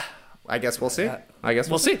 I guess we'll see. I guess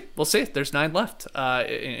We'll see. There's 9 left,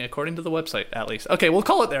 according to the website, at least. Okay, we'll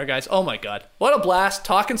call it there, guys. Oh my god, what a blast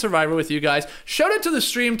talking Survivor with you guys. Shout out to the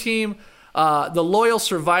stream team, the loyal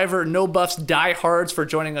Survivor No Buffs diehards for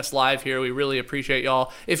joining us live here. We really appreciate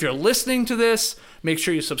y'all. If you're listening to this, make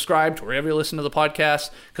sure you subscribe to wherever you listen to the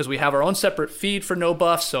podcast, because we have our own separate feed for No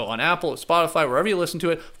Buffs. So on Apple, Spotify, wherever you listen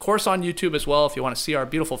to it. Of course on YouTube as well, if you want to see our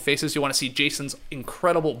beautiful faces. You want to see Jason's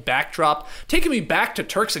incredible backdrop, taking me back to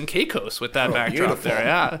Turks and Caicos with that backdrop beautiful. there.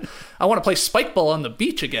 Yeah, I want to play spike ball on the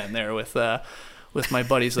beach again there with my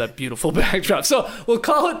buddies, that beautiful backdrop. So we'll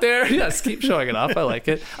call it there. Yes, keep showing it off. I like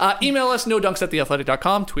it. Email us,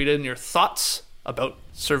 nodunks@theathletic.com. Tweet in your thoughts about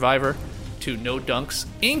Survivor to No Dunks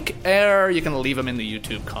Inc. Or you can leave them in the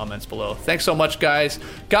YouTube comments below. Thanks so much, guys.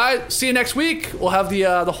 Guys, see you next week. We'll have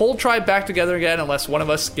the whole tribe back together again, unless one of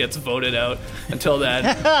us gets voted out. Until then,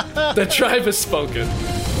 the tribe has spoken.